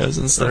scenarios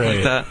and stuff like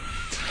Right. that.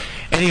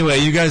 Anyway,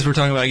 you guys were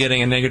talking about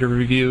getting a negative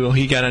review. Well,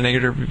 he got a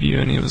negative review,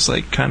 and he was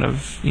like kind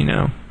of,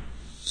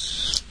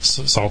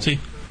 Salty?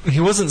 he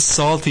wasn't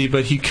salty,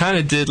 but he kind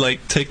of did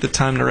like take the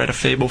time to write a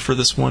fable for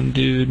this one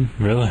dude,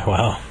 Really?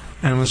 Wow.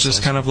 and was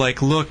just kind of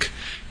like, look,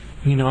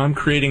 I'm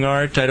creating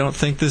art. I don't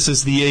think this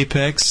is the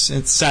apex.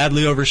 It's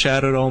sadly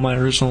overshadowed all my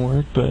original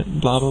work, but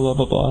blah blah blah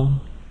blah blah.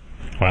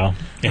 Wow.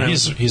 And Yeah.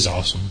 he's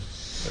awesome.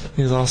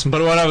 He's awesome.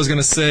 But what I was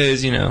gonna say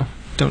is,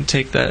 don't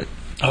take that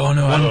Oh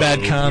no. one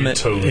bad comment.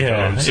 Totally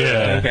Yeah, don't.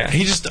 yeah. Okay.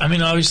 He just,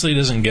 obviously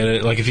doesn't get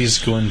it. Like, if he's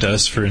going to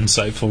us for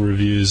insightful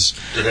reviews,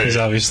 he's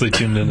obviously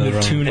tuned into the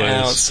wrong Tune place.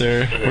 out,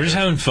 sir. We're just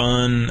having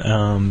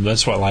fun.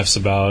 That's what life's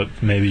about.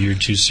 Maybe you're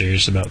too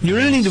serious about You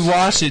really need things. to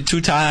watch it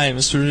 2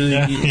 times to really.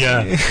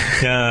 Yeah.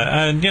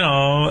 And,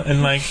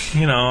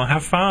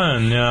 have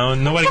fun.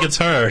 Nobody gets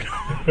hurt.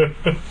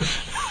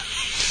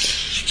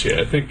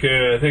 Yeah, I think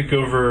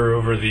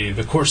over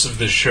the course of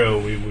this show,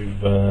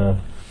 we've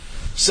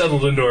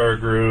settled into our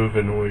groove,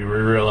 and we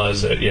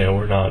realize that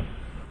we're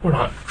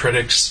not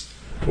critics.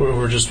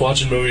 We're just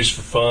watching movies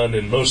for fun,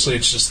 and mostly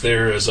it's just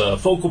there as a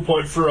focal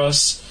point for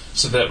us,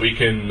 so that we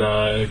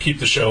can keep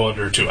the show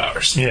under 2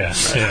 hours. Yeah.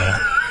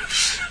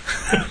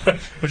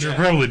 Which we're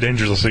probably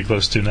dangerously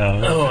close to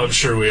now. Oh, I'm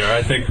sure we are.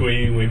 I think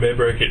we may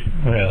break it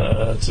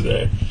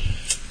today,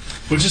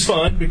 which is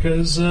fine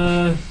because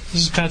This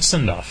is Pat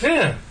Sendoff.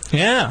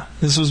 Yeah,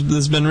 this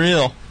has been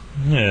real.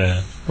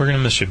 Yeah. We're going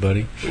to miss you,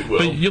 buddy. we will.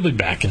 But you'll be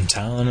back in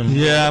town. And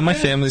Yeah, my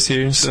family's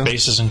here. So.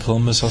 Spaces in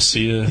Columbus, I'll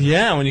see you.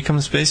 Yeah, when you come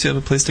to space, you have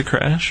a place to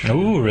crash.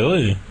 Oh,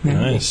 really?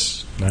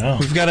 Nice. Now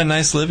We've got a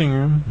nice living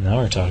room.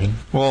 we're talking.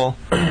 Well,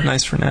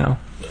 nice for now.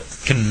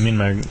 Can me and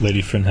my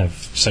lady friend have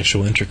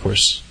sexual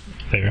intercourse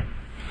there?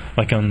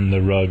 Like on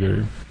the rug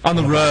or On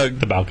the rug.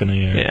 the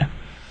balcony? Or Yeah.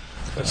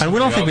 And we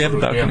don't think we have a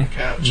balcony.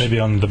 Maybe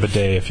on the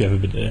bidet if you have a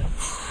bidet.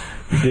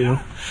 We do.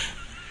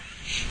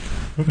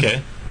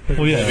 Okay. Well,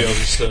 Maybe I'll yeah.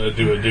 just do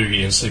a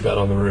doogie and sleep out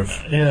on the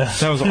roof. Yeah.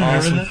 That was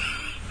awesome.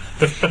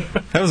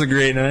 That was a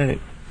great night.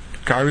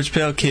 Garbage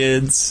Pail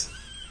Kids.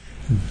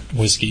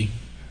 Whiskey.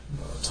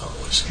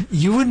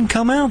 You wouldn't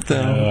come out, though.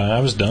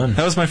 I was done.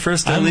 That was my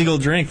first illegal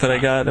drink that I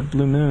got at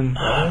Blue Moon.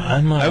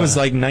 I was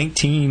like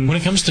 19. When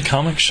it comes to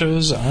comic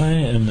shows, I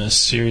am a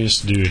serious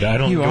dude. I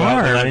don't You go out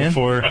are, the night man.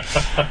 before.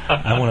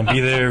 I want to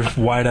be there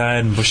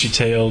wide-eyed and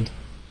bushy-tailed.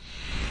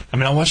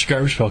 I'll watch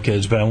Garbage Pail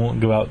Kids, but I won't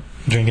go out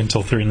drinking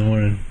until 3 in the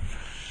morning.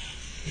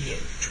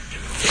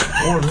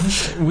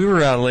 We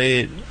were out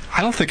late.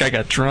 I don't think I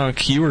got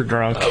drunk. You were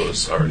drunk. I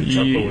was already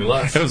drunk when we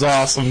left. It was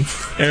awesome.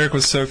 Eric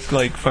was so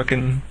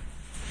fucking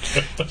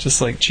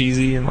just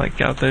cheesy and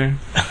out there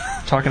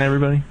talking to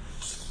everybody.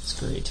 It's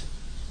great.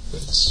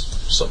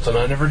 It's something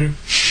I never do.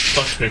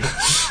 Fuck people.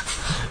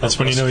 That's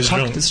when you know he's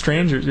Talking drunk. to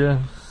strangers,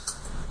 yeah.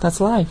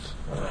 That's life.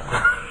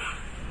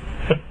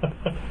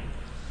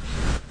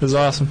 It was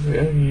awesome.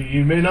 Yeah,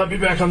 you may not be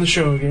back on the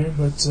show again,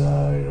 but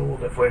we'll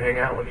definitely hang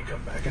out when you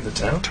come back into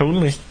town.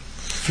 Totally.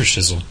 For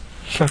shizzle.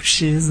 Fuck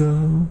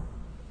shizzle.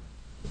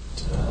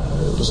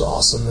 It was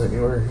awesome that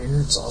you were here.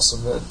 It's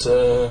awesome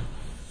that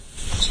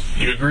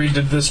you agreed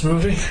to this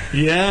movie.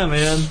 Yeah,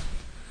 man.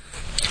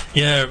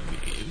 Yeah,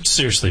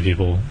 seriously,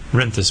 people,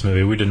 rent this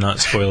movie. We did not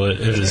spoil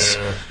it. It is.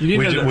 We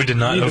did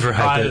not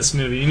overhype it. this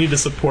movie. You need to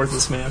support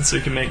this man so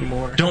you can make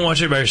more. Don't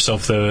watch it by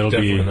yourself, though. It'll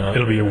Definitely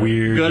not. be a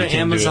weird. Go to you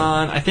can't do it.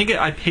 Amazon. I think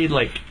I paid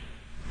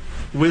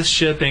with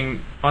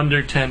shipping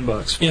under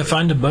 $10. Yeah,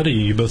 find a buddy.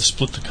 You both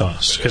split the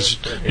cost because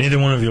neither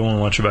one of you want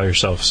to watch it by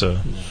yourself. So,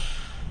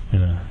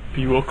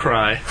 You will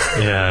cry.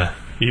 yeah,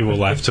 you will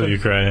laugh till you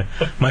cry.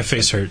 My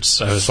face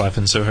hurts. I was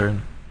laughing so hard.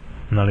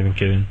 I'm not even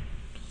kidding.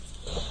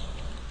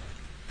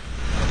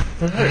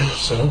 Alright,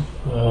 so,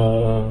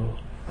 go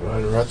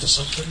ahead and wrap this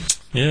up then.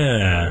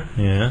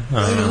 Yeah.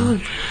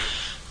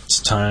 It's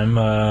time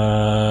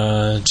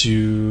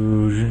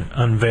to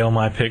unveil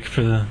my pick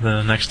for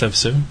the next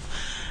episode.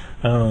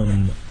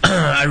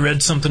 I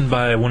read something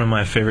by one of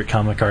my favorite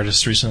comic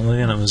artists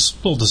recently, and I was a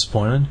little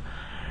disappointed.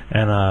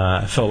 And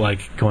I felt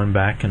like going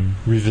back and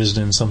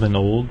revisiting something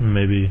old, and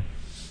maybe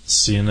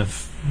seeing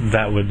if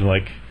that would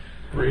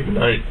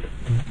reignite.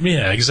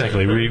 Yeah,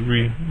 exactly.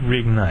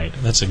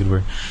 Reignite. That's a good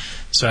word.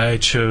 So I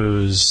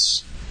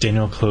chose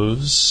Daniel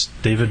Clowes'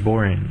 David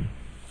Boring.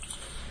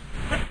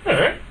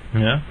 Alright.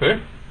 Yeah.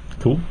 Okay.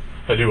 Cool.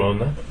 I do own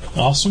that.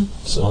 Awesome.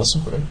 So,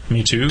 Awesome. right.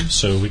 Me too.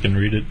 So we can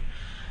read it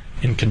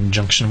in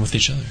conjunction with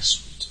each other.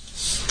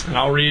 And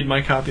I'll read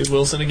my copy of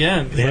Wilson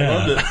again. 'Cause I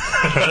loved it.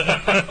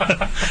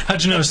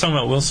 How'd you know I was talking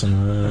about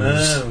Wilson?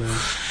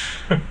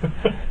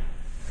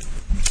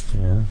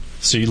 Yeah.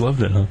 So you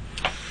loved it, huh?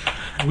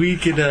 We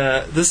could,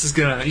 this is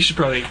gonna, you should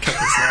probably cut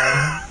this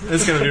now.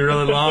 It's gonna be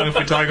really long if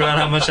we talk about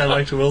how much I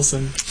liked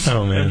Wilson.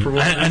 Oh man. And for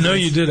what I know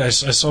reasons. you did. I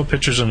saw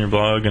pictures on your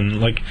blog,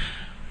 and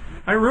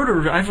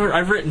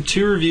I've written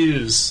 2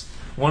 reviews.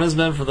 One has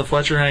been for the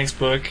Fletcher Hanks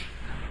book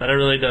that I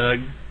really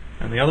dug,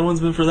 and the other one's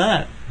been for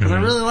that, because I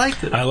really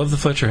liked it. I love the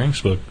Fletcher Hanks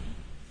book.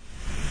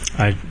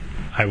 I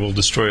will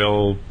destroy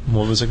all,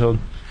 what was it called?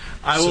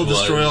 I will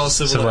destroy all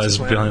civilized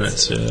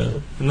planets. planets. Yeah.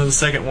 And then the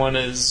second one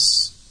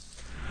is...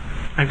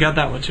 I've got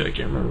that one too, I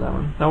can't remember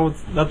that one.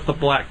 That's the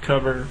black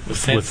cover with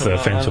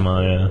Phantom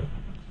Eye.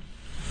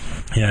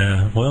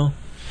 Yeah, well,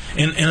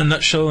 in a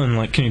nutshell,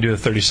 and can you do a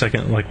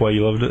 30-second why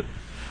you loved it?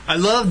 I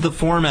loved the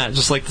format,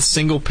 just the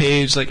single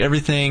page,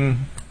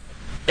 everything.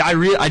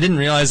 I didn't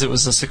realize it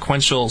was a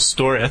sequential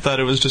story. I thought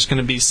it was just going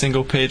to be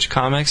single page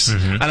comics,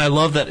 and I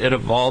love that it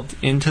evolved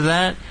into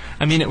that.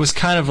 I mean, it was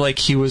kind of like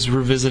he was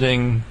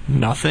revisiting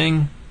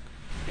nothing.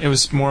 It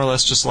was more or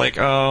less just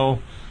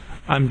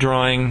I'm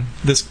drawing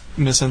this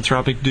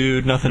misanthropic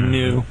dude, nothing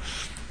new.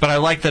 But I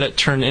like that it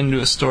turned into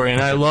a story,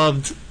 and I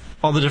loved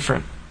all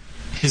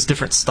his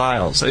different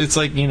styles. It's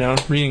like,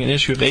 reading an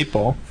issue of 8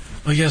 Ball.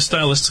 Well, yeah,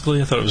 stylistically,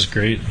 I thought it was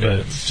great, but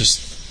it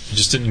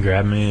just didn't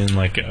grab me, and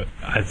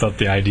I thought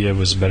the idea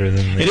was better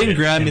than it didn't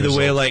grab me the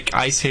way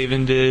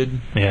Icehaven did.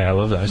 Yeah, I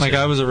love that.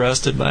 I was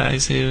arrested by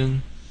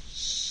Icehaven.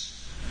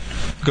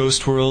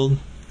 Ghost World.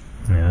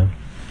 Yeah.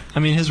 I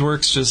mean, his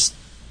work's just,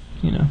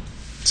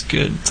 it's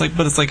good.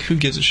 But it's who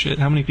gives a shit?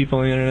 How many people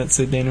on the internet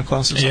say Daniel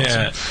Clowes is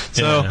awesome?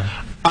 So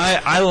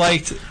I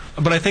liked,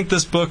 but I think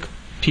this book,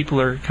 people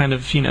are kind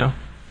of,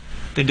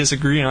 they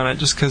disagree on it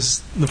just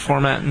because the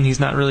format, and he's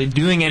not really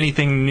doing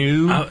anything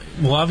new.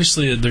 Well,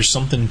 obviously there's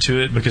something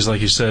to it, because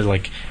like you said,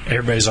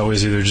 everybody's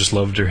always either just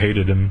loved or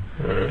hated him,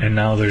 and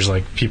now there's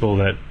people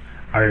that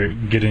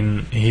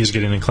he's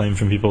getting acclaim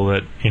from people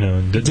that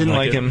didn't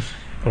like him.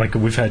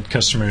 We've had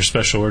customers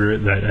special order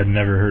it that had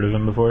never heard of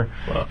him before.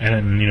 Wow. And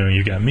then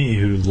you got me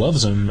who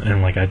loves him,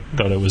 and I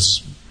thought it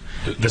was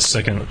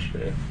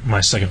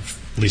my second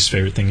least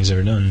favorite thing he's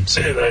ever done.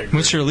 So.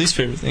 What's your least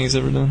favorite thing he's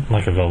ever done?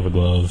 Like a Velvet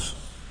Glove.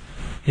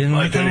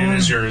 My opinion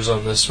is yours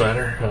on this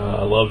matter.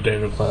 I love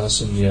Daniel Clowes,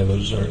 and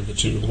those are the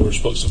 2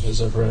 worst books of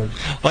his I've read.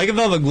 Like a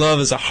Velvet Glove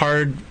is a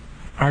hard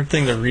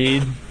thing to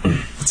read.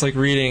 It's like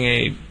reading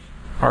a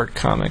art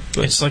comic.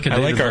 But it's like I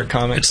like art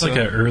comics. It's like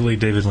an early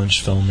David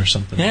Lynch film or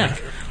something. Yeah,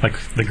 like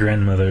The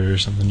Grandmother or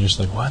something. You're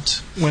just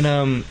what?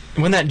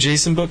 When that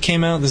Jason book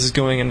came out, this is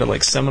going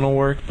into seminal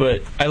work,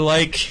 but I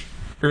like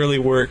early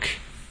work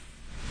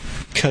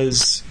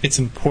because it's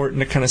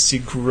important to kind of see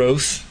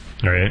growth.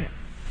 Right.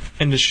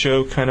 And to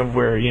show kind of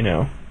where,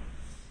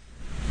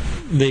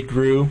 they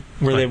grew,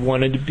 where they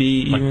wanted to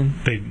be, even.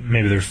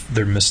 Maybe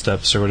their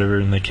missteps or whatever,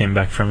 and they came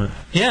back from it.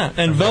 Yeah,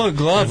 and Velvet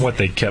Glove. And what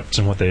they kept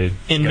and what they...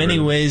 In many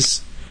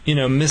ways,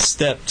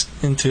 misstepped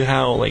into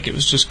how, it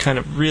was just kind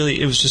of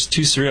really... It was just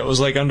too surreal. It was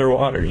like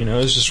Underwater, it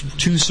was just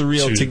too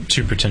surreal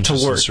too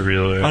pretentious to work. And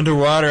surreal. Yeah.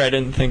 Underwater, I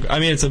didn't think... I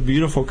mean, it's a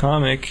beautiful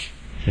comic.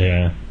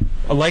 Yeah.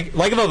 Like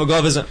a Velvet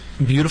Glove isn't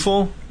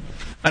beautiful.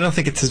 I don't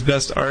think it's his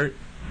best art.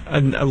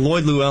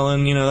 Lloyd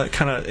Llewellyn, that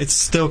kind of, it's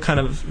still kind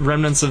of,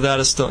 remnants of that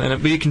is still in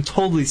it, but you can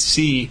totally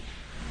see,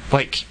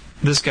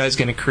 this guy's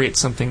going to create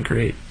something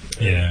great.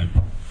 Yeah.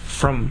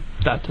 From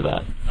that to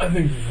that. I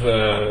think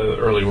the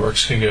early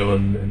works can go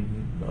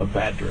in a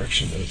bad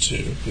direction, though,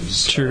 too.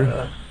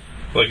 True.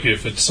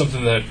 If it's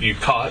something that you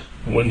caught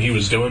when he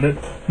was doing it,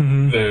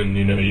 then,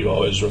 you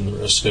always run the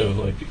risk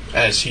of,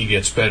 as he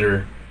gets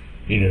better,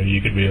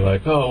 you could be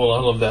like, oh, well, I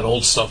love that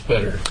old stuff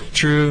better.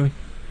 True.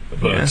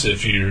 But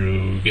if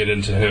you get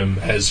into him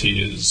as he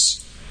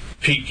is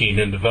peaking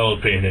and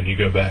developing, and you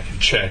go back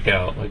and check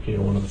out,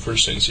 one of the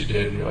first things he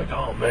did, and you're like,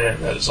 oh man,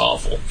 that is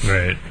awful.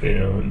 Right.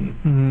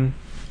 And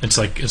it's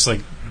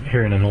like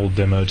hearing an old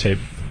demo tape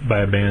by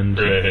a band.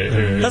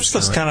 Right. That's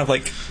just kind of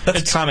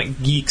that's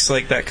comic geeks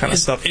that kind of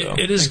stuff, though.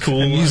 It is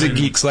cool. Music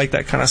geeks like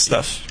that kind of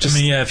stuff.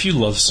 If you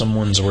love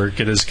someone's work,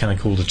 it is kind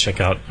of cool to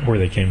check out where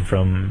they came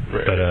from.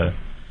 Right. But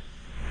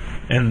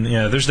and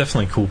there's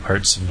definitely cool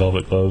parts of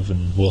Velvet Glove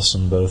and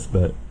Wilson both,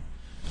 but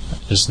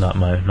it's not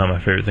my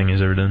favorite thing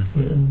he's ever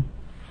done.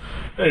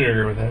 I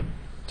agree with that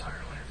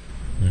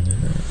entirely.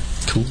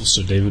 Cool.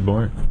 So David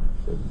Boring.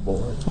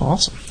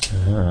 Awesome.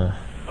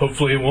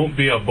 Hopefully it won't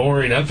be a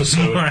boring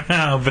episode.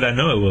 But I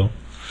know it will.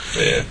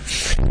 Yeah.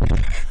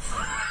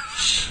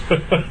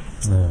 Oh,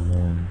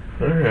 man.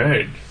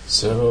 Alright.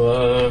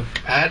 So,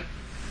 Pat,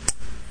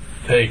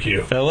 thank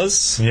you.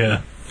 Fellas,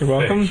 Yeah. you're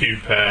welcome. Thank you,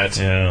 Pat.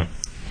 Yeah.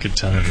 Good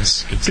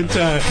times. Good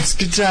times.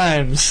 Good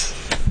times.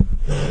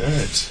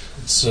 Alright.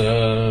 Let's get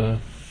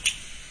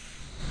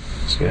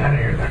out of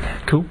here then.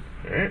 Cool.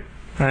 Alright.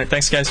 All right,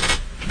 thanks, guys.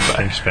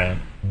 Thanks, Pat.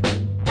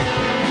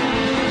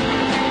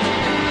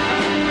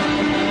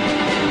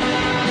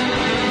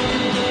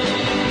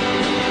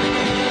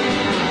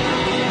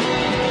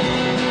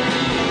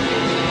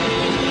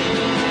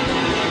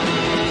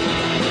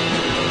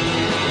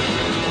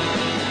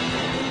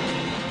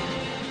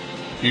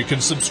 You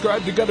can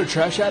subscribe to Gutter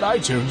Trash at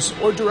iTunes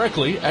or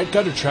directly at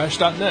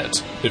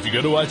guttertrash.net. If you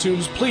go to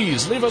iTunes,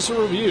 please leave us a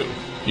review.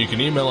 You can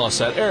email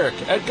us at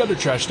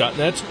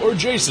eric@guttertrash.net or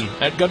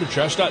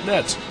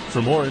jason@guttertrash.net.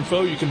 For more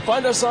info, you can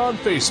find us on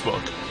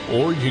Facebook.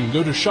 Or you can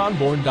go to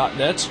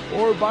seanborn.net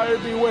or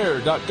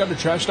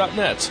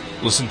buyerbeware.guttertrash.net.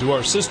 Listen to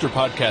our sister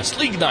podcast,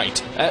 League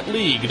Night, at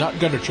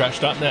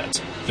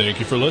league.guttertrash.net. Thank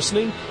you for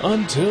listening.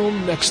 Until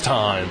next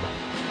time.